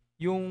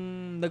 Yung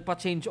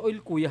nagpa-change oil,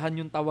 kuyahan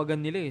yung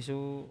tawagan nila eh.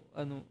 So,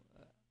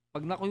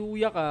 pag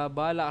nakuya ka,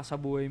 bahala ka sa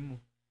buhay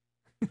mo.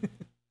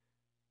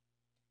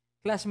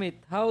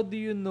 Classmate, how do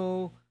you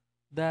know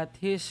that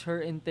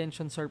her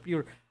intentions are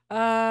pure?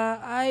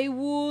 I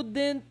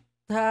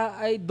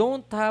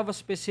don't have a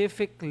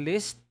specific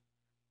list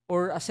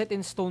or a set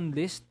in stone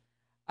list.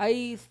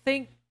 I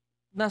think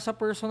nasa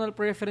personal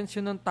preference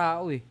yun ng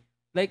tao eh.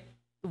 Like,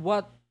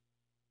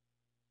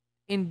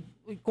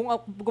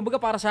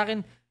 kumbaga para sa akin,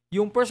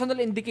 yung personal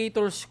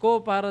indicators ko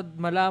para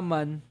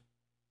malaman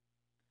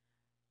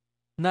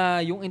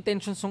na yung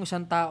intentions ng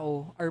isang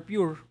tao are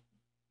pure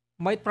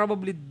might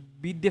probably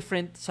be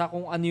different sa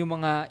kung ano yung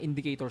mga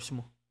indicators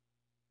mo.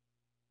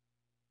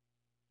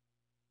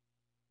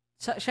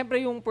 Syempre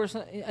yung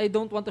personal, I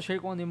don't want to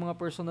share kung ano yung mga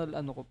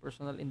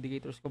personal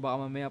indicators ko.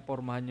 Baka mamaya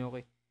pormahan nyo,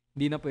 okay?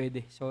 Hindi na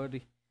pwede.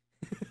 Sorry.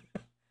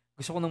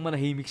 Gusto ko nang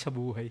manahimik sa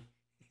buhay.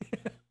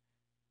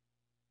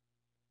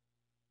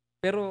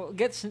 Pero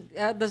does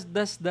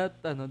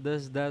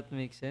that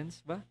make sense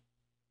ba?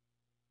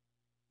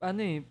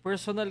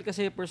 Personal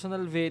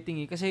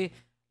vetting eh. Kasi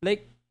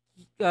like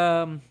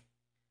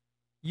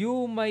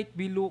you might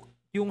be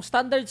yung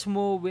standards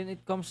mo when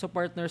it comes to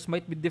partners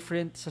might be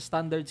different sa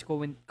standards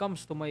ko when it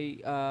comes to my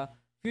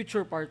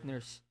future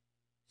partners.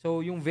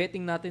 So yung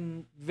vetting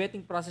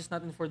process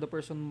natin for the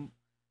person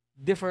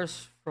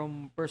differs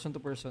from person to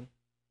person.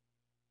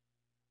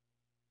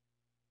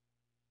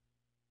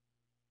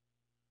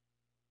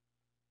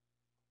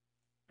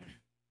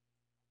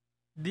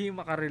 Di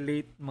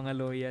makarelate mga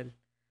loyal.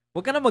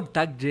 Huwag ka na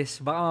mag-tag, Jess.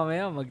 Baka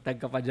mamaya mag-tag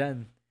ka pa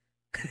dyan.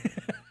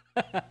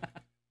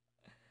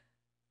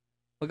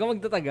 Huwag ka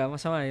magtatag, ha?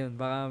 Masama yun.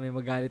 Baka may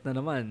magalit na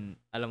naman.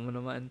 Alam mo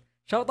naman.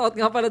 Shoutout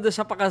nga pala doon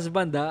sa Pakas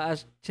Banda.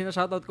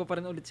 Sinashoutout ko pa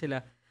rin ulit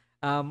sila.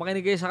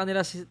 Makinig kayo sa kanila.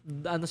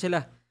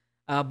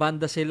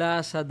 Banda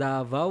sila sa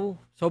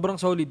Davao. Sobrang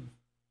solid.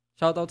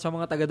 Shoutout sa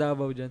mga taga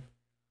Davao dyan.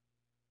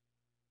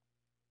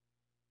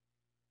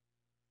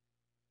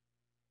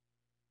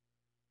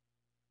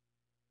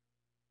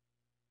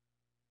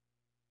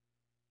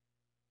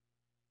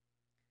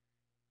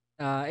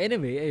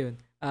 Anyway, ayun.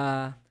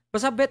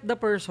 Basta vet the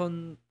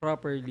person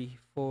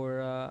properly for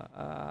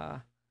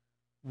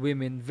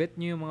women. Vet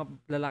nyo yung mga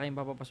lalaking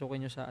papapasukin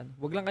nyo sa ano.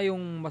 Huwag lang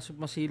kayong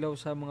masilaw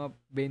sa mga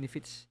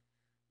benefits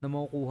na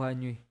makukuha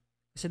nyo eh.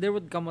 Kasi there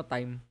would come a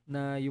time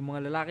na yung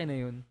mga lalaki na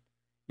yun,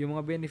 yung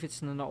mga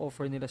benefits na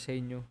na-offer nila sa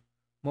inyo,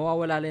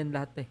 mawawala yan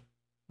lahat eh.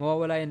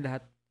 Mawawala yan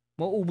lahat.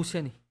 Mauubos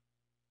yan eh.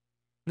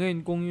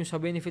 Ngayon, kung yung sa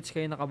benefits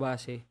kayo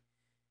nakabase,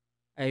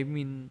 I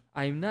mean,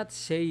 I'm not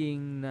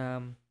saying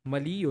na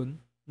mali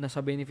yun na sa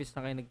benefits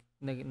na kayo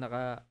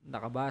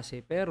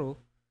nakabase, pero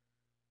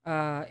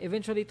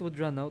eventually it would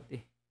run out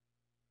eh.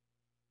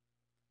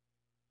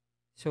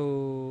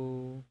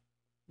 So,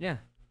 yeah.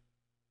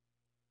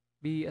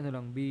 Be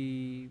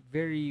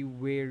very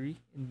wary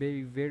and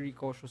very, very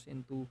cautious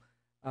into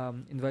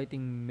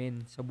inviting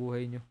men sa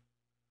buhay nyo.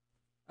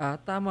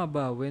 Tama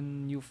ba?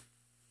 When you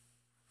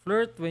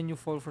flirt, when you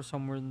fall for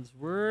someone's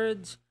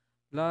words,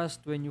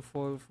 lust, when you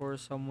fall for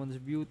someone's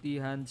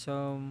beauty,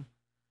 handsome,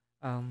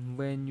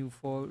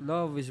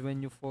 love is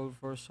when you fall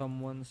for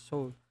someone's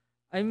soul.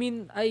 I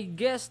mean, I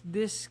guess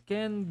this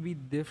can be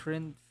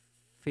different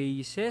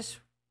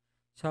phases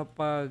sa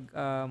pag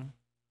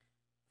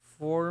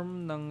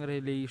form ng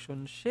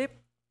relationship.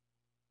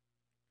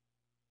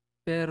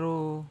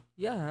 Pero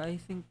yeah, I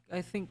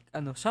think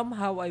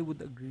somehow I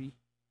would agree.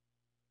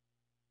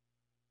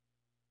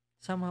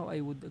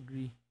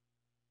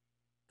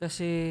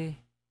 Kasi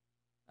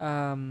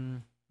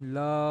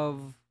love,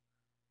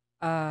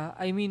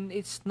 I mean,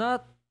 it's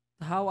not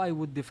how I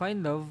would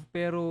define love,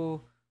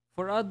 pero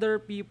for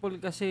other people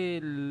kasi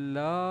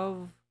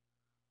love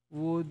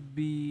would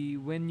be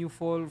when you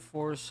fall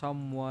for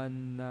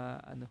someone na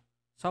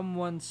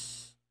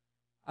someone's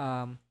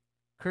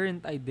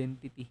current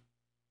identity.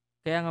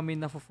 Kaya nga may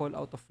na-fall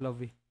out of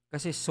love eh.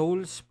 Kasi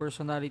soul's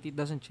personality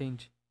doesn't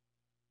change.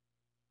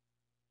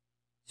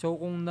 So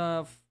kung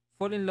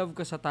na-fall in love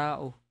ka sa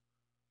tao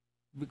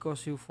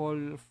because you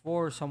fall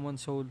for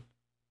someone's soul,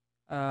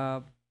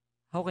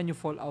 how can you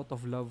fall out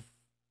of love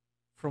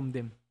from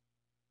them?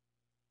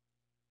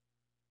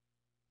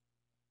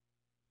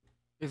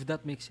 If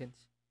that makes sense.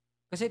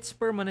 Kasi it's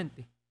permanent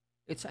eh.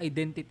 It's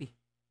identity.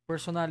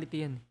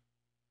 Personality yan eh.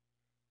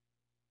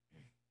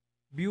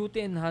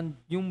 Beauty and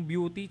yung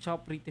beauty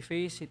tsaka pretty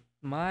face, it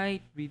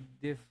might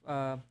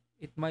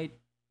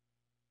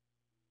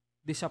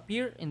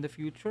disappear in the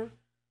future.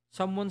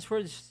 Someone's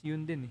words,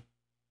 yun din eh.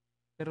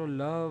 Pero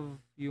love,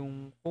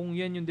 kung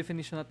yan yung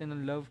definition natin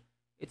ng love,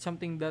 it's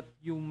something that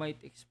you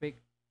might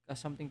expect as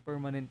something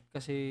permanent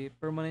kasi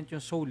permanent yung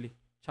soul eh.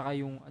 Tsaka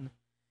yung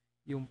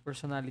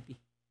personality.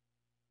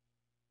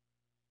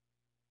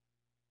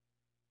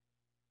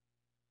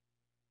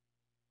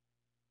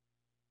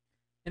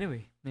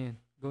 Anyway, na yun.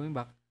 Going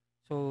back.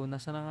 So,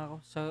 nasa na nga ako?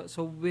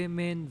 So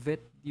women, vet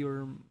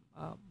your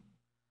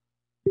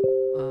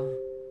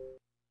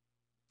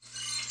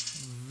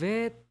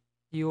vet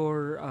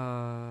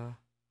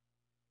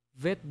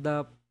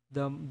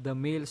the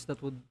males that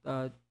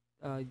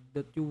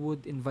you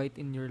would invite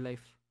in your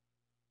life.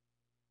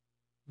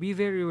 Be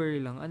very wary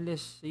lang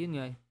unless yun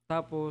nga.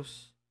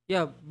 Tapos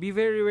be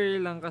very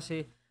wary lang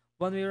kasi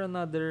one way or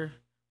another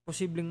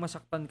posibleng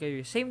masaktan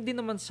kayo. Same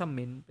din naman sa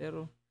men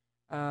pero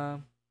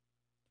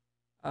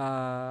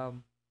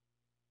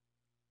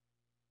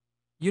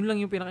yun lang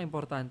yung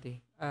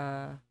pinaka-importante.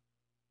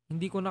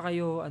 Hindi ko na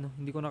kayo,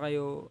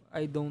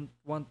 I don't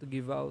want to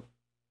give out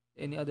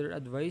any other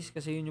advice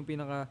kasi yun yung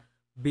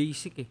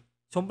pinaka-basic eh.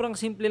 Sobrang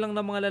simple lang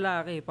ng mga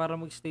lalaki para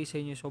mag-stay sa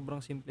inyo.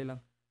 Sobrang simple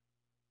lang.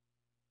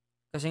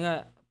 Kasi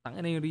nga,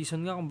 tangina yung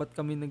reason nga kung ba't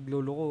kami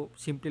nagloloko,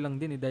 simple lang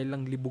din eh. Dahil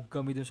lang libog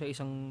kami dun sa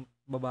isang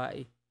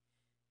babae.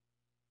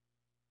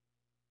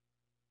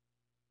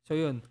 So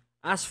yun.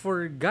 As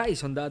for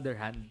guys, on the other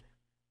hand,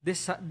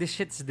 this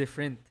shit's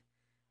different.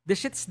 This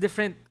shit's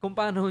different kung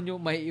paano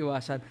nyo may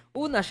iwasan.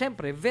 Una,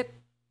 syempre, vet.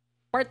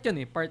 Part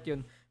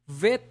yun.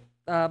 Vet,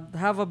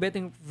 have a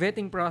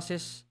vetting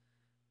process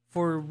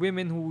for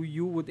women who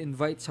you would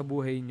invite sa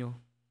buhay nyo.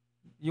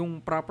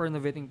 Yung proper na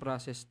vetting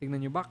process.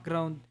 Tignan nyo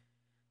background,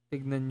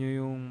 tignan nyo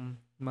yung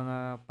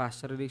mga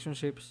past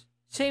relationships.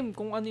 Same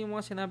kung ano yung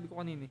mga sinabi ko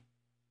kanina.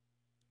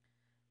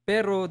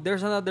 Pero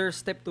there's another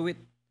step to it.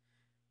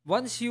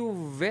 Once you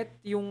vet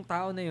yung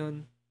tao na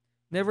yun,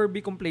 never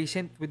be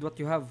complacent with what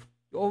you have.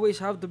 You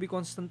always have to be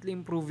constantly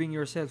improving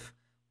yourself.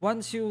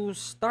 Once you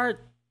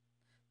start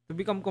to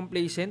become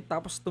complacent,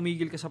 tapos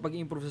tumigil ka sa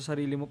pag-improve sa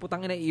sarili mo,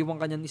 putang ina,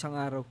 iiwan ka niyan isang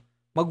araw.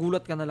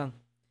 Magulat ka na lang.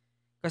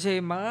 Kasi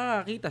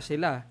makakakita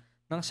sila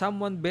ng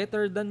someone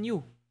better than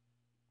you.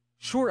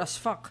 Sure as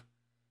fuck.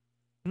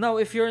 Now,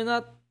 if you're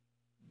not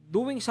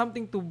doing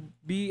something to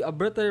be a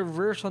better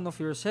version of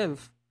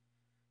yourself,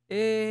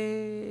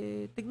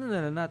 tignan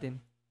na lang natin.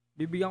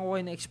 Bibigyan ko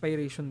kayo ng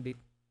expiration date.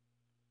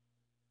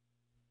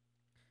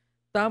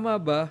 Tama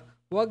ba?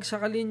 Huwag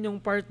sakalin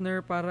yung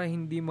partner para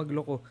hindi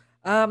magloko.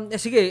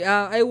 Sige,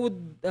 I would,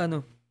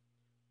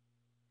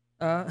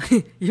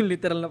 yung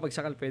literal na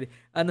pagsakal pwede.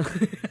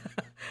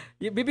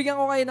 Bibigyan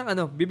ko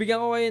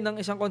kayo ng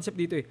isang concept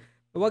dito eh.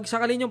 Huwag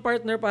sakalin yung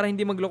partner para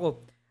hindi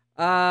magloko.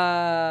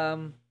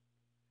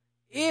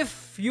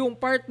 If yung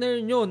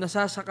partner nyo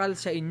nasasakal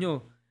sa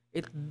inyo,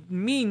 it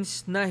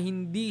means na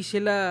hindi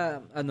sila,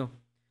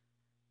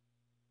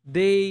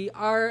 they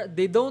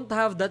don't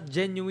have that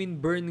genuine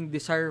burning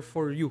desire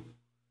for you.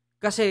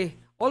 Kasi,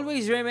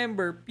 always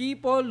remember,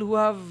 people who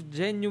have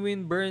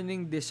genuine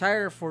burning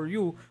desire for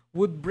you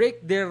would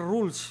break their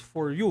rules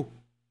for you.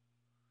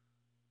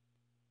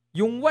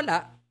 Yung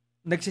wala,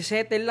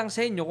 nagsisettle lang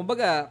sa inyo.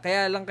 Kumbaga,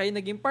 kaya lang kayo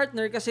naging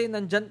partner kasi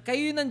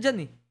kayo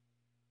nandyan eh.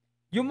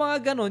 Yung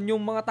mga ganon, yung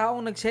mga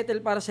taong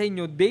nagsettle para sa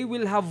inyo, they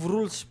will have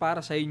rules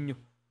para sa inyo.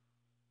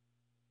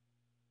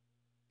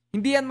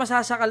 Hindi yan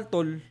masasakal,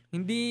 tol.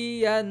 Hindi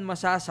yan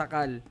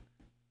masasakal.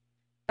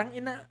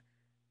 Tangina.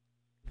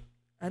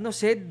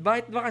 Sid,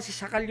 bakit ba kasi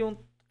sakal yung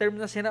term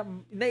na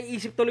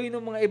naiisip tuloy ng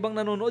mga ibang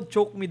nanonood,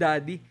 choke me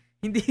daddy.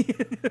 Hindi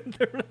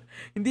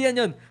yan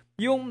yun.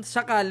 Yung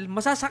sakal,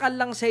 masasakal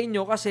lang sa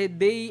inyo kasi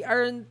they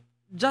aren't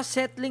just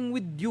settling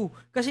with you.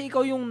 Kasi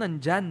ikaw yung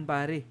nandyan,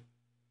 pare.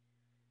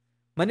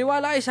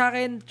 Maniwala kayo sa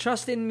akin,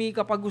 trust in me,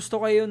 kapag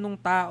gusto kayo nung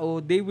tao,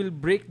 they will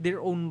break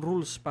their own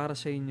rules para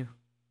sa inyo.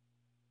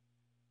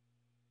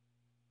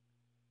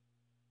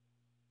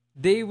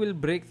 They will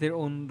break their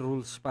own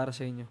rules para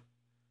sa inyo.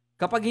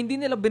 Kapag hindi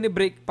nila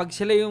binibreak, pag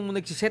sila yung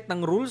nagsiset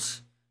ng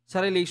rules sa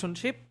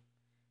relationship,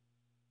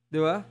 di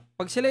ba?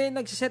 Pag sila yung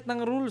nagsiset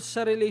ng rules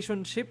sa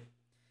relationship,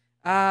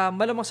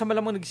 malamang sa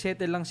malamang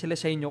nagsettle lang sila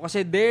sa inyo.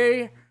 Kasi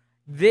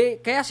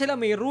kaya sila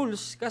may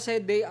rules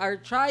kasi they are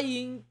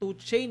trying to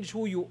change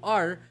who you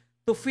are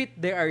to fit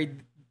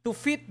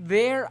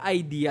their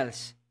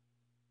ideals.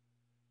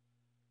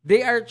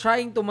 They are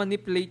trying to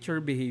manipulate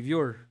your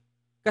behavior.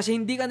 Kasi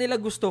hindi ka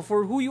nila gusto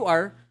for who you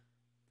are,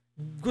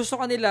 gusto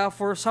ka nila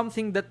for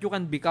something that you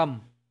can become.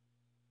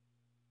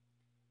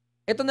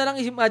 Ito na lang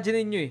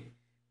imagine niyo eh.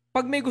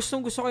 Pag may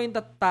gustong-gusto kayong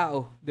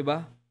tao, 'di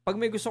ba? Pag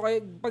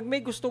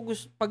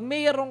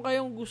mayroon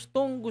kayong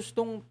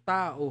gustong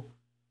tao,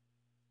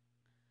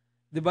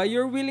 'di ba?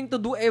 You're willing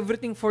to do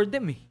everything for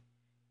them eh.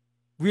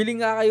 Willing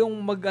nga kayong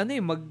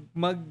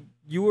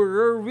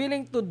you're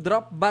willing to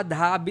drop bad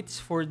habits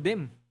for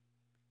them.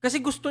 Kasi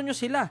gusto nyo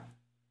sila.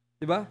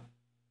 'Di ba?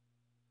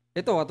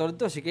 Ito, katulad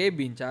to, si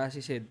Kevin, tsaka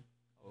si Sid.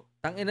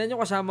 Tangina nyo,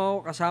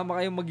 kasama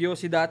kayong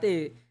mag-yosi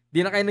dati.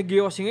 Di na kayo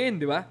nag-yosi ngayon,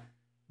 di ba?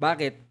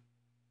 Bakit?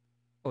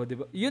 Di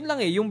ba? Yun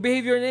lang eh, yung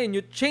behavior na yun.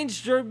 You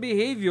change your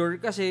behavior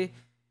kasi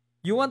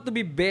you want to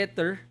be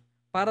better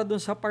para dun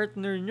sa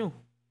partner nyo.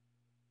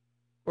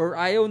 Or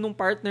ayaw nung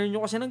partner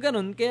nyo kasi ng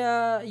ganun,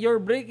 kaya you're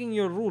breaking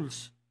your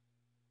rules.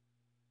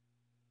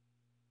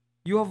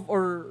 You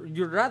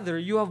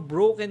have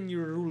broken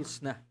your rules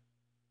na.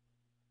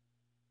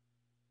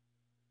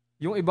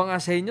 Yung iba nga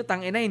sa inyo,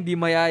 tangina, hindi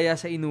mayaya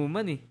sa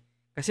inuman eh.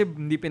 Kasi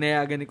hindi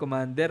pinayagan ni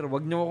Commander.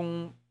 Wag nyo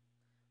kung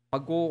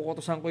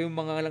pagkukutusan ko yung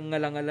mga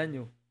ngalangalan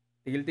nyo.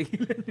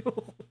 Tigil-tigilan nyo.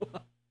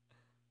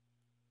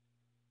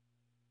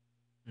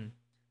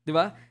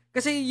 Diba?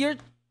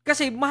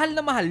 Kasi mahal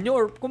na mahal nyo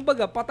or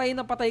kumbaga patay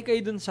na patay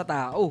kayo dun sa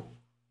tao.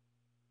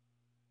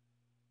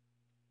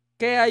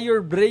 Kaya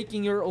you're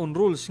breaking your own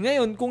rules.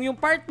 Ngayon, kung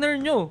yung partner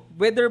nyo,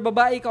 whether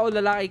babae ka o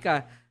lalaki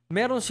ka,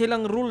 meron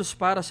silang rules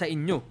para sa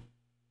inyo.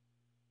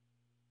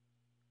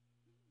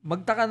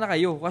 Magtaka na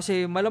kayo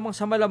kasi malamang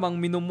sa malamang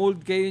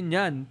minomold kayo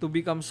niyan to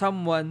become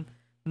someone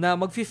na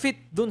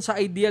magfi-fit dun sa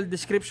ideal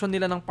description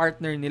nila ng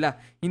partner nila.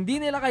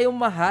 Hindi nila kayo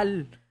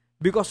mahal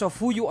because of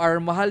who you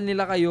are. Mahal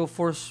nila kayo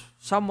for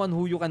someone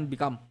who you can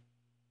become.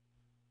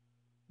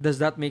 Does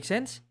that make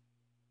sense?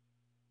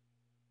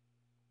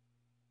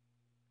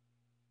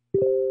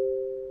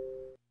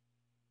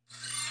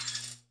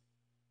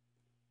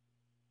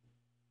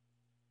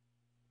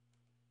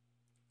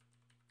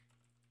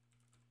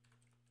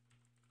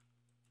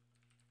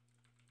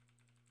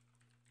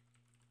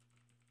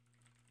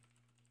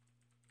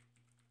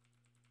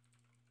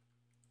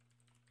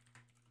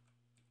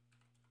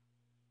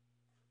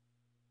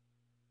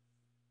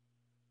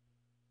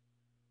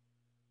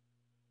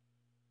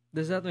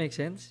 Does that make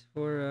sense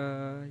for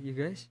you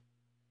guys?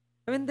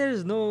 I mean,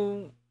 there's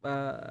no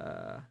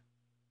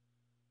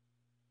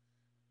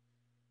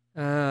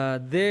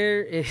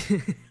there is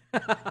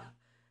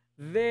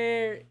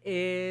there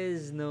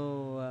is no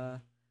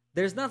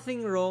there's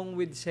nothing wrong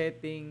with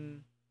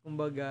setting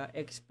kumbaga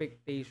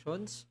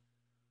expectations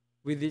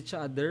with each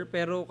other,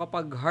 pero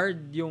kapag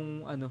hard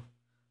yung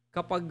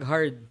kapag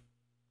hard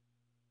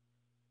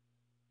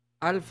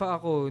alpha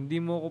ako, hindi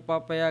mo ko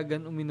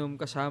papayagan uminom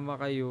kasama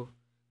kayo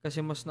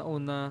kasi mas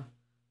nauna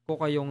ko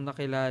kayong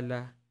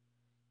nakilala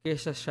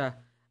kesa siya.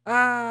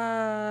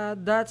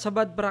 That's a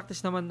bad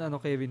practice naman,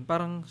 Kevin.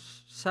 Parang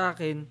sa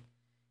akin,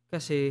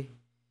 kasi,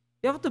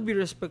 you have to be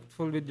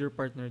respectful with your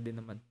partner din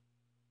naman.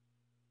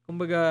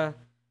 Kumbaga,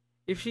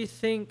 if she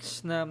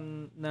thinks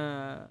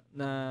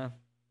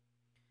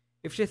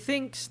if she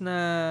thinks na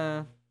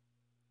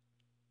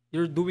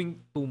you're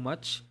doing too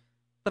much,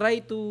 try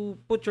to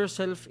put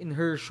yourself in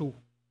her shoe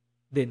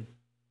din.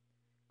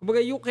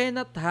 Kumbaga, you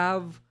cannot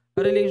have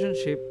a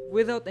relationship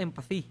without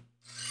empathy.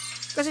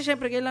 Kasi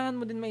syempre, kailangan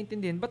mo din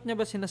maintindihan, ba't niya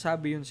ba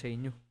sinasabi yun sa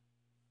inyo?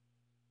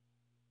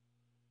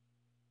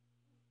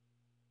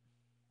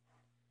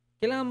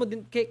 Kailangan mo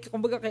din,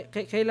 kumbaga,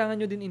 kailangan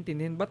nyo din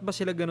intindihan, ba't ba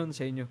sila ganun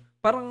sa inyo?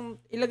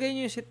 Parang, ilagay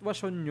nyo yung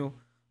sitwasyon nyo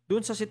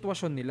doon sa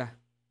sitwasyon nila.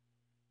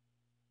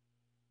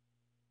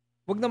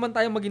 Huwag naman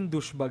tayong maging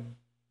douchebag.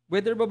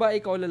 Whether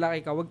babae ka o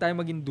lalaki ka, huwag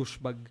tayong maging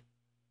douchebag.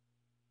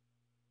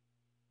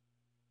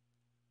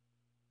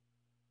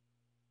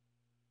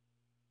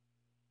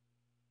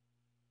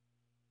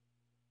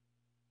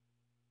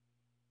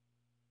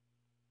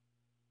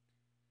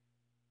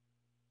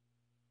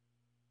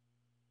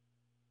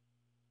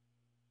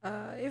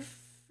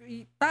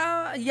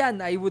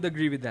 Yan, I would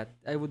agree with that.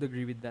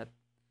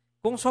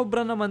 Kung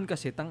sobra naman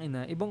kasi,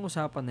 tangina, ibang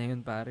usapan na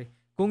yun, pare.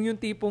 Kung yung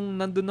tipong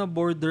nandun na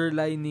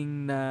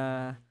borderlining na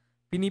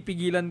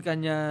pinipigilan ka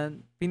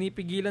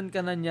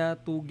na niya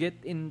to get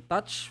in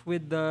touch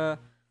with the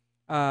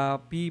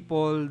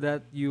people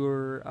that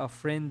you're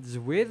friends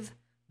with,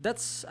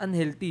 that's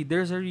unhealthy.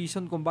 There's a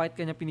reason kung bakit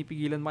kanya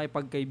pinipigilan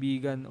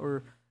makipagkaibigan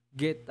or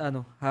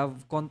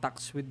have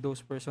contacts with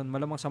those person.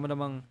 Malamang sa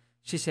malamang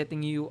she's setting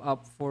you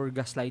up for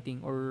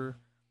gaslighting or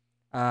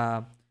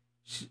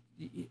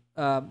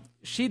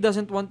she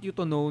doesn't want you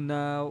to know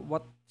na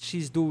what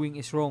she's doing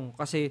is wrong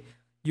kasi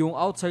yung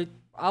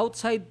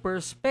outside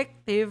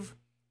perspective,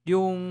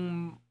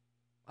 yung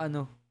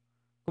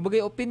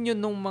kumbaga yung opinion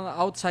ng mga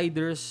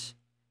outsiders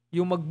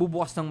yung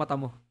magbubukas ng mata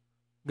mo.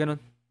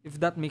 Ganon. If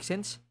that makes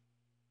sense.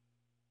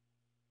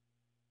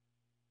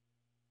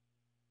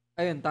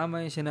 Ayun,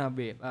 tama yung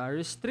sinabi.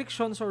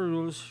 Restrictions or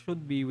rules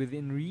should be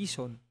within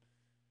reason.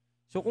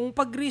 So, kung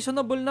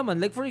pag-reasonable naman,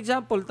 like for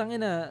example,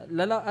 tangina,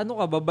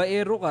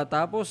 babaero ka,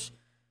 tapos,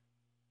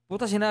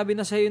 puta, sinabi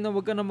na sa'yo na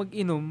wag ka na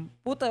mag-inom,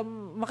 puta,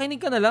 makinig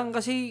ka na lang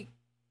kasi,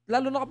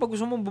 lalo na kapag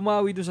gusto mong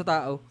bumawi doon sa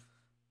tao.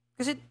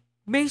 Kasi,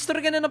 may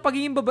history ka na ng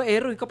pagiging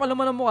babaero, kapal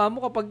naman ang mukha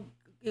mo kapag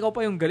ikaw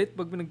pa yung galit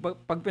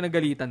pag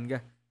pinagalitan ka.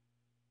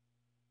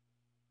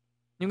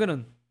 Yung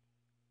ganun.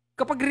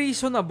 Kapag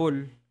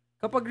reasonable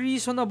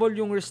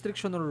yung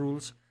restriction or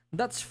rules,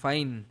 that's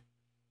fine.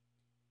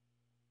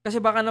 Kasi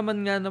baka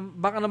naman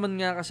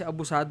nga kasi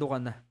abusado ka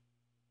na.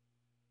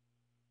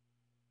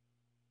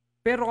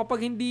 Pero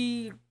kapag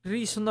hindi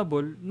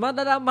reasonable,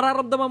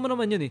 mararamdaman mo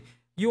naman yun eh.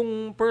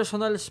 Yung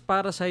personals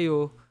para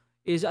sa'yo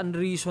is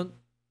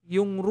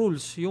yung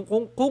rules.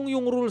 Kung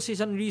yung rules is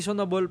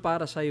unreasonable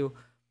para sa'yo,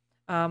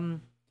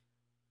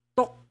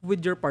 talk with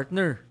your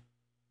partner.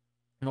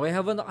 Okay,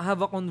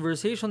 have a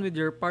conversation with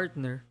your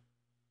partner.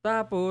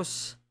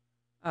 Tapos,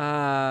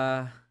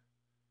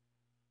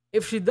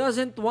 if she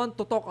doesn't want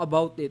to talk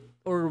about it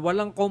or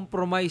walang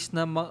compromise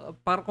na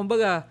para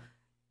kumbaga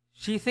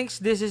she thinks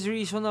this is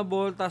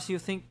reasonable tas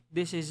you think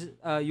this is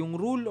yung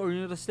rule or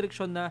yung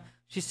restriction na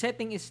she is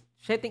setting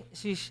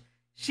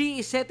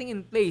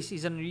in place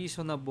is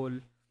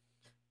unreasonable.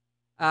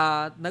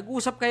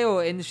 Nag-usap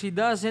kayo and she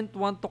doesn't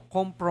want to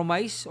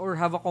compromise or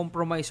have a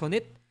compromise on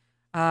it.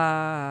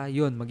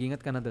 Yun,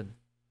 mag-ingat ka na dun.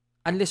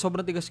 Unless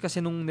sobrang tigas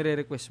kasi nung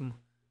nire-request mo.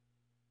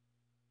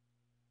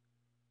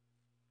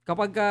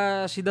 Kapag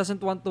she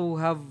doesn't want to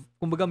have,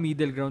 kumbaga,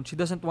 middle ground, she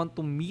doesn't want to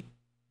meet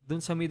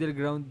dun sa middle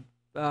ground,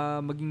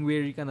 maging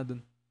wary ka na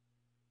dun.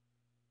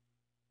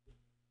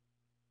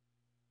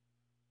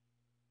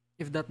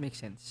 If that makes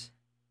sense.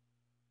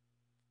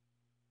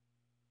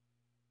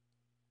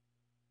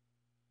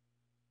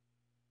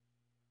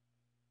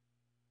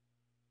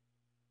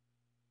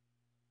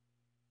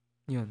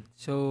 Yun.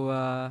 So,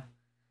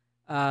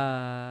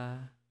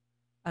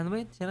 ano ba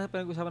yun? Sino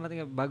pinag-usapan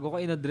natin bago ko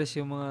in-address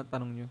yung mga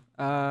tanong nyo?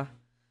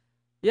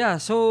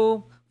 Yeah,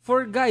 so,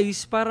 for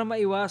guys, para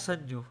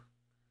maiwasan nyo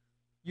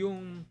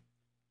yung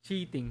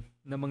cheating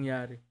na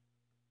mangyari,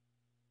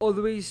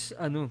 always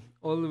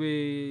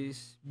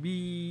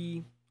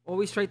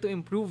try to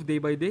improve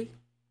day by day.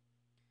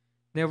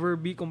 Never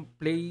be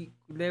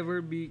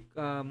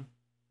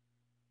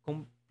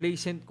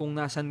complacent kung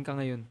nasan ka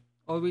ngayon.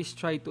 Always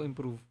try to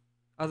improve.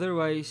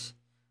 Otherwise,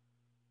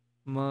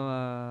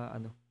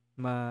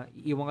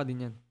 maiiwan ka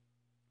din yan.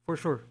 For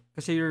sure.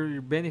 Kasi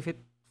your benefit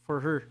for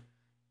her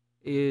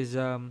is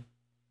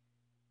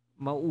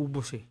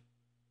mauubos eh.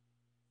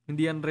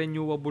 Hindi yan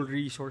renewable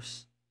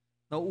resource.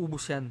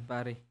 Nauubos yan,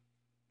 pare.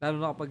 Lalo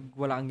na kapag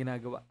wala kang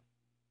ginagawa.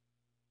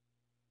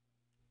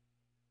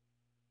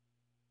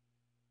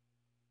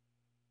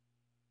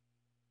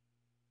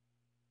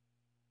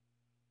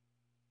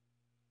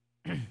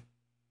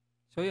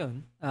 So,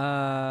 yun.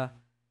 I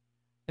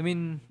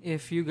mean,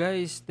 if you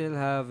guys still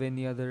have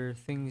any other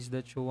things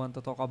that you want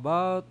to talk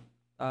about,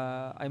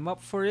 I'm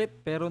up for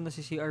it. Pero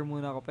nasi-CR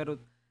muna ako. Pero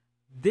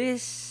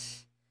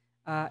this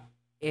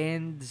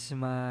ends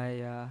my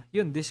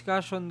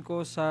discussion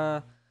ko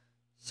sa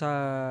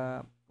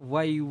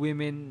why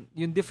women,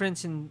 yung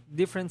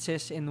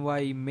differences in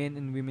why men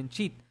and women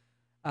cheat.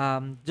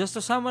 Just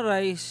to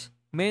summarize,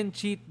 men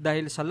cheat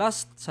dahil sa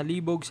lust, sa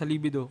libog, sa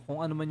libido, kung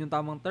ano man yung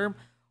tamang term.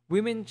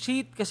 Women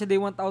cheat kasi they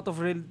want out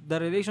of the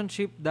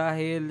relationship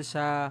dahil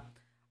sa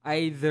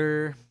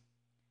either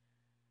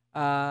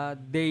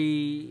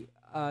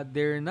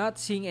they're not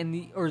seeing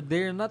any or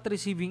they're not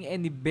receiving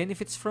any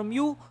benefits from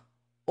you,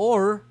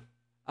 or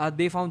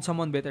they found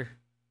someone better.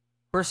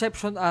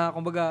 Perception,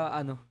 kumbaga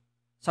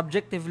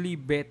subjectively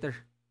better.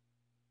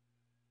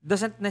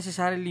 Doesn't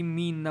necessarily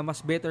mean na mas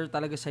better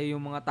talaga sa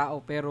yung mga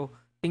tao, pero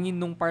tingin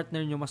nung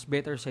partner nyo mas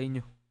better sa inyo.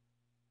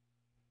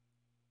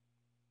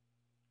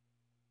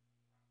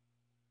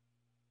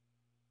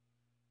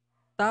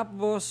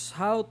 Tapos,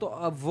 how to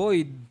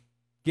avoid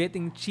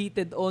getting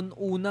cheated on.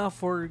 Una,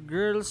 for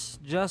girls,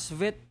 just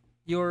vet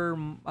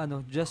yung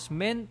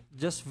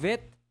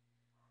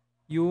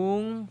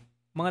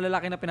mga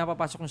lalaki na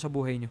pinapapasok nyo sa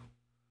buhay nyo.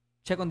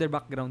 Check on their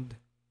background.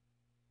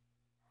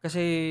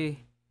 Kasi,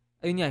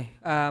 ayun nga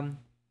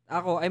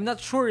I'm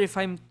not sure if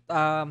I'm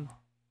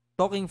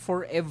talking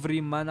for every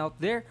man out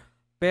there,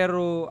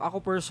 pero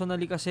ako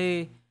personally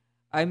kasi,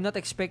 I'm not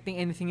expecting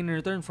anything in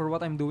return for what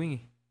I'm doing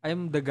eh.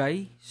 I'm the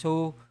guy,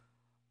 so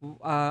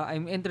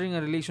I'm entering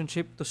a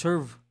relationship to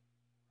serve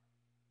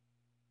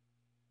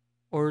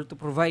or to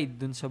provide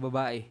dun sa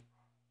babae.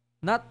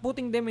 Not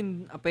putting them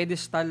in a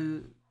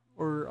pedestal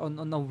or on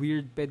a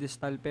weird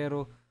pedestal,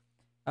 pero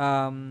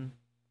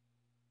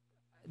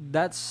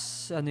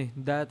that's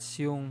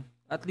yung,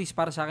 at least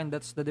para sa akin,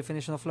 that's the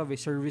definition of love,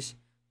 service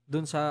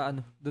dun sa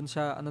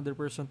another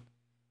person.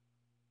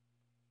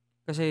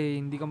 Kasi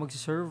hindi ka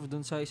magsiserve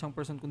dun sa isang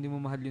person kung di mo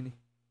mahal yun eh.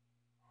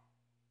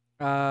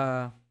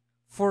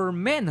 For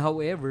men,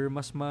 however,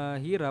 mas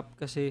mahirap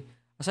kasi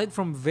aside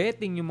from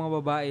vetting yung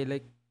mga babae,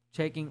 like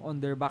checking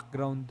on their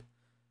background,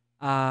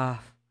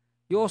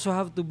 you also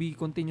have to be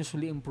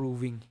continuously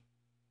improving.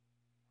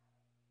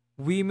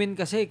 Women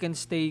kasi can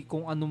stay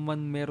kung ano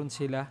man meron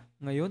sila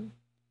ngayon.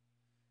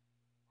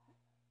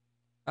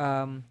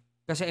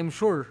 Kasi I'm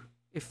sure,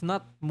 if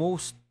not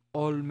most,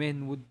 all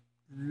men would,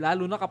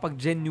 lalo na kapag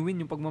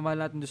genuine yung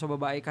pagmamahal natin doon sa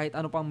babae, kahit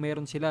ano pang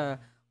meron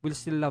sila, will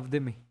still love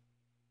them eh.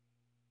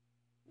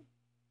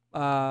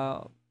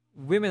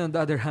 Women on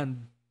the other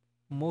hand,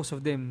 most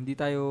of them, hindi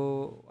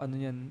tayo,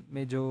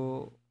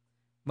 medyo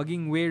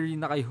maging wary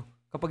na kayo.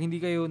 Kapag hindi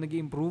kayo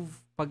nag-improve,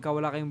 pagka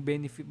wala kayong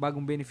benefit,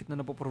 bagong benefit na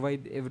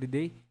napoprovide every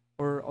day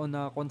or on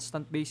a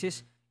constant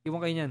basis,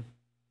 iwan kayo niyan.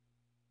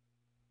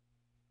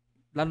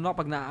 Lalo na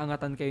kapag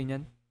naaangatan kayo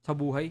niyan sa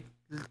buhay.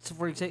 Let's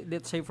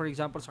say for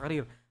example sa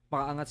career,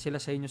 makaangat sila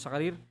sa inyo sa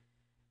career.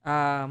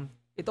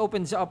 It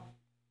opens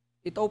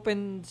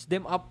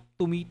them up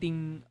to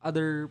meeting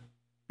other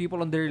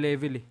people on their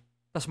level eh.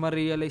 Tapos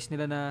ma-realize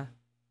nila na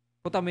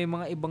puta, may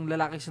mga ibang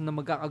lalaki na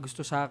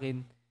magkakagusto sa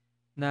akin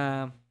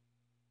na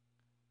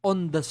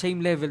on the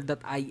same level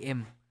that I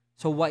am.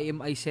 So why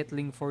am I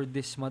settling for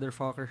this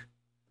motherfucker?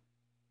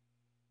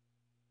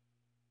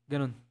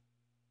 Ganun.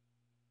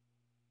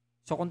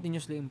 So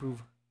continuously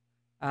improve.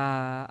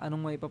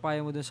 Anong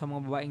maipapayo mo dun sa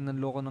mga babaeng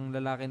nanloko ng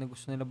lalaki na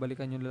gusto nila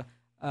balikan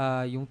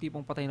yung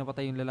tipong patay na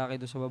patay yung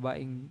lalaki doon sa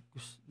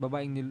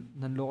babaeng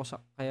nanloko sa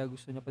kaya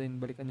gusto niya pa din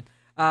balikan yun.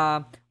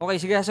 Okay,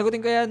 sige,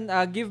 sagutin ko yan.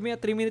 Give me a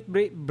 3-minute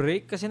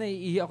break kasi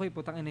naiihi ako eh,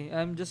 putang ina.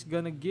 I'm just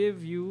gonna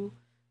give you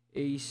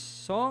a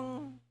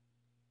song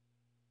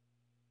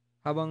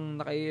habang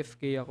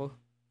naka-AFK ako.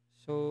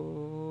 So,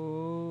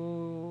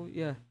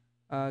 yeah.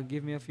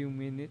 Give me a few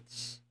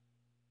minutes.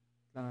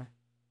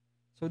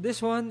 So,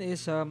 this one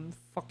is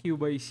Fuck You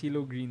by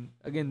CeeLo Green.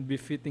 Again,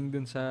 befitting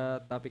dun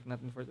sa topic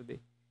natin for today.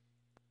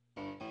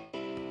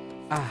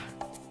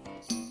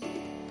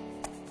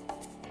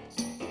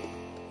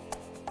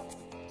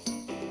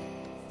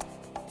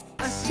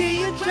 I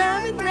see you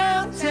driving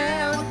round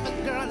town with the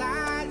girl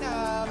I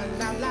love,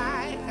 and I'm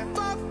like,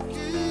 fuck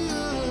you.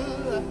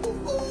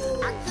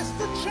 I guess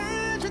the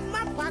change in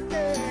my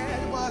pocket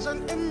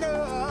wasn't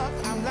enough.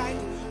 I'm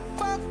like,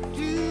 fuck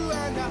you,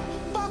 and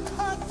fuck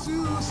her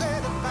too.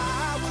 Said if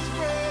I was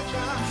richer,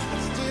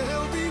 I'd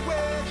still be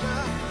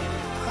richer.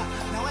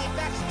 Now ain't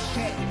that some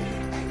shit?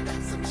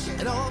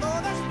 And although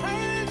that's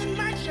pain in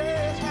my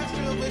chest, I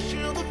still wish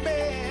you the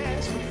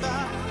best. But the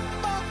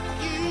fuck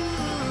you.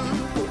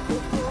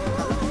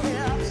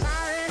 Yeah, I'm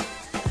sorry,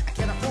 I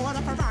can't afford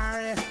a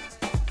Ferrari,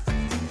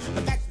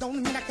 but that don't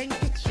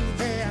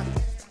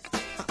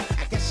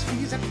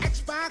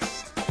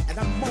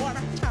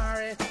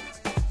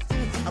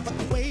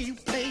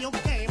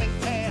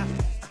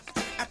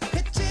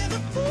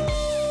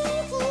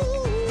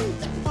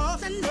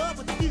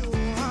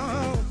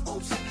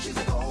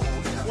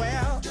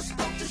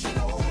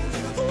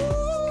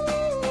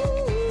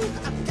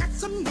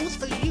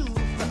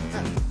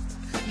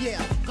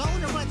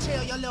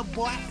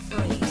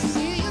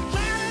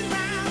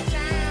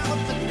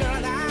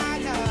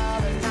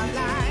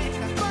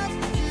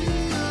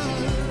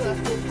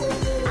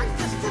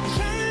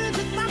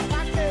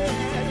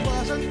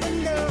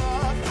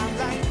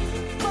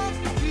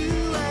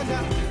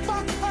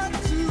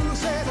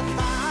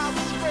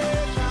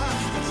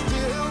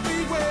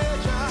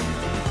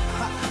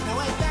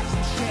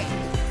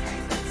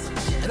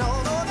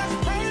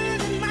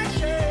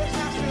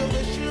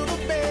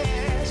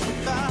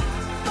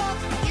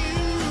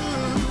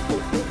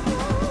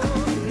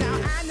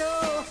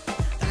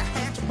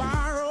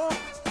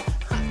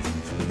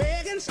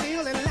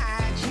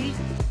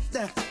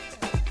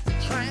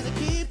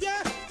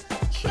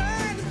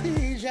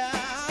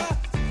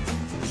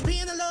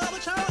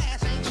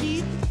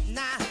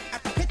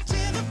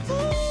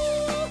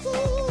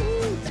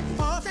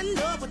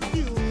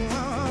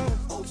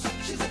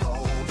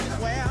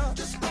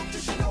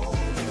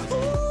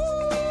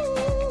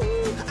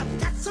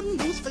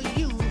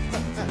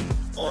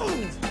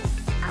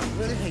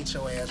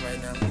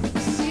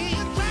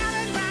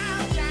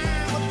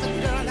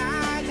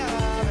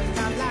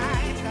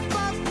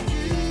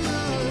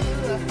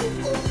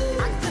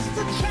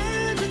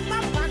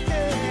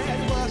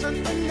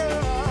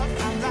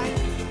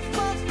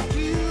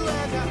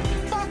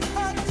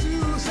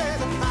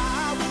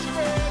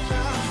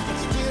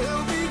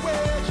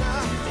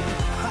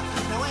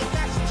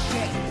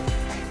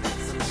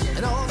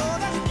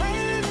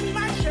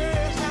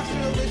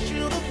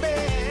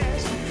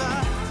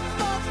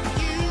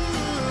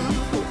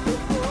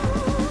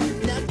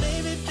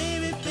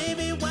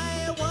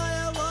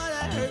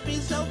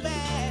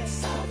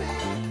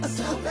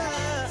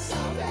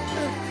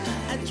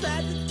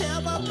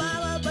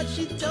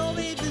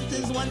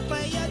one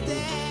for your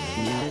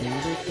dad.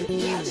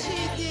 Yes,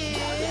 she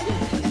did.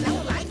 And I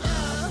was like,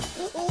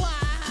 why?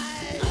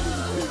 I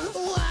love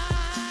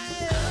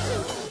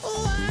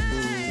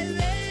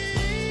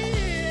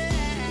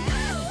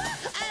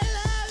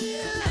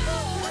you.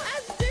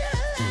 I still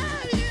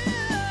love you.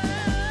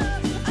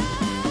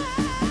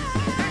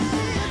 I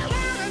see you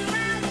driving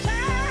around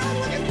town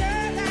with a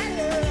girl I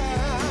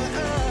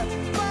love.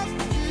 Fuck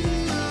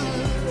you.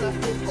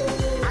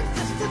 I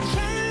guess the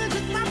change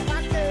in my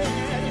pocket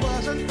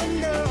wasn't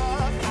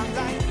enough. I'm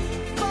like,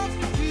 fuck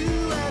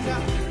you and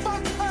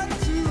fuck her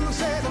too.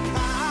 Said if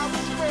I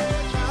was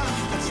richer,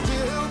 I'd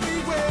still be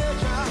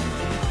richer.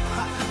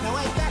 Now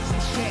ain't that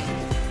some shit?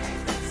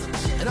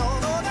 And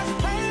although there's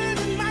pain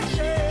in my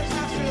chest,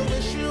 I still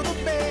wish you the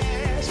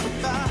best.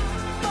 But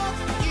fuck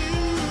you.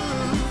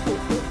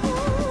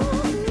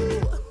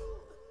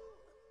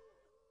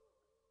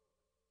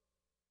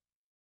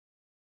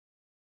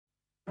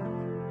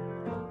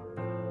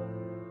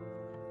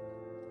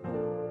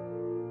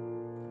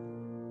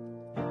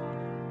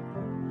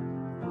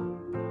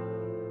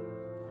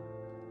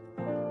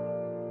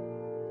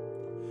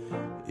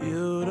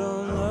 You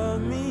don't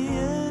love me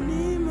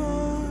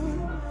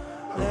anymore.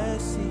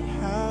 Let's see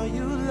how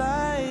you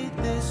like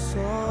this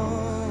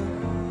song.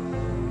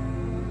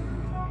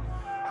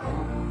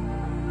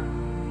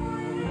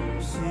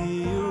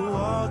 See you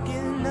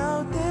walking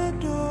out that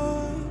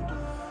door.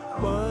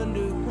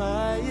 Wonder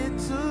why it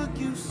took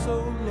you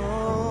so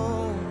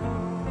long.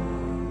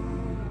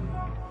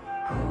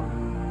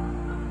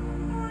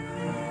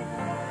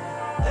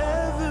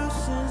 Ever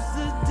since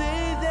the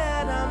day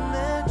that I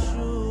met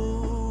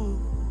you,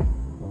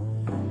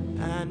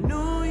 I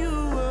knew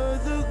you were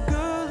the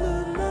girl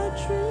of my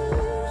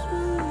dreams,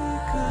 but we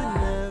could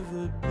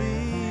never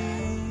be.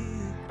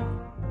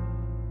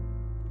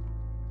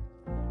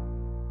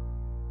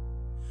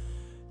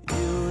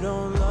 You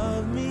don't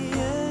love me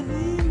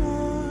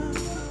anymore.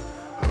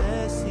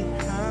 Let's see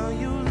how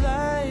you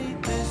like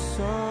this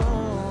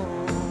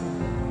song.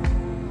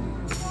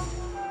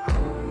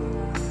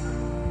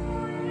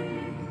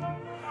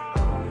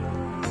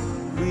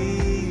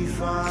 We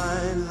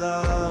find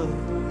love.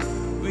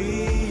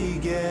 We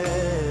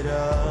get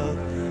up,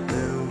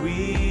 then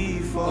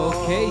we fall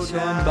Okay, so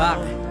I'm down.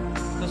 back.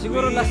 So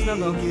siguro last na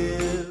to.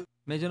 Give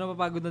Medyo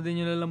napapagod na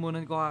din yung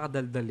lalamunan ko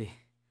kakadaldal eh.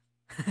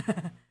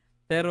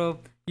 Pero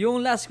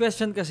yung last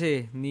question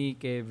kasi ni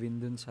Kevin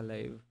dun sa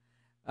live,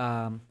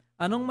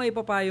 anong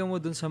maipapayo mo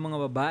dun sa mga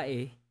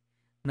babae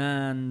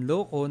na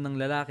loko ng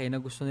lalaki na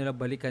gusto nila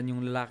balikan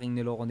yung lalaking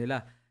niloko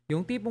nila?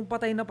 Yung tipong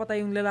patay na patay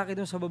yung lalaki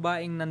dun sa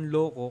babaeng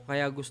nanloko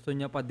kaya gusto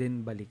niya pa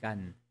din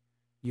balikan.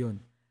 Yun.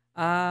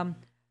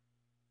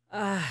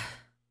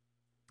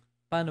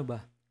 Paano ba?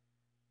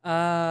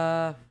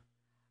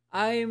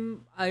 I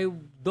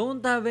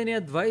don't have any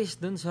advice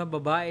dun sa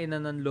babae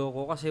na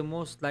nanloko kasi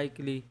most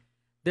likely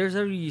there's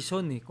a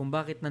reason kung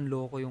bakit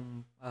nanloko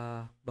yung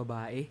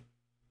babae.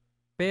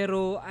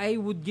 Pero I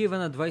would give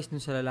an advice dun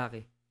sa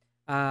lalaki.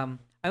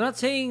 I'm not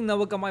saying na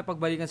wag ka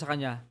makipagbalikan sa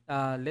kanya.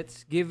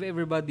 Let's give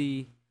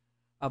everybody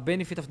a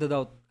benefit of the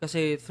doubt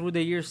kasi through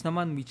the years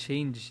naman we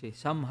change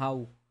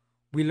somehow.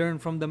 We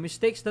learn from the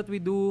mistakes that we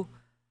do.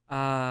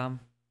 Ano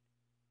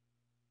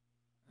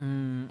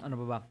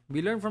ba?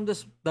 We learn from the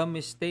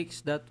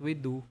mistakes that we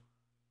do.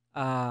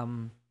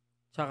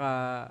 Tsaka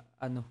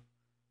ano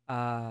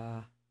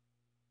ba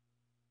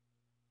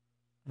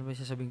yung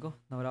sasabihin ko?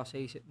 Nawala sa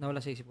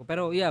isip ko.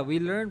 Pero yeah, we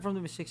learn from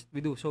the mistakes that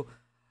we do. So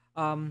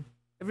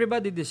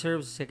everybody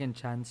deserves a second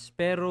chance.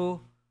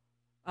 Pero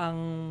ang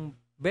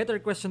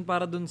better question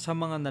para dun sa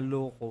mga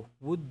naloko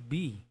would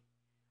be,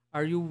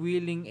 are you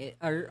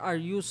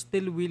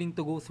still willing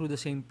to go through the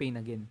same pain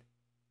again?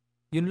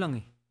 Yun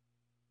lang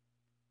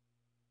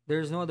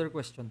There's no other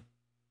question.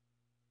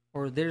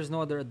 Or there's no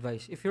other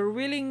advice. If you're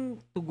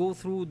willing to go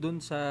through dun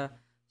sa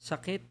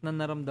sakit na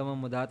naramdaman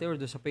mo dati or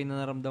dun sa pain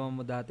na naramdaman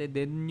mo dati,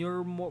 then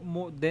you're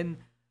more than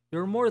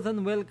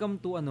welcome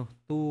to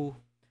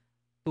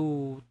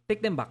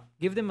take them back.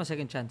 Give them a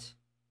second chance.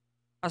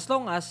 As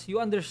long as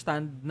you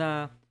understand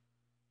na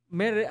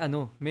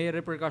may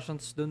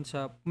repercussions dun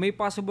may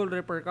possible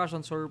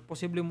repercussions or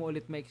posible mo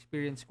ulit may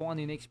experience kung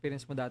ano yung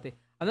experience mo dati.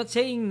 I'm not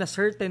saying na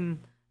certain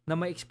na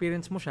may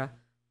experience mo siya,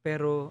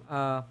 pero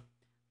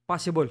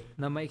possible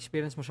na may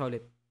experience mo siya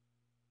ulit.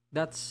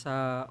 That's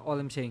all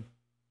I'm saying.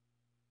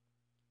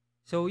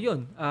 So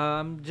yun,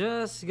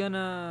 just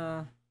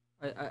gonna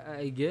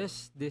I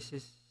guess this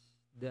is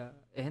the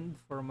end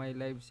for my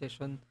live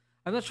session.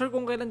 I'm not sure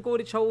kung kailan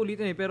ko ulit siya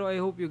ulitin pero I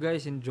hope you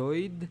guys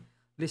enjoyed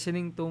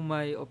listening to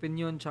my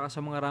opinion tsaka sa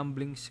mga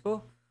ramblings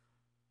ko.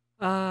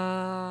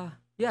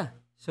 Yeah.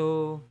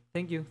 So,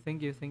 thank you.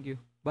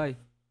 Bye.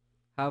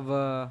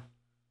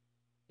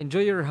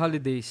 Enjoy your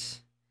holidays.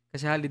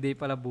 Kasi holiday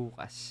pala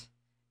bukas.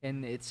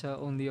 And it's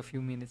only a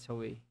few minutes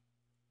away.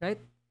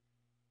 Right?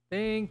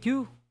 Thank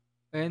you.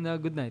 And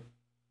good night.